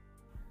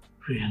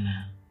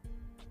 Rihanna,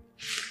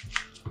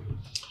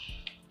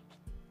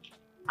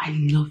 I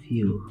love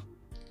you.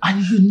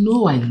 And you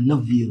know I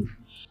love you.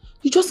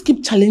 You just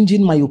keep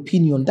challenging my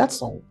opinion,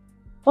 that's all.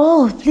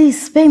 Oh,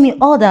 please spare me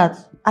all that.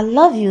 I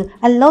love you,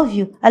 I love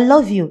you, I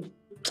love you.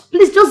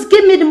 Please just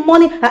give me the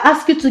money I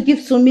ask you to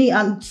give to me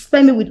and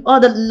spare me with all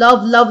the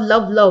love, love,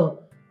 love,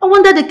 love. I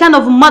wonder the kind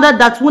of mother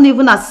that won't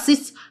even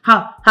assist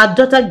her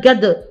daughter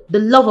get the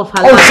love of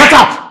her life. Oh, shut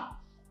up!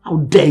 How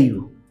dare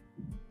you?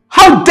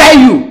 How dare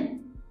you?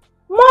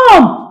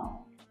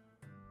 Mom!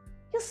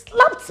 You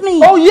slapped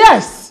me. Oh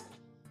yes!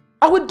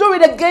 I will do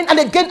it again and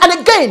again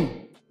and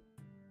again.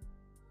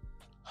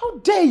 How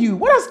dare you?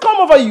 What has come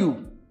over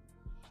you?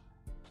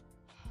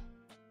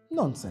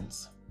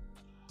 Nonsense.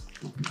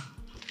 Love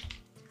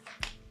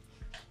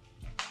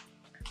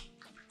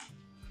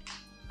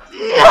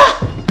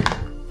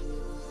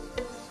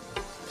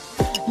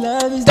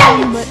is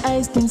blind, but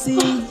eyes can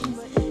see.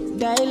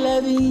 Guy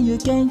loving you,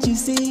 can't you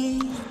see?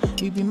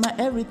 You be my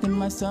everything,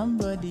 my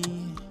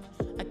somebody.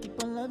 I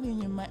keep on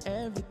loving you, my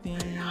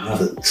everything. I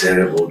had a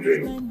terrible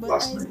dream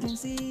last night.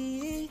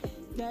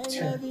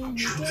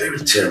 Very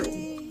terrible.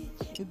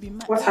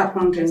 What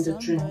happened in the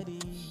dream?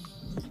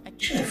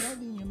 Jeff.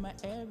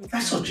 I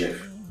saw Jeff.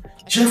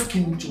 Jeff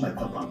came into my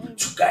compound with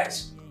 2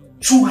 guys.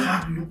 2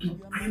 hard-looking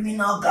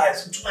criminal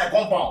guys into my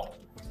compound.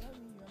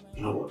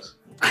 You know what?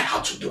 I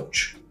had to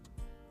dodge.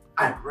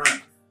 I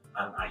ran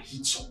and I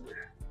hid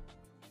somewhere.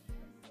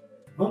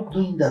 Not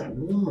knowing that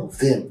one of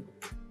them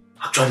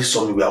actually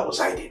saw me where I was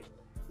hiding.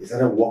 He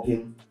started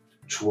walking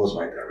towards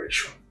my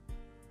direction.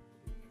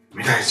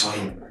 When I saw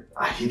him,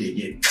 I hid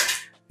again.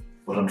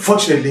 But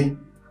unfortunately,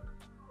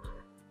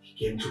 he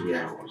came to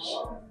where I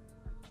was.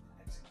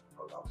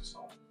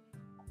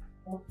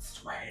 What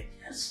to my head?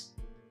 Yes.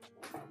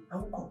 I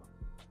woke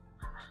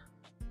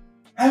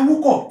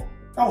up.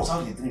 That was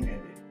how the dream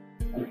ended.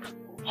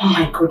 Oh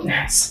my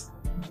goodness.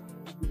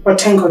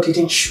 But thank God he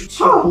didn't shoot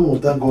you. Oh,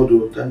 thank God,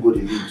 oh, thank God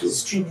he didn't.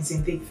 This dream is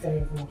indeed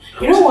terrible.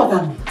 You know what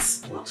that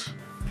means? What?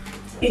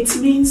 It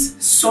means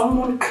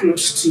someone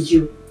close to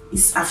you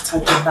is after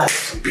your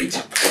life.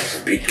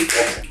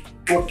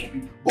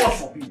 God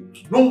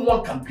forbid. No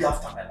one can be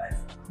after my life.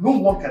 No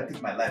one can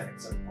take my life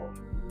except God.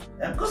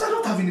 Because I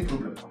don't have any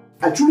problem.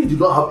 I truly do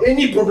not have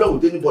any problem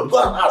with anybody.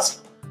 Go and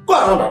ask. Go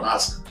around and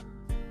ask.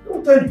 I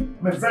will tell you,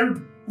 I'm a very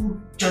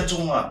good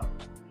gentleman.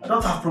 I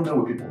don't have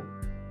problem with people.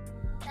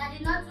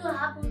 Daddy, nothing will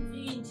happen to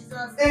you in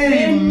Jesus'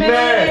 Amen.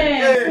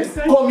 Hey,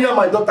 come here,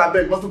 my daughter,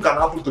 beg. Nothing can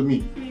happen to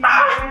me.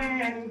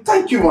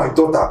 Thank you, my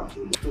daughter.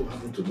 Nothing will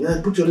happen to me.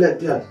 Yeah, put your leg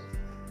there.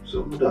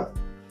 So good that.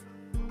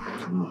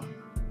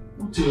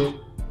 What you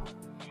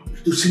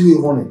to see me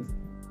running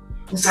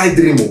inside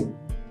dream,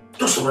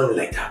 just running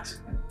like that.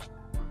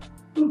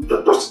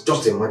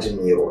 Just imagine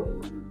me running.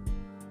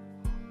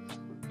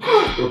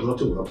 But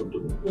nothing will happen to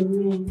me.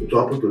 Amen. It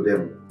will happen to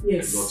them.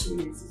 Yes. Not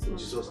me. Yes.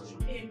 Jesus.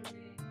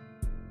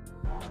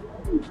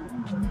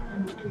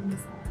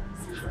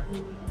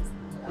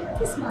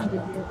 This man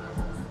dey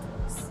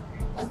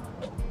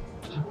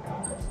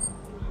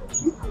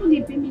you know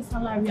they pay me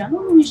salary. I don't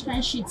know which kind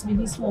of shit with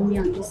this one, me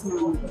and this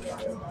man.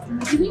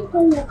 You didn't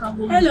come work at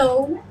home.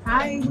 Hello.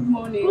 Hi, good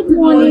morning. Good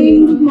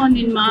morning. Good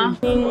morning, ma.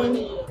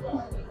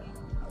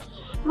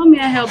 How may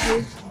I help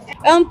you?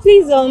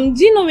 Please, do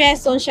you know where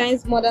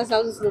Sunshine's mother's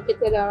house is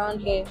located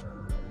around here?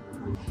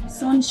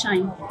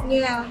 Sunshine?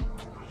 Yeah.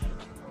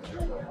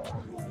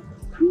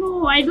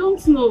 No, I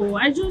don't know.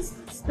 I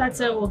just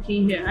started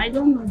working here. I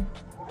don't know.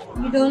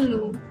 You don't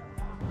know?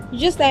 You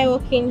just started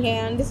working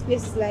here and this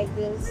place is like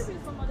this. Maybe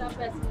some other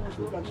person was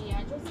working here.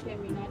 I just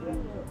came in. I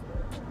don't know.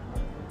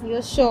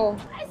 You're sure?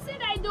 I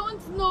said I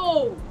don't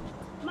know.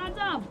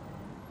 Madam.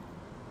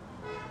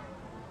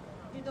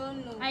 You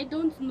don't know? I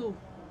don't know.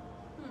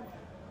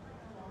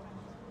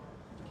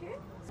 Okay.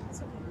 It's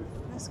okay.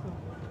 Let's go.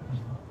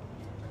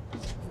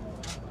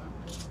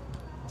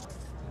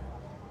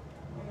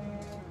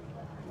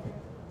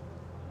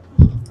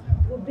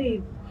 Oh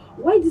babe,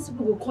 why these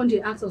people go come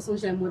dey ask for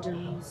Sunshine mother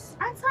house?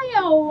 I tell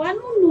you, I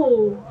don't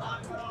know.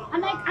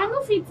 And like I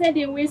know if you tell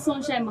them where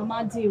Sunshine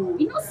mama dey.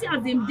 You know see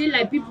as them dey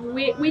like people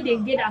where they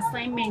get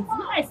assignments. You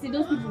know I say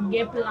those people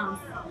get plans.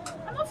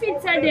 I don't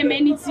fit tell them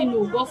anything,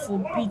 no, God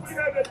forbid.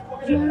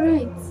 You're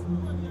right.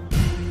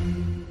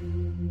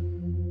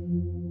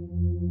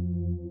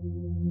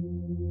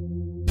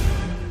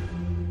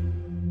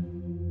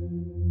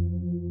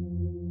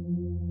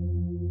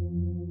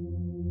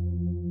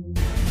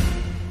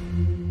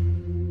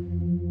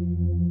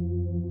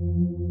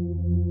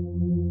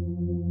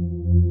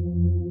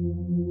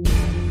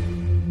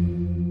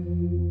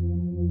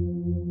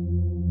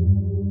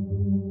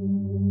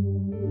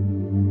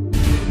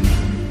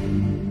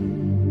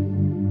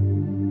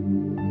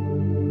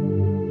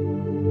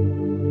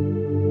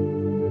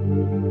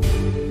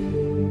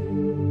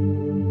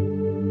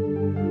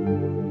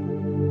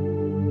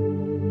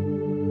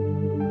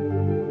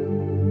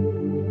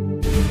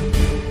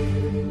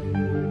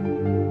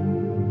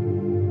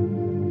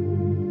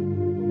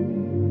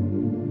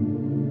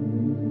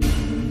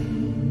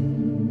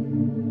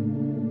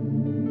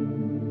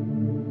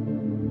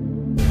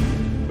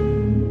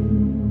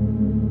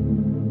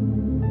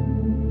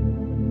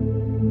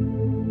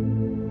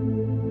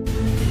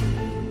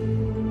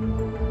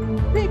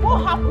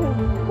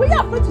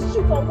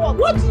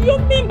 What do you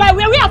mean by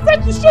we're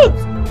afraid to shoot?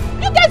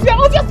 You guys were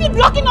obviously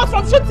blocking us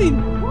from shooting.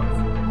 What?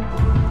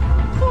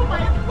 Oh my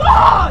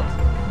God!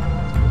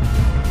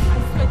 I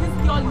swear this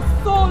girl is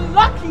so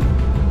lucky.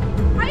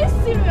 Are you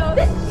serious?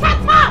 This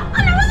shatter!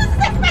 And I wasn't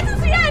expecting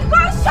to hear a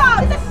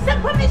gunshot! It's a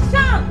simple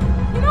mission!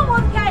 You know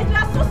what, guys? We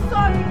are so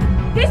sorry.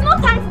 There's no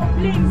time for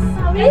blames.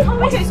 Okay,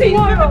 so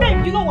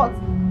you know what?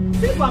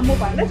 Since we're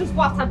mobile, let's just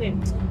go after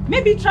them.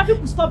 Maybe traffic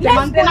will stop them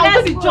and then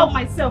I'll do the job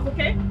myself,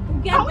 okay?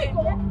 Can we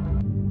go?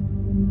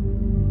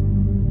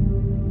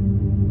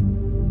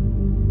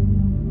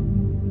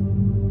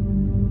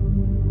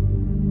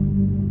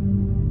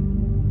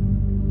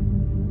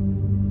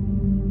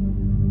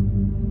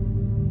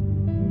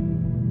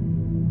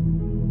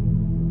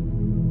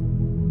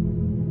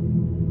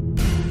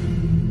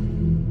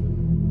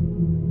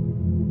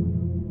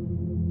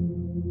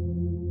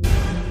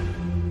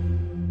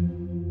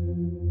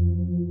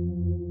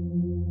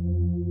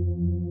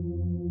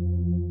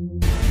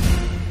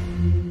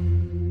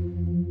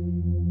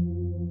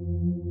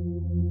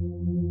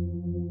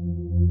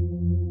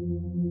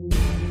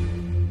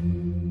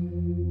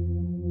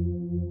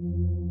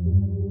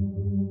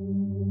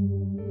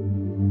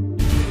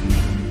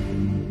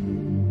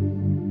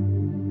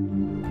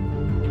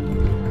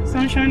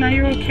 Sunshine, are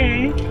you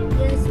okay?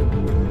 Yes.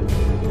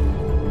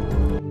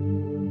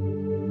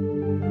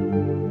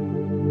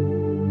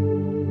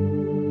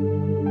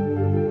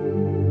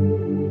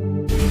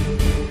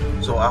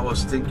 So I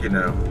was thinking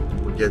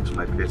we'll get to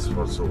my place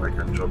first so I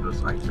can drop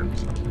those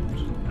items.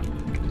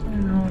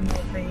 No,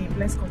 babe.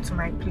 Let's go to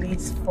my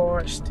place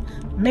first.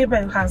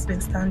 Mabel has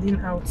been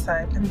standing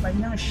outside and by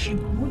now she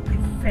would be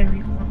very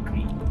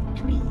hungry.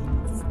 Please.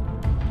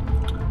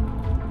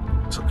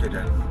 It's okay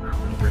then.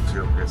 We'll get to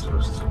your place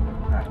first.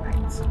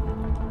 Alright.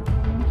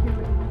 Thank you,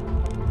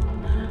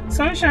 babe.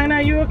 Sunshine,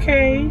 are you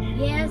okay?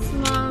 Yes,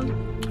 Mom.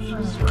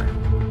 She's fine.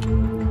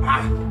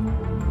 Ah!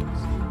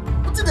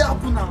 What did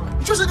happen now?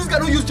 You sure say this guy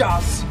don't use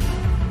jazz?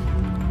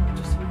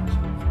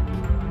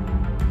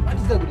 Why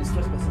this guy go dey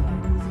stress person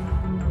like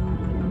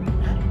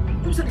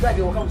this? You say the guy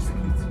dey work out with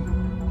security.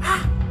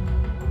 Ah!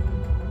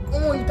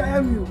 Oh, you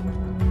tire me.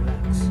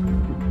 Relax.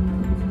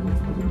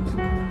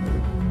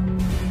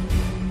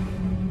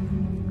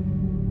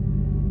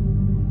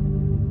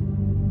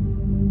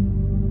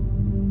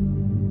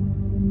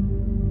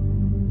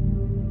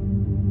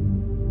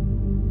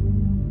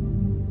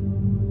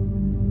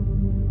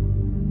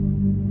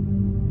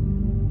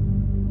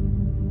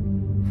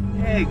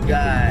 Hey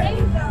guys. Hey,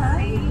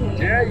 guys.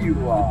 There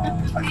you are.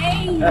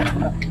 Hey, you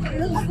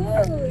look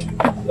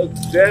good.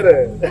 Looks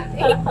better.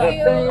 Thank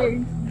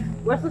you.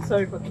 We're so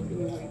sorry for keeping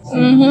you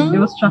waiting.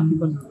 There was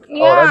traffic on the road.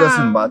 Oh, that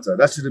doesn't matter.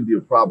 That shouldn't be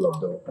a problem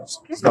though.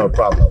 It's not a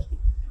problem.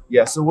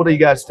 Yeah, so what are you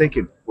guys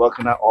thinking? What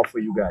can I offer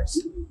you guys?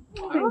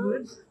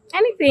 Good.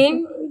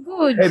 Anything?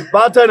 Good. Hey,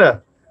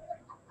 bartender.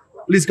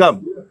 Please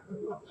come.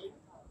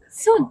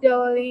 So,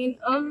 darling,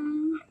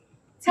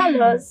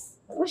 tell us,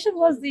 which of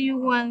us do you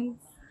want?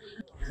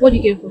 What do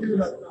you get for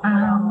food?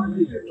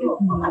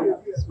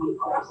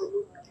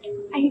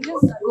 I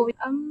just go with,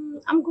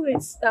 I'm good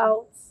with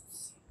stout.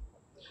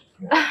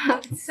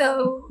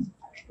 So,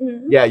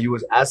 Yeah, you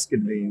was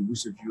asking me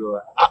which of you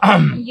are.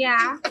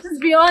 yeah, just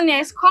be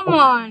honest, come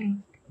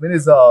on. I mean,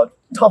 it's a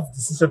tough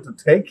decision to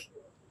take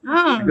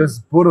Ah. because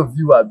both of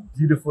you are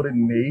beautiful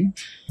in need.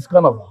 It's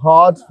kind of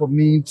hard for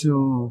me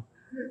to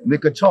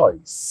make a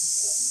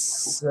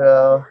choice.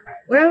 Well,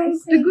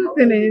 the good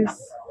thing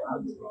is,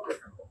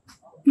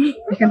 you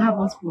can have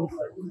us both.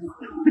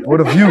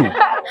 Both of you?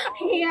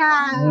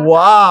 Yeah.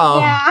 Wow.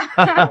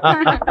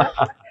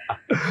 Yeah.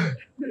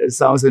 It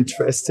sounds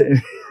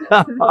interesting.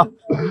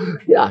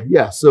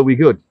 Yeah, so we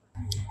good.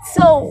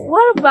 So,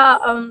 what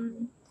about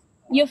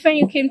your friend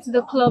you came to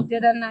the club the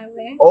other night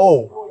with?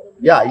 Oh,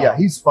 yeah,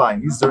 he's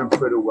fine. He's doing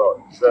pretty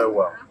well, very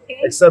well. Okay.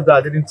 Except that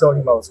I didn't tell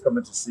him I was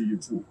coming to see you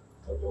too.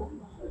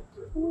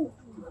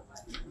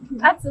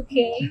 That's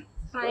okay.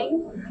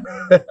 Fine.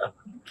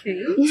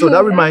 Okay. So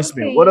that reminds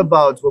me, Okay. what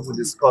about what we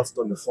discussed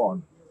on the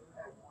phone?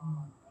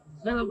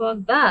 Well,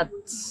 about that,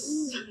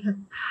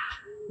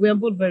 we are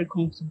both very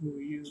comfortable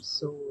with you,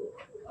 so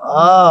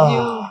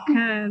you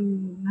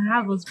can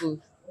have us both.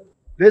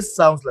 This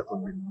sounds like a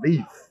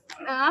relief.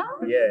 Huh?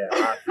 Yeah,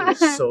 I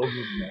feel so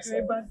good myself.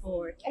 Very bad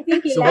boy. I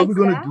think he So likes what we're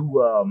gonna that.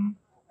 do,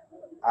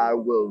 I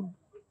will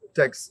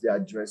text the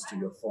address to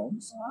your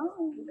phones, Wow.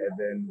 and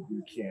then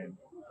you can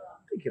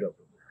pick it up.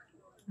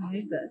 I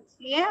hate that.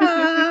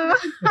 Yeah.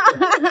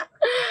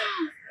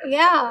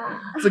 Yeah.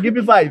 So give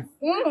me 5.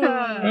 Put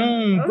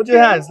your Okay.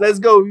 hands. Let's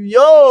go.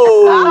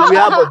 Yo, we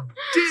have a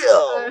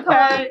deal. Come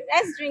on,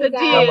 let's drink that.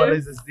 Come on,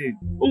 let's just do.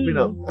 Open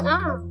up.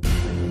 Ah.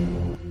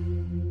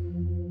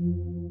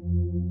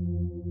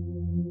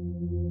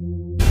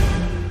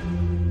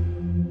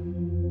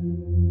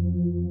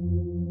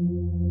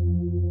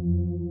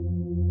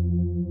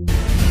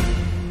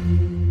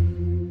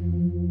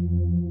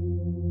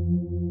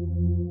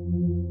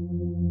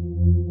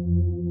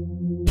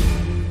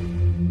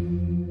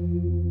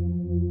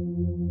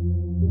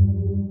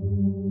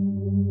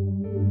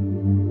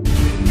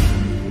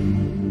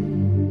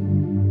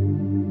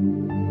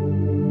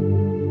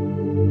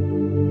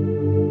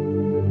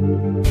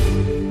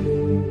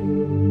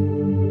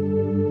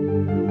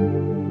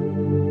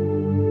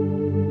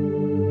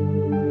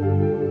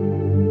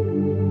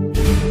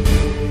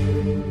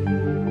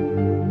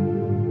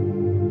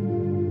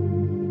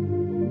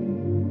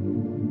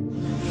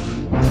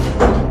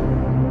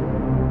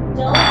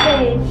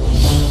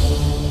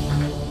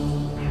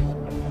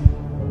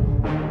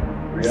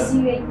 So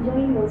you're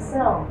enjoying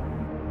yourself.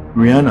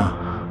 Rihanna,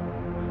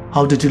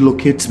 how did you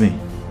locate me?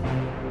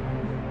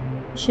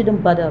 You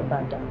shouldn't bother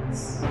about that.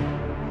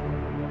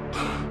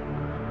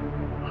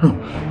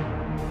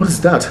 What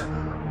is that?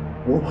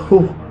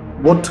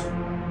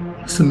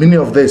 What's the meaning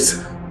of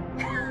this?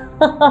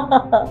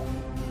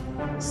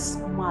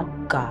 Smart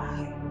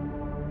guy.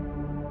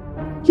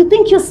 You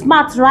think you're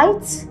smart,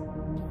 right?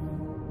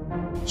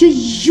 You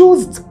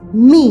used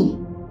me.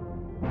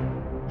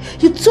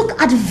 You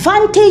took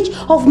advantage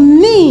of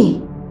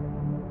me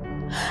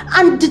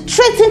and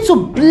threatened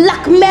to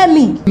blackmail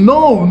me.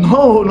 No,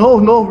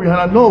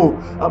 Rihanna, no.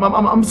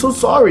 I'm so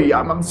sorry.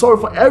 I'm sorry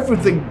for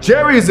everything.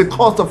 Jerry is the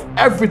cause of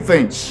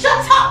everything.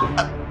 Shut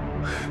up!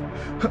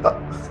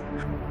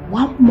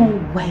 One more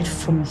word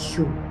from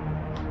you,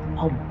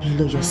 I'll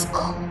blow your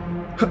skull.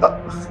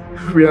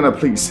 Rihanna,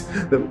 please.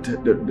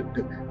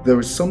 There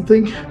is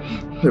something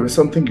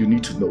you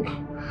need to know.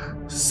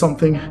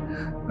 Something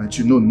that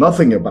you know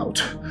nothing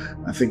about.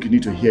 I think you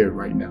need to hear it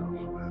right now.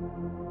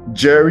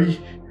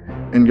 Jerry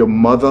and your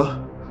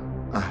mother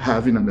are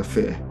having an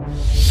affair.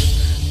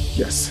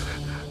 Yes,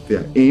 they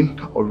are in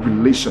a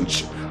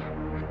relationship.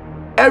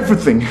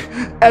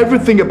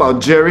 Everything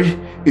about Jerry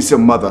is your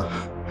mother.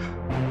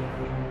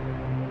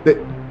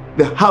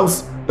 The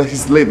house that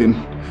he's living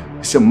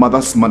is your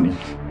mother's money.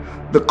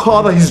 The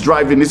car that he's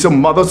driving is your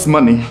mother's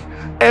money.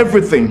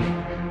 Everything.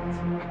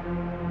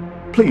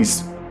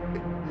 Please,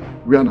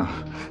 Rihanna,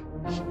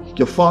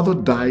 your father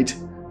died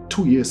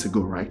 2 years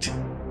ago, right?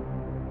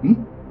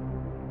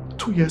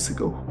 2 years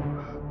ago.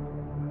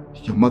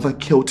 Your mother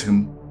killed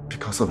him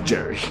because of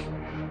Jerry.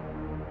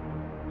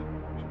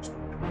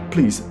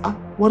 Please,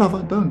 what have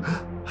I done?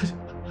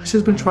 I've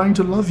just been trying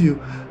to love you.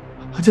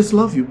 I just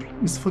love you.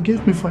 Please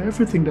forgive me for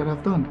everything that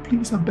I've done.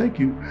 Please, I beg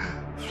you.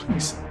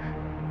 Please.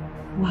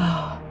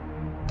 Wow.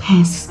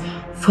 Thanks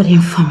for the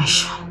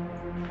information.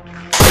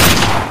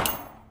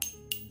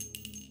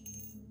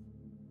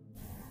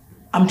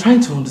 I'm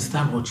trying to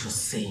understand what you're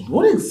saying.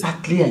 What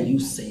exactly are you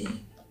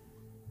saying?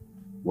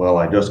 Well,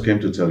 I just came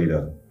to tell you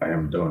that I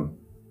am done.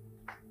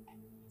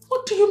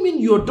 What do you mean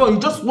you're done? You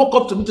just walk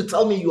up to me to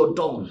tell me you're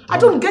done. I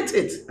don't get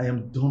it. I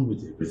am done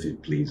with everything,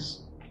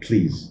 please.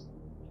 Please.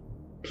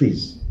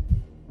 Please.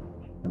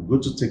 I'm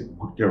going to take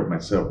good care of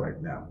myself right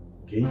now,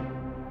 okay?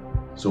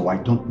 So I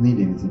don't need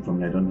anything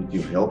from you. I don't need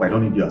your help. I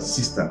don't need your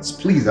assistance.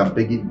 Please, I'm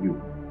begging you.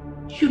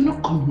 You're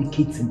not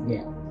communicating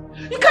here.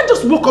 You can't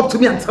just walk up to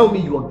me and tell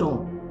me you're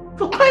done.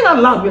 For crying out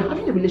loud, we're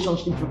having a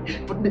relationship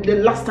for the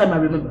last time I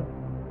remember.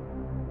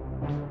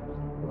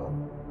 Well,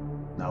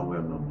 now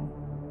we're no more.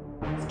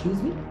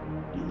 Excuse me?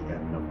 Yeah,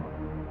 no more.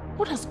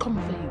 What has come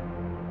over you?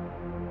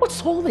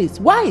 What's all this?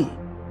 Why?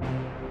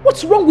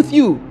 What's wrong with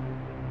you?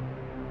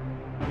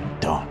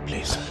 Don't,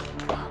 please.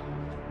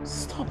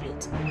 Stop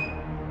it.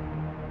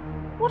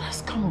 What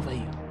has come over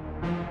you?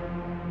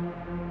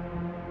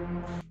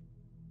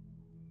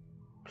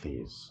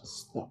 Please.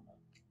 Stop.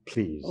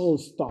 Please. Oh,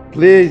 stop.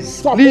 Please.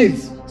 Stop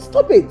Please. it.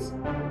 Stop it.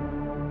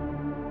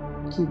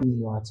 Give me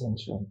your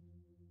attention.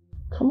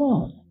 Come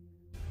on.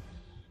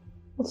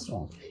 What's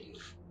wrong with you?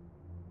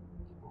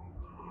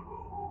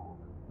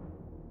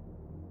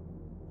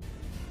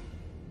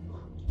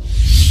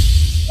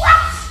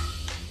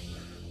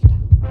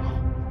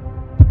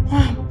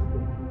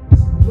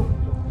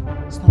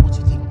 It's not what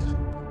you think.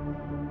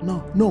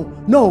 No.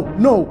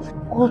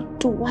 What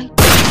do I do?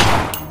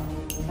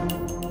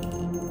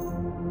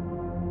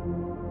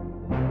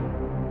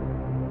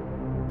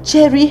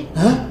 Jerry?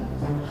 Huh?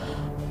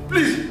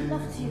 Please!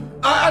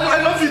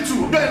 I love you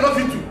too. I love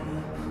you too.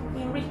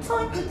 In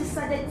return, you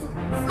decided to...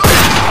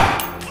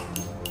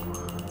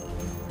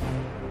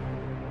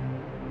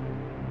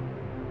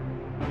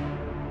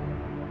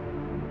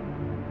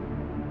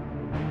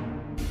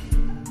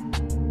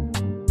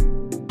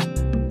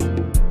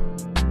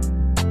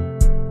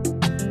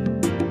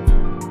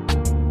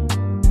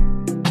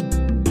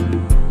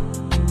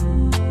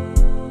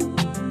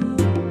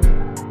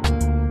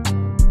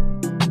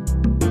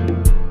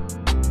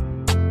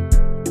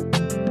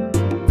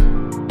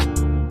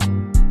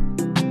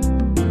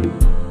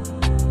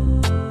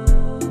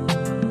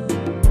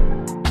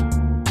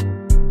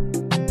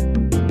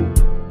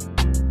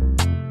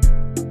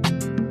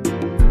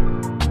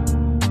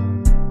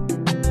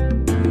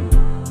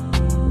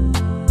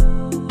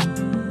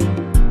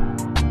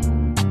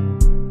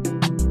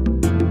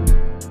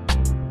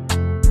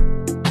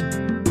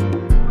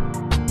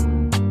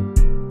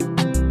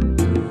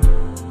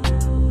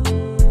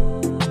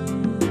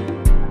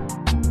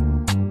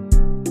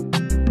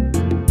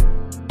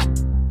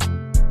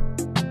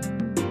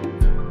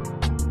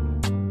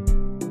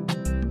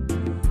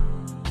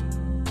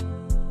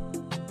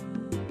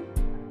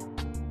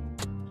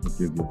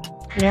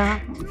 Yeah,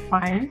 I'm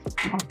fine.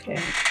 Okay.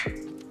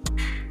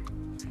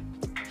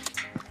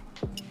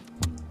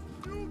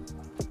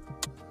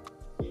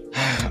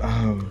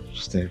 Oh,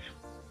 Steph.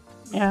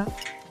 Yeah.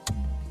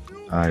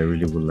 I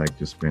really would like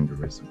to spend the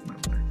rest of my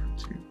life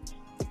with you.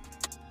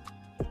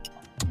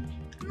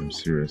 I'm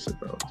serious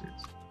about it.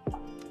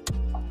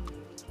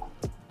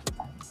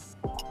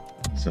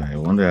 So I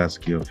want to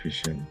ask you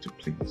officially to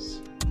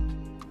please.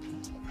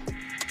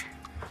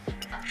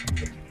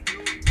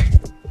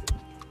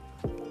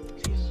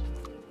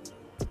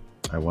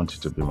 I want you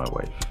to be my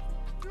wife.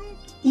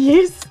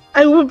 Yes,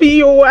 I will be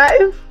your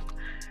wife.